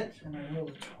will hit, and I roll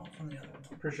the 12 on the other one.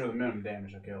 I'm pretty sure the minimum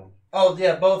damage will kill him. Oh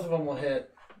yeah, both of them will hit.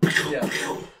 Yeah,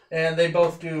 and they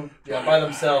both do. Yeah, by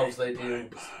themselves they do.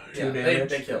 Yeah, Two they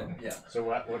damage. kill him. Yeah. So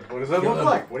what does that look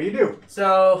like? What do you do?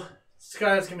 So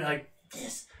Sky's gonna be like,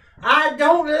 this. I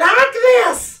don't like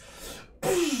this.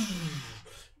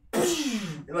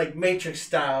 Like Matrix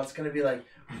style, it's gonna be like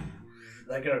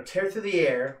gonna tear through the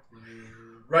air,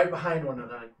 right behind one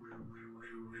another.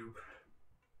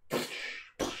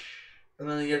 And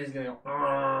then the Yeti's gonna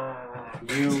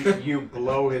go. You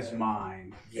blow his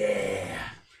mind. Yeah.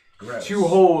 Gross. 2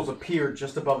 holes appear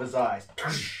just above his eyes.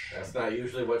 That's not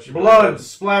usually what you. Blood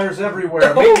splatters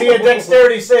everywhere. Make me a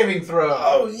dexterity saving throw.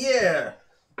 Oh yeah.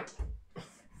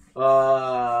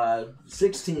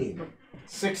 16.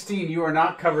 16. You are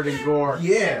not covered in gore.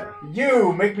 Yeah.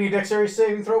 You make me a dexterity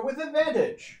saving throw with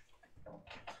advantage.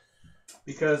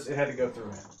 Because it had to go through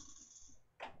him.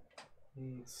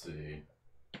 Let's see.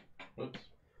 Oops.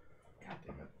 God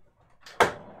damn it.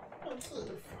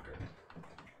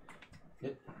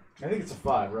 I think it's a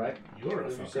 5, right? You're a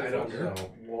I don't know.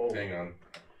 Whoa. Hang on.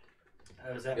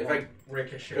 How does that If one I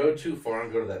ricochet? go too far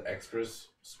and go to that extras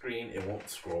screen, it won't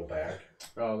scroll back.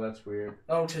 Oh, that's weird.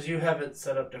 Oh, because you have it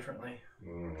set up differently.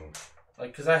 Mm.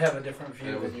 Like, because I have a different view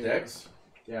And than with you. Dex,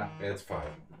 Yeah. it's fine.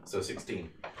 So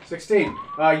 16. 16.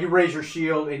 You raise your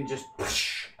shield and just...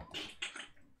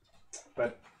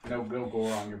 But no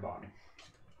gore on your body.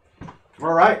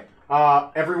 All right.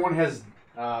 Everyone has...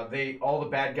 all the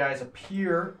bad guys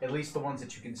appear, at least the ones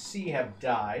that you can see, have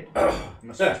died. I'm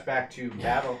gonna switch back to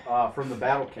battle from the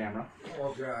battle camera.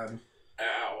 Oh god.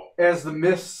 Ow. As the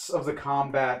mists of the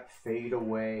combat fade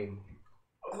away,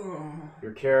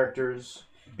 your characters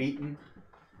beaten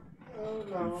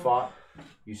and fought,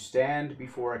 you stand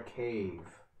before a cave,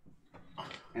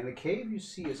 and the cave you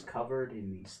see is covered in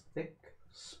these thick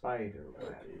spider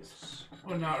webs.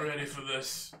 We're not ready for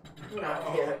this.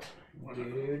 Not yet.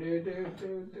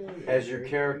 As your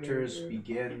characters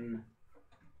begin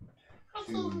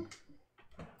to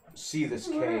see this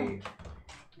cave,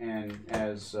 and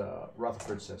as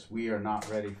Rutherford says, we are not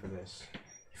ready for this.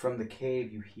 From the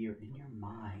cave you hear in your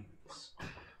minds,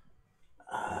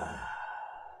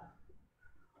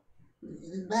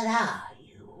 but are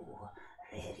you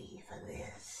ready for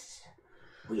this?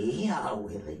 We are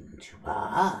willing to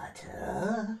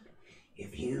barter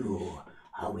if you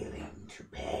are willing to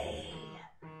pay.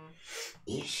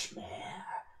 Ishmael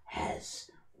has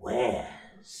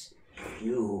wares if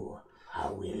you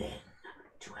are willing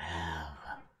to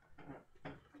have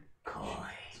coin.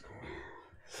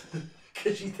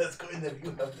 Kajita's going there.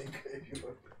 You have the good.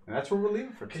 and that's where we're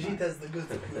leaving for tonight. Kajita's the good.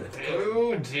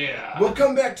 Oh dear. We'll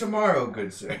come back tomorrow,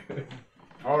 good sir.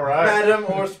 All right. Madam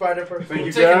or Spider Person. Thank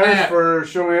you Take a guys nap. for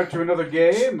showing up to another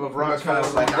game of Rock's kinda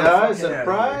Battle like, I'm Guys fucking outta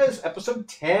Enterprise, episode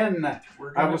 10.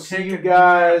 We're I gonna will see take you a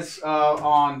guys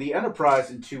on the Enterprise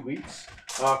in 2 weeks.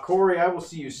 Corey, I will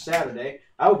see you Saturday.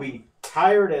 I will be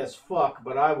tired as fuck,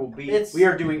 but I will be. We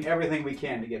are doing everything we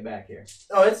can to get back here.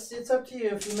 Oh, it's up to you.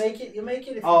 If you make it, you make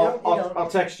it. If you don't, you don't. I'll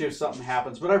text you if something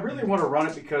happens. But I really want to run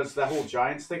it because that whole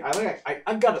Giants thing.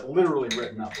 I've got it literally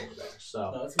written up over there.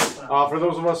 So No, it's fine. for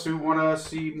those of us who want to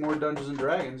see more Dungeons and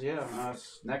Dragons,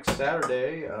 it's next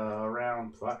Saturday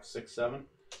around 6, 7,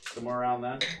 somewhere around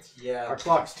then. Yeah. Our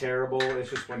clock's terrible.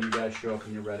 It's just when you guys show up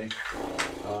and you're ready.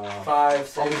 5,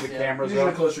 6. I'll leave the cameras Usually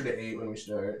up. closer to 8 when we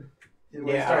start.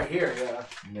 We start here.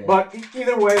 Yeah. But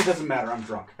either way, it doesn't matter. I'm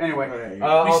drunk. Anyway, Alright.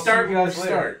 I'll start see you guys when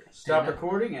we later. start. Stop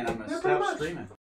recording, and I'm going to Yeah, pretty stop much. streaming.